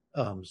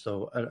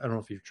 So I don't know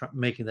if you're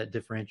making that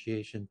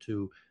differentiation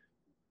to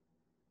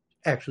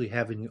actually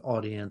having an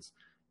audience,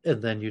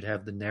 and then you'd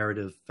have the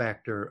narrative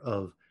factor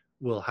of,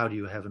 well, how do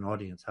you have an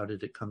audience? How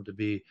did it come to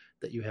be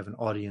that you have an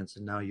audience?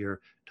 And now you're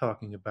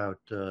talking about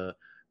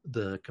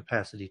the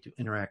capacity to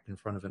interact in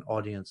front of an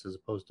audience, as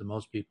opposed to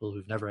most people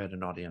who've never had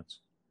an audience.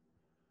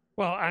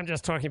 Well, I'm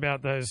just talking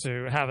about those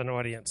who have an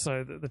audience.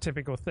 So the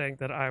typical thing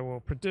that I will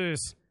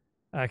produce,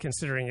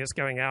 considering it's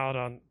going out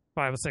on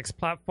 5 or 6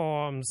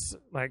 platforms,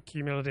 like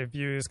cumulative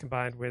views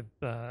combined with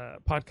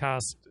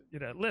podcast,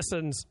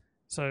 listens.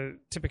 So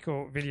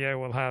typical video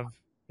will have,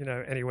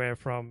 anywhere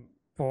from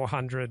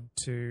 400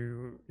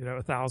 to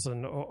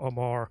 1,000 or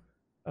more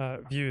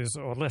views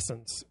or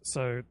listens.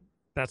 So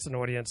that's an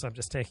audience. I'm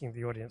just taking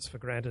the audience for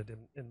granted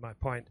in my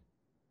point.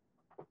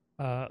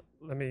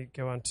 Let me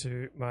go on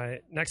to my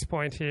next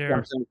point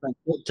here.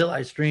 Till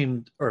I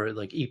streamed, or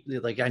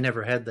I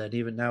never had that.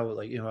 Even now,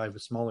 I have a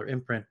smaller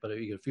imprint, but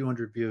you get a few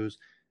hundred views.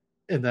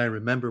 And then I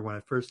remember when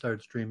I first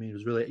started streaming, it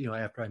was really,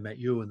 after I met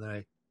you, and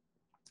then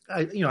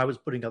I was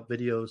putting up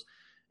videos,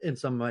 and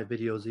some of my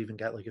videos even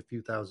got like a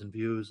few thousand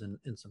views and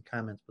some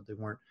comments, but they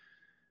weren't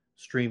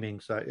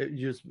streaming. So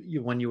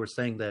when you were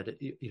saying that,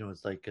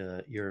 it's like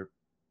your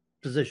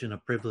position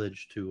of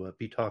privilege to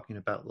be talking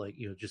about,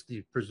 just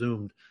the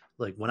presumed,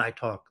 when I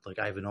talk,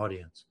 I have an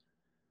audience.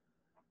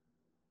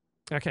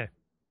 Okay.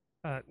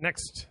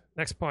 Next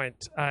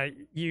point.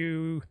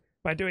 You,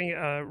 by doing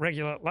a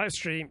regular live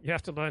stream, you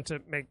have to learn to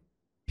make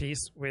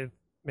peace with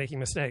making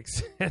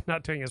mistakes and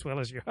not doing as well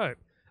as you hope.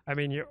 I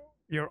mean,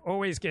 you're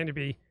always going to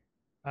be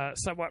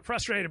somewhat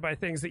frustrated by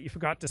things that you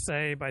forgot to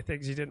say, by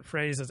things you didn't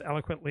phrase as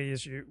eloquently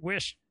as you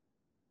wish.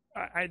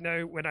 I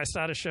know when I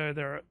start a show,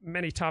 there are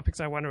many topics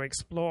I want to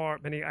explore,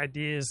 many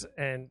ideas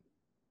and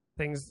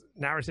things,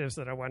 narratives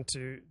that I want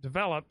to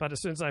develop. But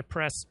as soon as I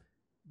press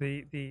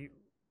the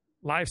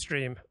live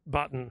stream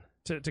button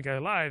to go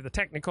live, the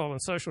technical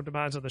and social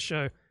demands of the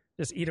show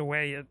just eat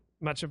away at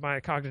much of my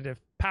cognitive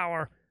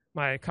power.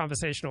 My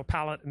conversational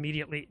palette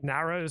immediately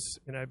narrows,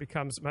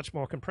 becomes much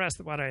more compressed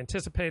than what I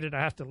anticipated.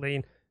 I have to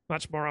lean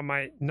much more on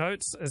my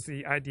notes as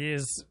the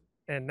ideas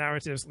and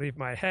narratives leave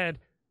my head.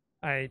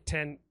 I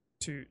tend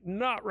to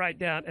not write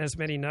down as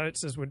many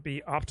notes as would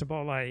be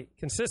optimal. I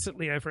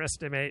consistently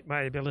overestimate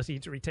my ability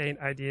to retain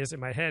ideas in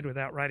my head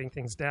without writing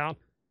things down.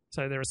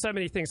 So there are so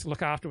many things to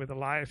look after with a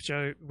live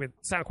show, with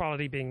sound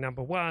quality being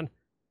number one.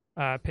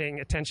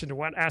 Paying attention to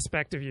one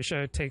aspect of your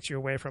show takes you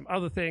away from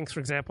other things. For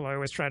example, I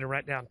always try to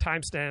write down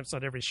timestamps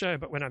on every show,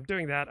 but when I'm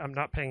doing that, I'm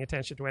not paying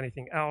attention to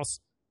anything else.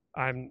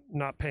 I'm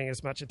not paying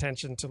as much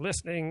attention to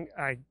listening.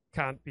 I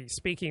can't be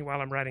speaking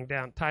while I'm writing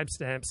down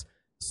timestamps.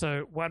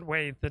 So one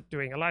way that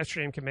doing a live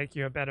stream can make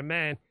you a better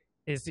man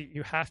is that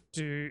you have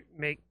to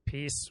make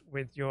peace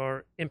with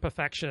your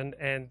imperfection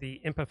and the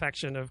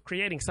imperfection of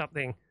creating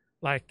something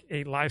like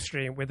a live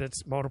stream with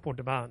its multiple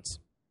demands.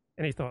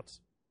 Any thoughts?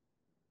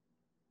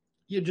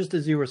 Yeah, just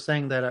as you were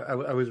saying that,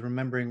 I was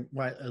remembering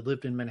why I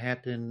lived in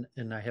Manhattan,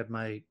 and I had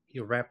my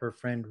rapper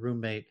friend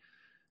roommate,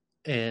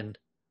 and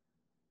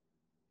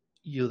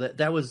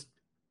that was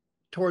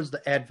towards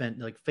the advent,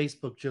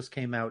 Facebook just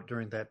came out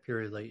during that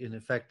period. And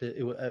in fact,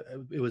 it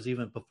was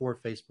even before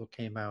Facebook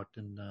came out,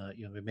 and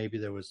maybe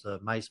there was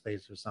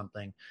MySpace or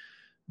something.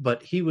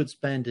 But he would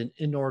spend an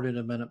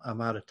inordinate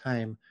amount of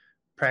time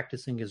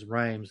practicing his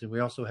rhymes, and we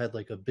also had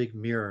a big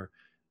mirror,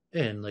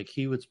 and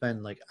he would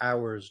spend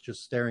hours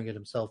just staring at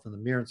himself in the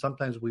mirror. And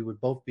sometimes we would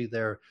both be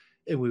there,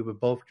 and we would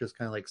both just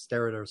kind of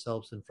stare at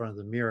ourselves in front of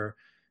the mirror.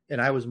 And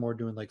I was more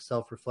doing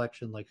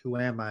self-reflection, who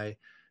am I?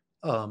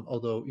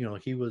 Although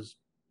he was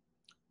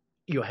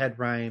had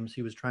rhymes,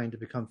 he was trying to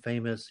become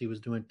famous, he was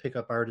doing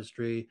pickup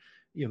artistry,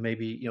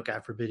 maybe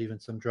God forbid even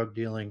some drug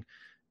dealing,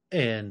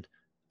 and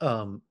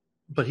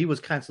but he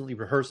was constantly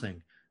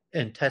rehearsing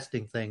and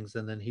testing things,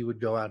 and then he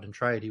would go out and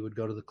try it. He would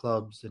go to the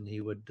clubs, and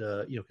he would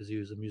because he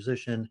was a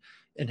musician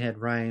and had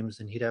rhymes,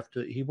 and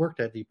he worked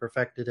at it, he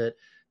perfected it,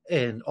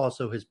 and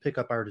also his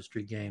pickup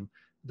artistry game,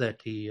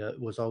 that he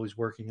was always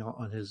working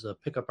on his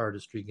pickup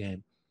artistry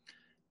game.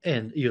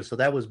 And so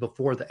that was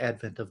before the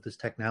advent of this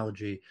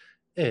technology.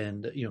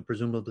 And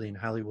presumably in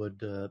Hollywood,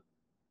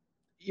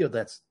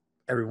 that's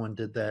everyone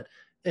did that.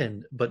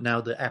 But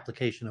now the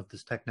application of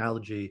this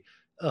technology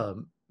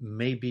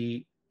may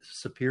be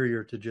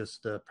superior to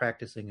just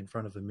practicing in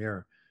front of a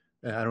mirror.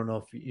 I don't know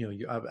if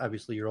you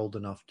obviously you're old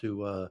enough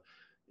to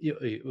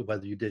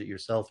whether you did it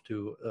yourself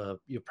to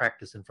you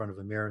practice in front of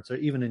a mirror. And so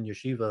even in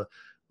yeshiva,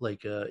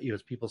 like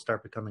as people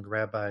start becoming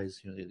rabbis,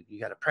 you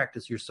got to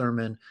practice your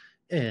sermon.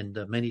 And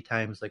many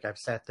times, like I've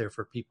sat there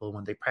for people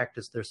when they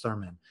practice their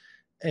sermon.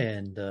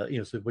 And,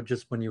 so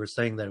just when you were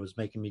saying that, it was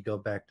making me go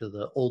back to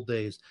the old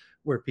days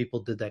where people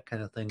did that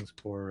kind of things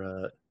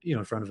for,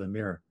 in front of a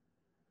mirror.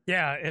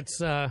 Yeah,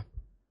 it's a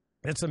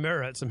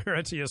mirror. It's a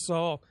mirror to your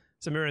soul.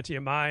 It's a mirror to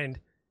your mind,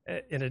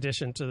 in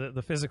addition to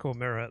the physical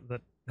mirror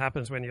that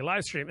happens when you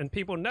live stream. And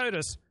people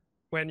notice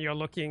when you're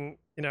looking,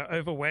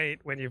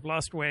 overweight, when you've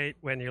lost weight,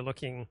 when you're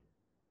looking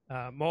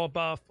more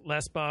buff,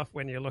 less buff,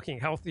 when you're looking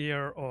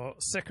healthier or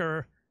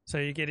sicker. So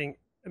you're getting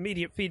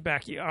immediate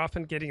feedback. You're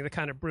often getting the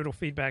kind of brutal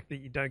feedback that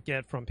you don't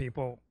get from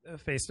people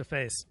face to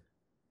face.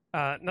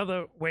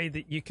 Another way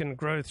that you can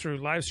grow through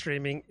live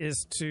streaming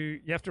is you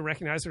have to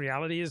recognize the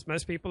reality is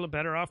most people are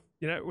better off,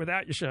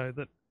 without your show,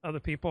 that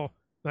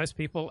most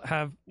people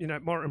have,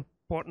 more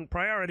important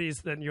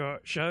priorities than your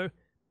show,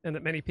 and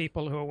that many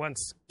people who are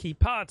once key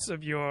parts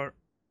of your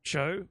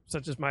show,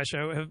 such as my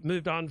show, have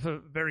moved on for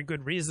very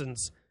good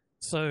reasons.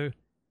 So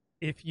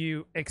if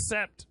you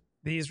accept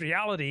these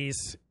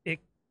realities, it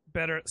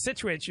better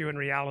situates you in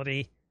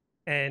reality,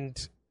 and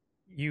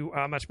you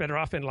are much better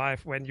off in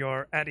life when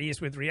you're at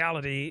ease with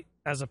reality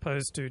as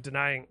opposed to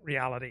denying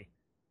reality.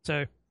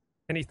 So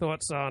any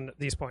thoughts on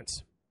these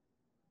points?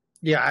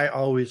 Yeah, I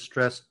always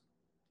stress,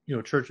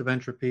 Church of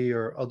Entropy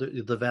or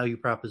the value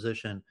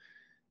proposition.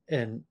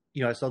 And,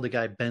 I saw the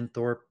guy, Ben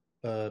Thorpe,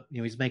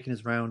 he's making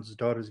his rounds. His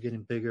daughter's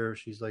getting bigger.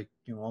 She's like,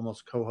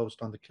 almost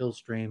co-host on the Kill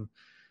Stream,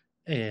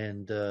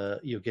 and,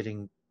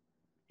 getting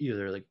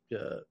either like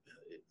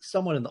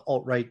someone in the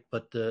alt-right,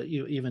 but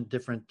even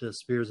different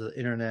spheres of the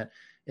internet.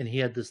 And he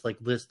had this like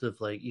list of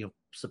like,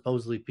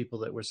 supposedly people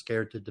that were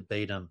scared to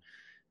debate him.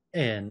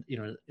 And,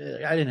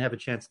 I didn't have a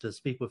chance to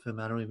speak with him.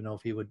 I don't even know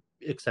if he would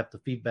accept the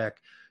feedback,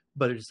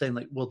 but it's saying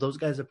like, well, those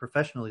guys are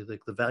professionally,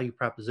 like the value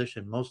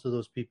proposition. Most of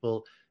those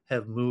people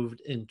have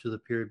moved into the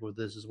period where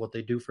this is what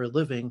they do for a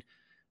living.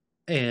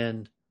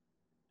 And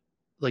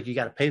like, you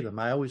got to pay them.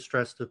 I always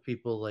stress to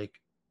people, like,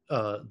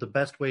 the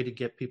best way to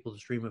get people to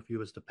stream with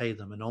you is to pay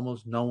them. And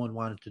almost no one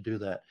wanted to do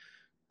that.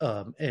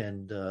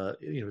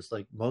 It's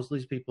like most of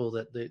these people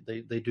that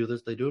they do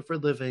this, they do it for a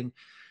living.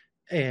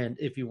 And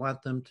if you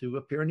want them to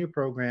appear on your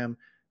program,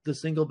 the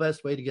single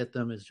best way to get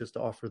them is just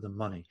to offer them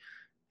money.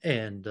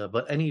 And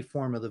but any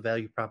form of the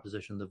value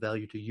proposition, the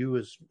value to you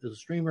as a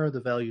streamer, the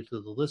value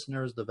to the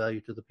listeners, the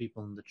value to the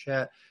people in the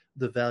chat,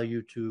 the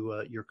value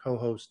to your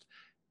co-host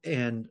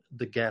and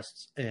the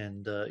guests,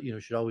 and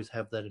should always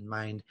have that in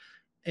mind.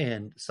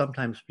 And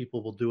sometimes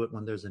people will do it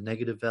when there's a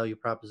negative value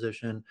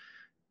proposition.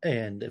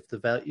 And if the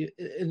value,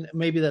 and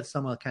maybe that's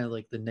some kind of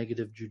like the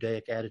negative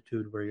Judaic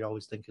attitude where you're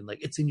always thinking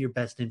like it's in your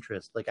best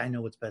interest, like I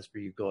know what's best for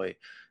you, Goy,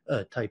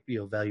 type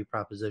value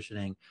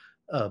propositioning.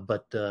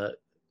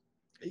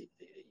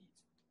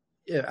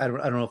 Yeah, I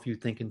don't know if you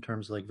think in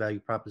terms of like value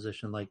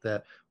proposition like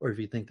that, or if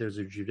you think there's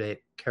a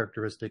Judaic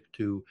characteristic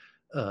to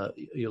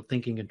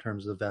thinking in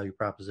terms of value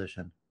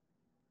proposition.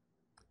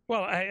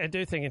 Well, I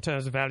do think in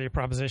terms of value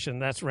proposition,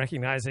 that's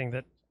recognizing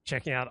that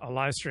checking out a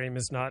live stream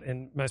is not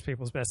in most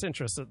people's best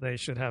interest, that they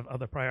should have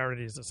other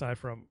priorities aside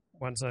from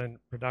one's own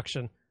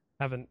production.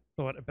 Haven't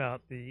thought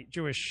about the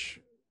Jewish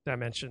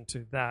dimension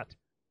to that.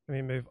 Let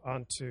me move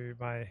on to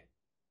my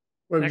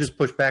Or just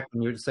push back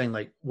when you're saying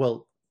like,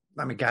 well,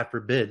 I mean, God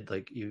forbid,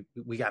 like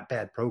we got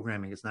bad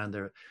programming. It's not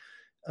there.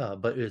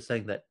 But it's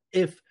saying that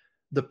if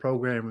the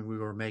programming we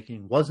were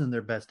making was in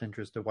their best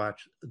interest to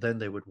watch, then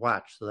they would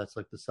watch. So that's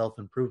like the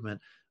self-improvement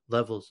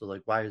level. So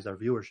like, why is our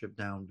viewership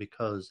down?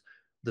 Because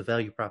the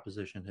value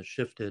proposition has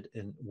shifted,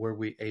 and were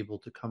we able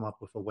to come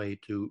up with a way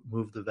to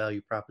move the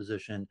value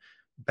proposition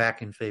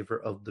back in favor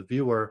of the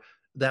viewer,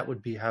 that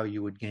would be how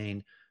you would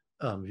gain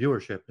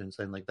viewership. And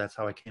saying like, that's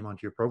how I came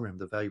onto your program.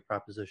 The value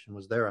proposition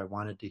was there. I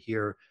wanted to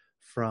hear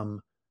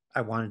from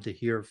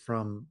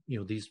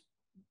these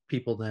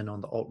people then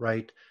on the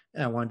alt-right,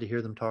 and I wanted to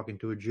hear them talking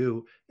to a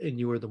Jew, and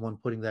you were the one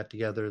putting that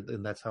together,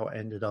 and that's how I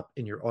ended up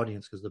in your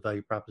audience, because the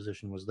value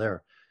proposition was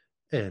there.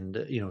 And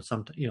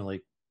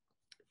it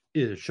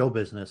is show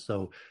business,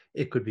 so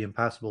it could be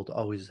impossible to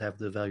always have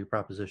the value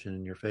proposition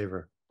in your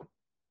favor.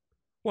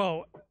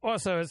 Well,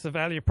 also it's the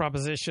value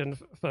proposition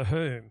for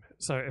whom.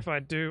 So if I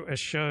do a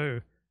show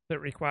that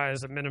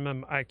requires a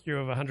minimum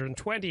IQ of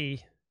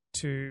 120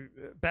 to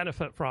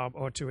benefit from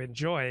or to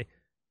enjoy,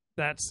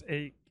 that's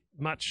a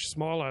much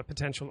smaller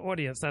potential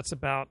audience. That's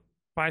about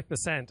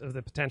 5% of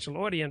the potential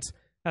audience,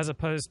 as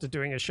opposed to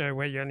doing a show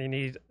where you only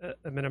need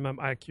a minimum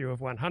IQ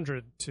of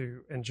 100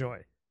 to enjoy.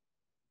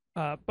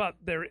 But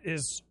there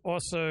is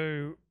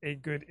also a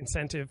good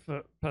incentive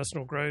for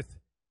personal growth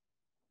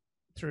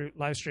through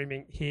live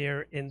streaming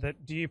here, in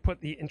that, do you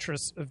put the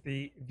interests of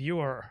the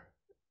viewer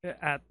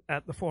at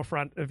the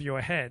forefront of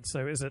your head?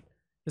 So is it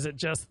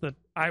just that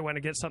I want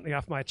to get something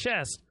off my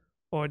chest,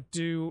 or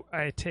do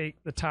I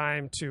take the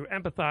time to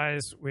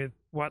empathize with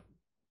what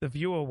the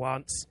viewer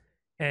wants?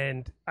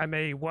 And I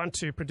may want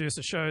to produce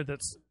a show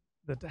that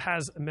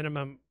has a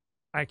minimum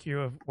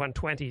IQ of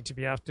 120 to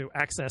be able to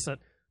access it.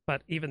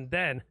 But even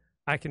then,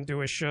 I can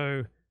do a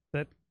show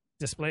that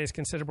displays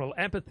considerable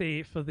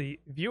empathy for the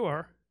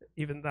viewer,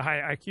 even the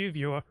high IQ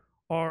viewer,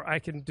 or I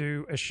can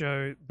do a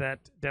show that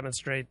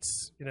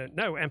demonstrates,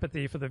 no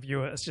empathy for the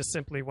viewer. It's just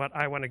simply what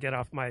I want to get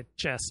off my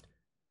chest.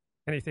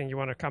 Anything you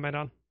want to comment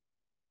on?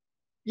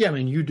 Yeah, I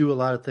mean, you do a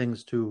lot of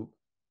things to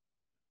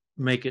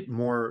make it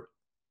more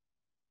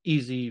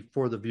easy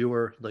for the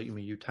viewer. Like, I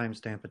mean, you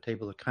timestamp a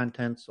table of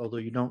contents, although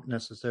you don't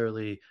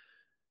necessarily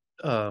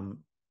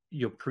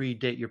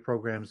predate your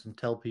programs and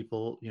tell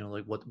people,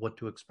 like what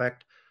to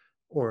expect,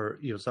 or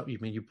something.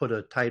 I mean, you put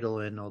a title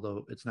in,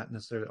 although it's not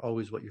necessarily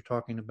always what you're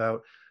talking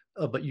about,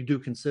 but you do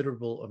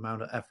considerable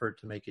amount of effort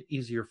to make it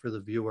easier for the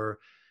viewer.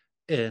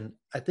 And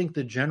I think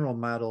the general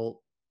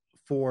model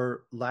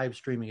for live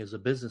streaming as a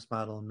business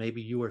model, and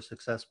maybe you are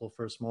successful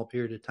for a small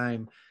period of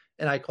time,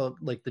 and I call it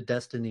like the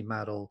destiny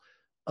model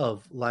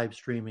of live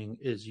streaming,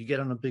 is you get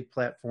on a big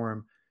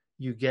platform,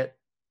 you get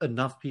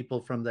enough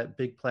people from that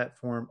big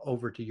platform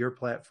over to your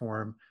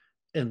platform,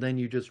 and then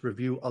you just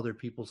review other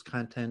people's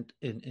content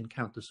and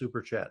count the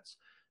super chats.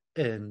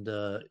 And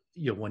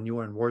when you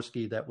were in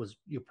Warski, that was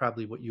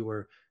probably what you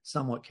were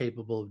somewhat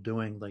capable of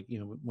doing. Like,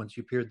 once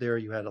you appeared there,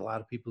 you had a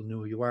lot of people who knew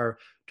who you are,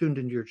 tuned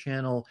into your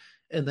channel,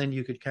 and then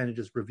you could kind of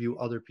just review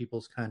other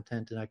people's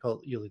content. And I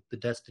call it like the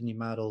destiny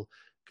model,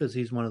 because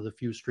he's one of the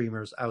few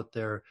streamers out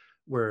there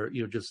where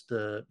just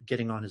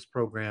getting on his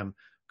program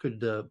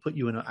could put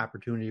you in an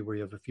opportunity where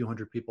you have a few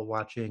hundred people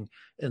watching.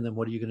 And then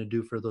what are you going to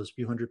do for those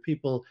few hundred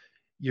people?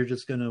 You're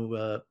just going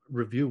to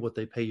review what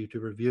they pay you to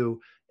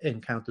review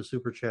and count the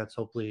super chats,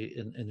 hopefully.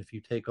 And if you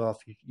take off,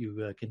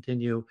 you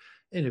continue.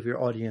 And if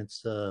your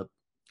audience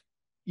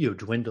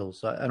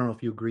dwindles, I don't know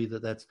if you agree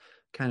that that's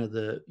kind of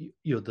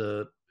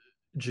the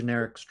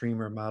generic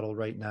streamer model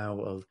right now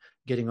of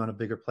getting on a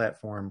bigger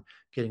platform,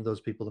 getting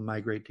those people to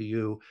migrate to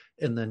you,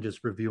 and then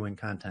just reviewing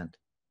content.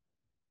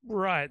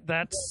 Right.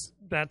 That's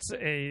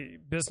a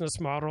business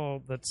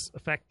model that's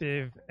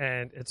effective,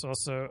 and it's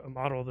also a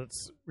model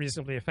that's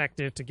reasonably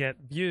effective to get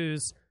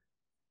views.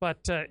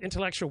 But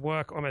intellectual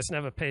work almost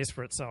never pays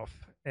for itself.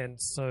 And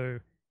so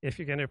if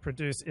you're going to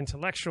produce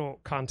intellectual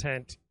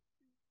content,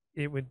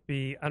 it would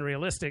be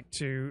unrealistic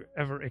to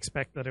ever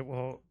expect that it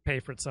will pay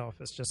for itself.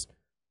 It's just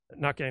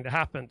not going to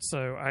happen.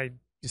 So I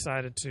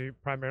decided to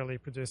primarily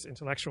produce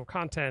intellectual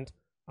content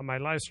on my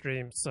live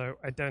stream, so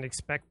I don't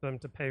expect them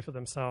to pay for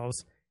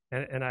themselves.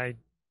 And I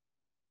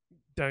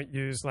don't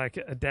use like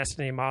a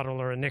Destiny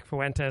model or a Nick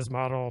Fuentes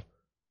model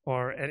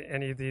or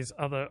any of these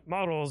other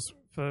models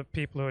for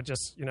people who are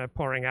just,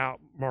 pouring out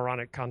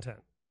moronic content.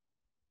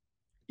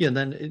 Yeah, and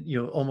then,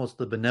 almost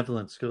the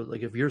benevolence goes,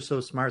 like, if you're so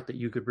smart that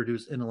you could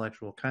produce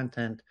intellectual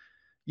content,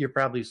 you're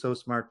probably so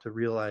smart to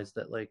realize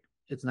that, like,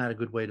 it's not a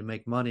good way to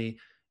make money.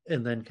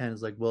 And then kind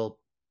of like, well,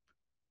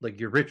 like,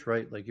 you're rich,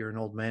 right? Like, you're an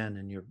old man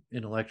and you're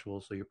intellectual,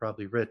 so you're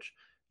probably rich.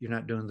 You're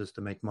not doing this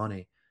to make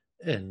money.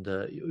 And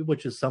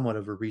which is somewhat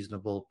of a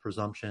reasonable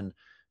presumption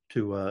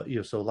to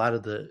so a lot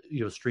of the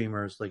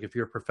streamers, like if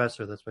you're a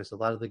professor, that's why a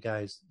lot of the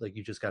guys, like,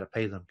 you just got to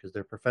pay them because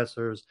they're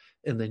professors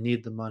and they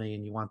need the money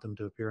and you want them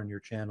to appear on your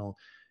channel.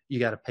 You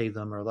got to pay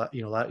them, or a lot,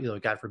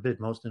 God forbid,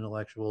 most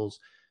intellectuals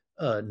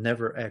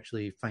never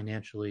actually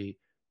financially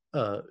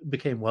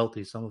became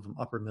wealthy. Some of them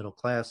upper middle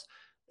class,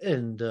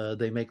 and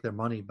they make their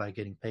money by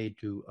getting paid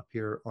to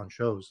appear on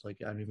shows. Like,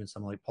 I don't even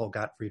someone like Paul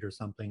Gottfried or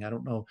something. I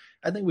don't know.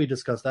 I think we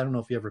discussed. I don't know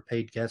if you ever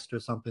paid guest or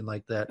something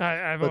like that.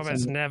 I've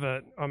almost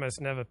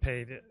never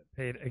paid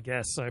a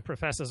guest. So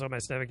professors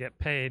almost never get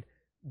paid.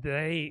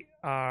 They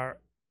are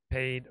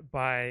paid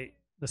by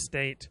the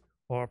state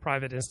or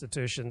private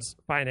institutions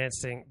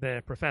financing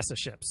their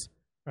professorships.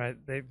 Right?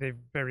 They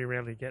very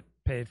rarely get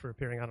paid for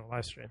appearing on a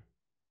live stream.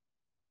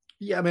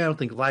 Yeah, I mean, I don't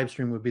think live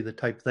stream would be the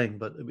type thing,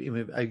 but I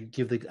mean,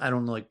 I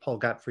don't know, like Paul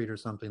Gottfried or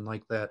something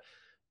like that.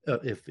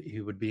 If he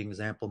would be an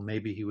example,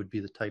 maybe he would be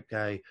the type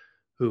guy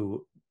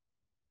who,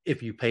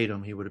 if you paid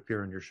him, he would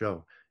appear on your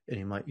show, and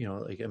he might,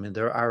 I mean,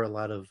 there are a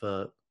lot of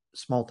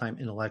small time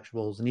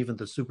intellectuals, and even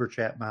the super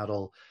chat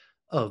model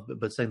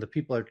but saying the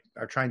people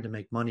are trying to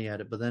make money at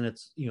it, but then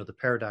it's the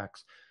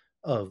paradox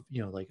of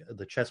like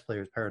the chess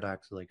player's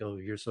paradox, like, oh,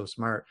 you're so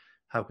smart,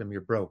 how come you're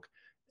broke?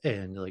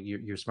 And like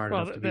you're smart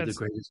enough to be the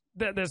greatest.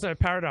 There's no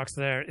paradox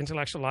there.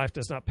 Intellectual life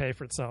does not pay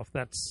for itself.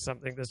 That's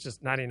something that's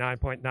just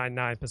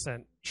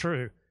 99.99%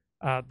 true.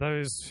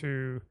 Those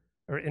who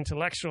are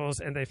intellectuals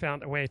and they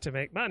found a way to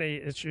make money,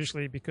 it's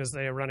usually because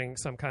they are running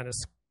some kind of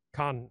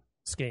con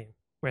scheme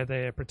where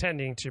they are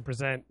pretending to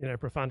present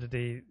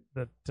profundity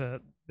that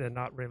they're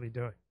not really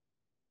doing.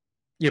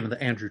 Yeah, but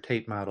the Andrew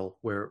Tate model,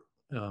 where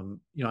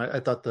I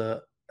thought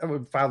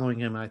following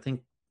him, I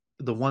think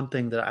the one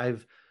thing that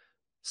I've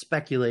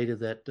speculated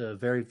that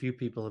very few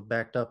people have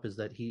backed up is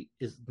that he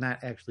is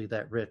not actually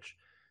that rich,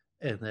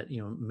 and that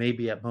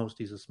maybe at most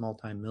he's a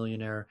small-time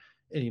millionaire,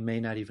 and he may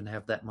not even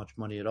have that much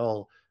money at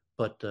all.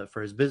 But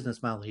for his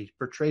business model, he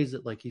portrays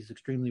it like he's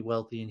extremely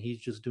wealthy and he's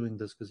just doing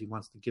this because he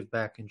wants to give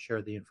back and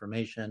share the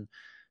information.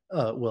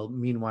 Well,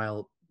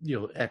 meanwhile,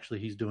 actually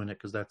he's doing it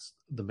because that's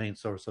the main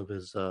source of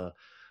his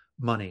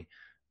money.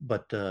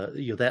 But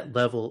that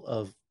level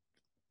of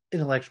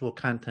intellectual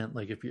content,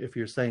 like if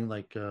you're saying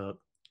like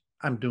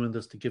I'm doing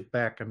this to give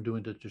back, I'm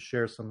doing it to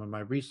share some of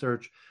my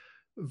research,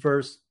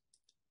 versus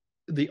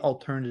the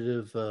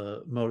alternative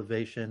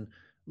motivation,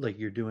 like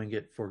you're doing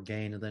it for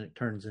gain, and then it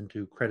turns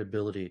into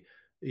credibility.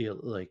 I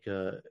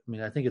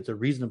think it's a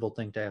reasonable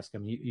thing to ask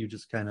him. You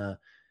just kind of,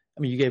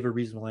 you gave a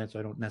reasonable answer.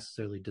 I don't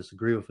necessarily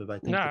disagree with it, but I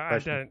think No, the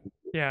question, I don't.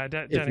 Yeah, I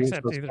don't if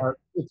accept either.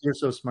 if you're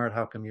so smart,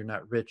 how come you're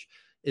not rich,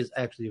 is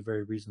actually a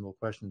very reasonable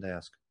question to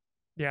ask.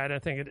 Yeah, I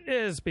don't think it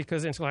is,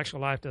 because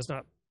intellectual life does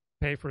not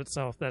pay for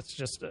itself. That's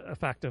just a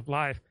fact of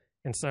life.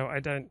 And so I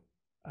don't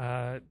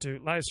do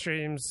live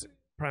streams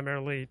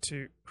primarily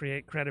to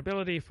create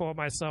credibility for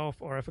myself,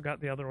 or if I got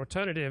the other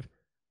alternative,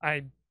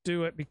 I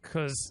do it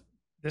because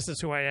this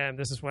is who I am.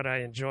 This is what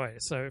I enjoy.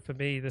 So for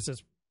me, this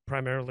is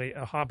primarily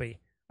a hobby.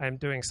 I'm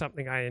doing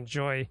something I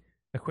enjoy,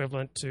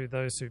 equivalent to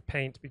those who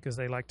paint because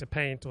they like to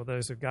paint, or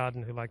those who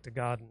garden who like to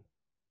garden.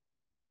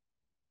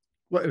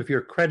 Well, if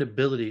your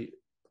credibility,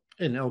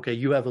 and okay,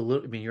 you have a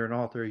little, you're an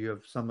author, you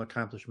have some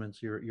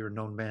accomplishments, you're a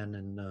known man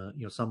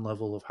in some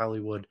level of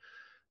Hollywood,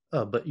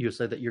 but you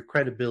said that your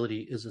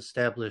credibility is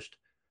established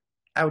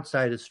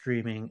outside of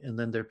streaming, and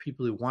then there are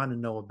people who want to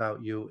know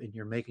about you, and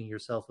you're making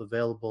yourself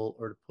available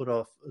or to put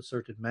off a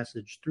certain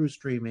message through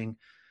streaming,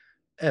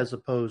 as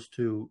opposed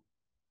to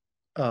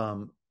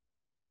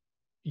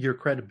your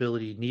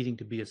credibility needing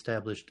to be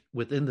established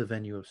within the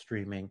venue of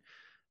streaming.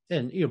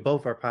 And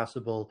both are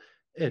possible.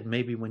 And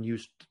maybe when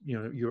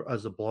you're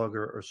as a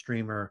blogger or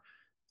streamer,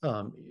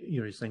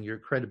 you're saying your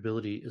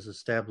credibility is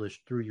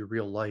established through your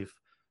real life,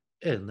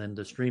 and then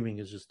the streaming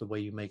is just the way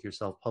you make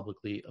yourself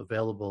publicly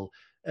available,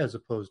 as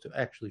opposed to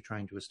actually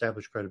trying to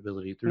establish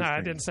credibility through streaming.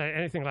 I didn't say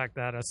anything like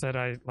that. I said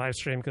I live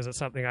stream because it's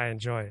something I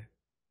enjoy,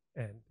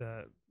 and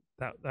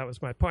that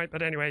was my point.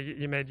 But anyway,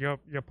 you made your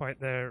point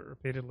there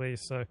repeatedly,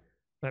 so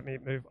let me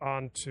move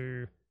on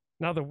to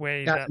another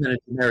way. Not a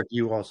generic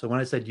you also. When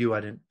I said you,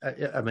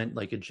 I meant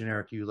like a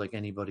generic you, like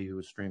anybody who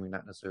was streaming,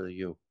 not necessarily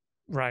you.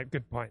 Right,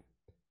 good point.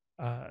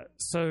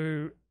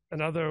 So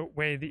another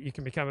way that you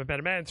can become a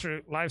better man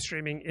through live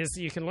streaming is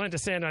that you can learn to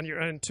stand on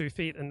your own 2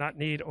 feet and not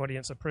need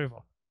audience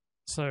approval.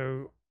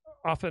 So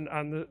often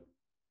on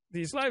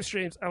these live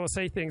streams, I will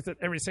say things that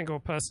every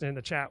single person in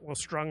the chat will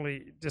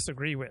strongly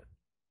disagree with.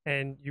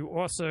 And you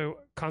also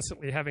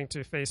constantly having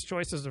to face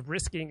choices of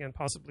risking and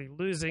possibly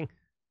losing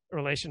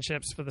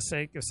relationships for the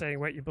sake of saying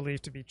what you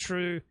believe to be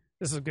true.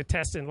 This is a good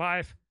test in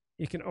life.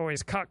 You can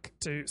always cuck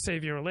to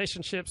save your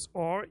relationships,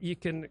 or you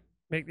can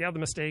make the other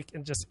mistake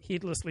and just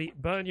heedlessly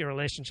burn your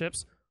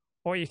relationships,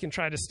 or you can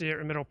try to steer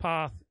a middle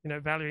path,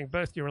 valuing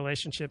both your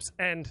relationships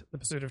and the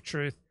pursuit of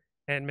truth,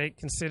 and make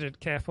considered,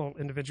 careful,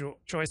 individual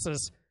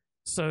choices.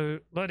 So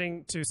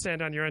learning to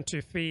stand on your own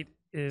 2 feet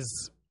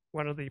is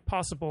one of the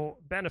possible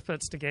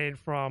benefits to gain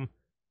from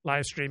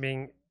live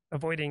streaming,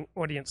 avoiding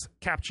audience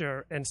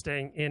capture and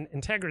staying in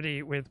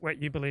integrity with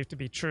what you believe to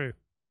be true.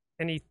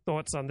 Any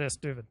thoughts on this,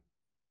 David?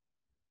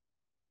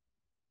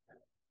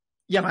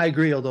 Yeah, I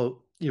agree,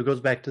 although it goes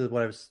back to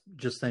what I was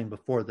just saying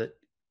before, that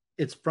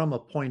it's from a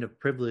point of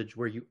privilege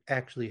where you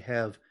actually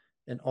have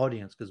an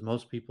audience, because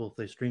most people, if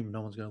they stream, no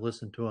one's going to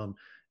listen to them.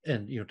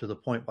 And, to the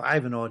point where I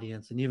have an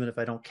audience, and even if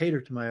I don't cater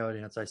to my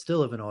audience, I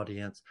still have an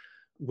audience,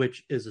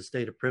 which is a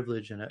state of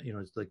privilege. And,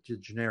 it's like the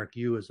generic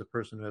you as a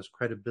person who has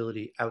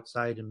credibility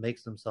outside and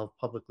makes themselves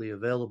publicly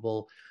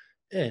available.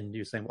 And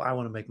you're saying, well, I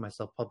want to make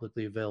myself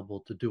publicly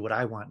available to do what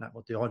I want, not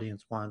what the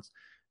audience wants.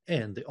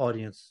 And the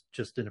audience,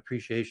 just in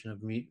appreciation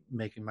of me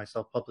making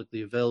myself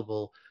publicly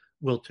available,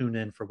 will tune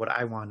in for what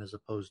I want as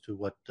opposed to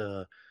what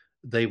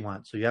they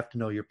want. So you have to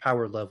know your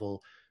power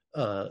level.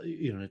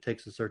 It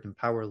takes a certain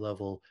power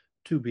level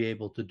to be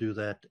able to do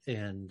that.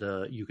 And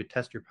you could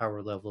test your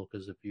power level,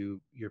 because if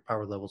your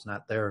power level's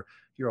not there,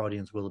 your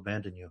audience will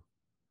abandon you.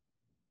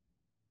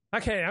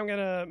 Okay, I'm going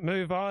to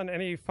move on.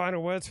 Any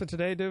final words for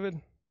today, David?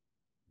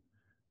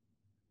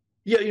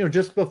 Yeah,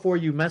 just before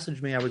you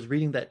messaged me, I was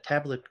reading that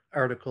tablet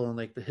article on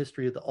like the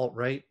history of the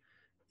alt-right.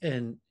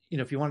 And,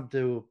 if you wanted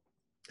to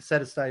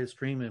set aside a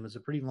stream, it was a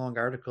pretty long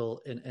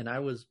article. And I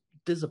was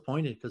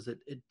disappointed because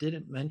it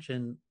didn't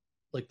mention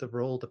like the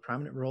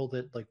prominent role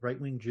that like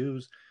right-wing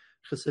Jews,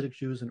 Hasidic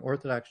Jews, and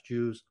Orthodox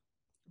Jews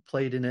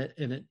played in it.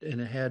 And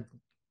it had,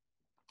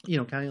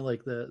 kind of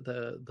like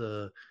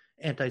the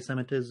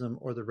anti-Semitism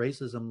or the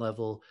racism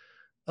level.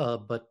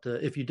 But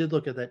if you did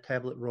look at that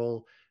tablet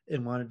roll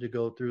and wanted to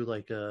go through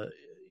like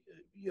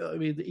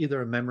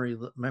either a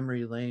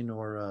memory lane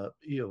or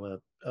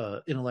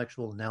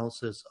intellectual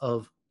analysis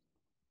of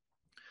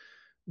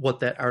what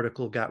that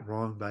article got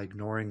wrong by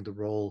ignoring the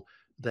role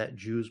that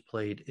Jews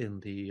played in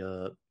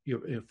the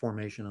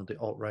formation of the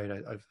alt-right,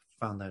 I've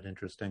found that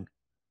interesting.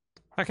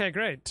 Okay,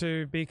 great.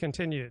 To be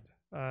continued.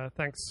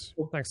 Thanks,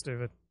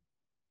 David.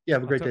 Yeah,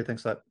 have a great day.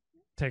 Thanks a lot.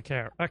 Take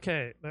care.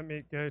 Okay, let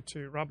me go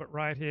to Robert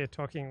Wright here,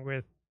 talking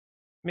with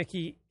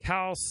Mickey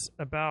Kaus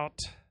about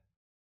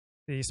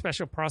the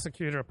special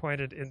prosecutor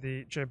appointed in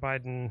the Joe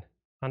Biden,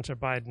 Hunter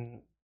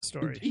Biden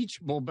story.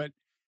 Impeachable, but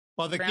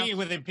Well, the key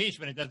with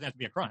impeachment, it doesn't have to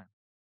be a crime.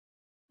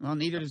 well,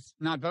 neither is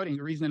not voting.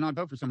 The reason to not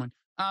vote for someone.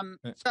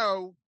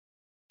 So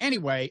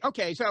anyway,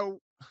 okay,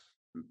 so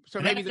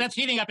maybe that's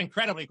heating up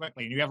incredibly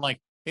quickly. And you have like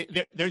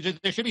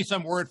there should be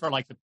some word for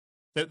like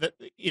the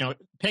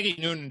Peggy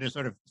Noonan has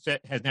sort of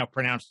has now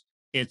pronounced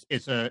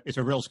it's a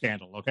real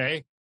scandal.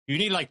 Okay, you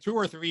need like 2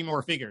 or 3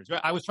 more figures.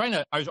 I was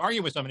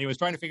arguing with somebody who was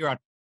trying to figure out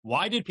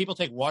why did people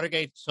take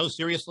Watergate so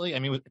seriously. I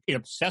mean, it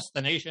obsessed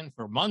the nation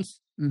for months.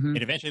 Mm-hmm.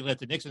 It eventually led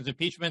to Nixon's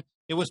impeachment.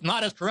 It was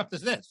not as corrupt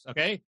as this.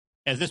 Okay,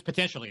 as this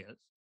potentially is,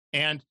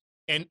 and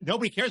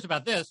nobody cares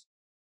about this,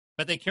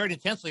 but they cared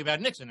intensely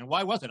about Nixon. And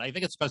why was it? I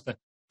think it's because the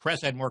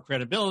press had more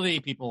credibility.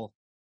 People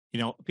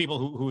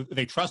who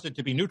they trusted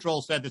to be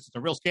neutral said this is a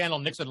real scandal.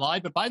 Nixon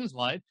lied, but Biden's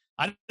lied.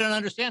 I don't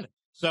understand it.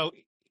 So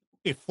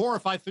if 4 or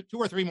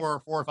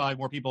 5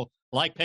 more people like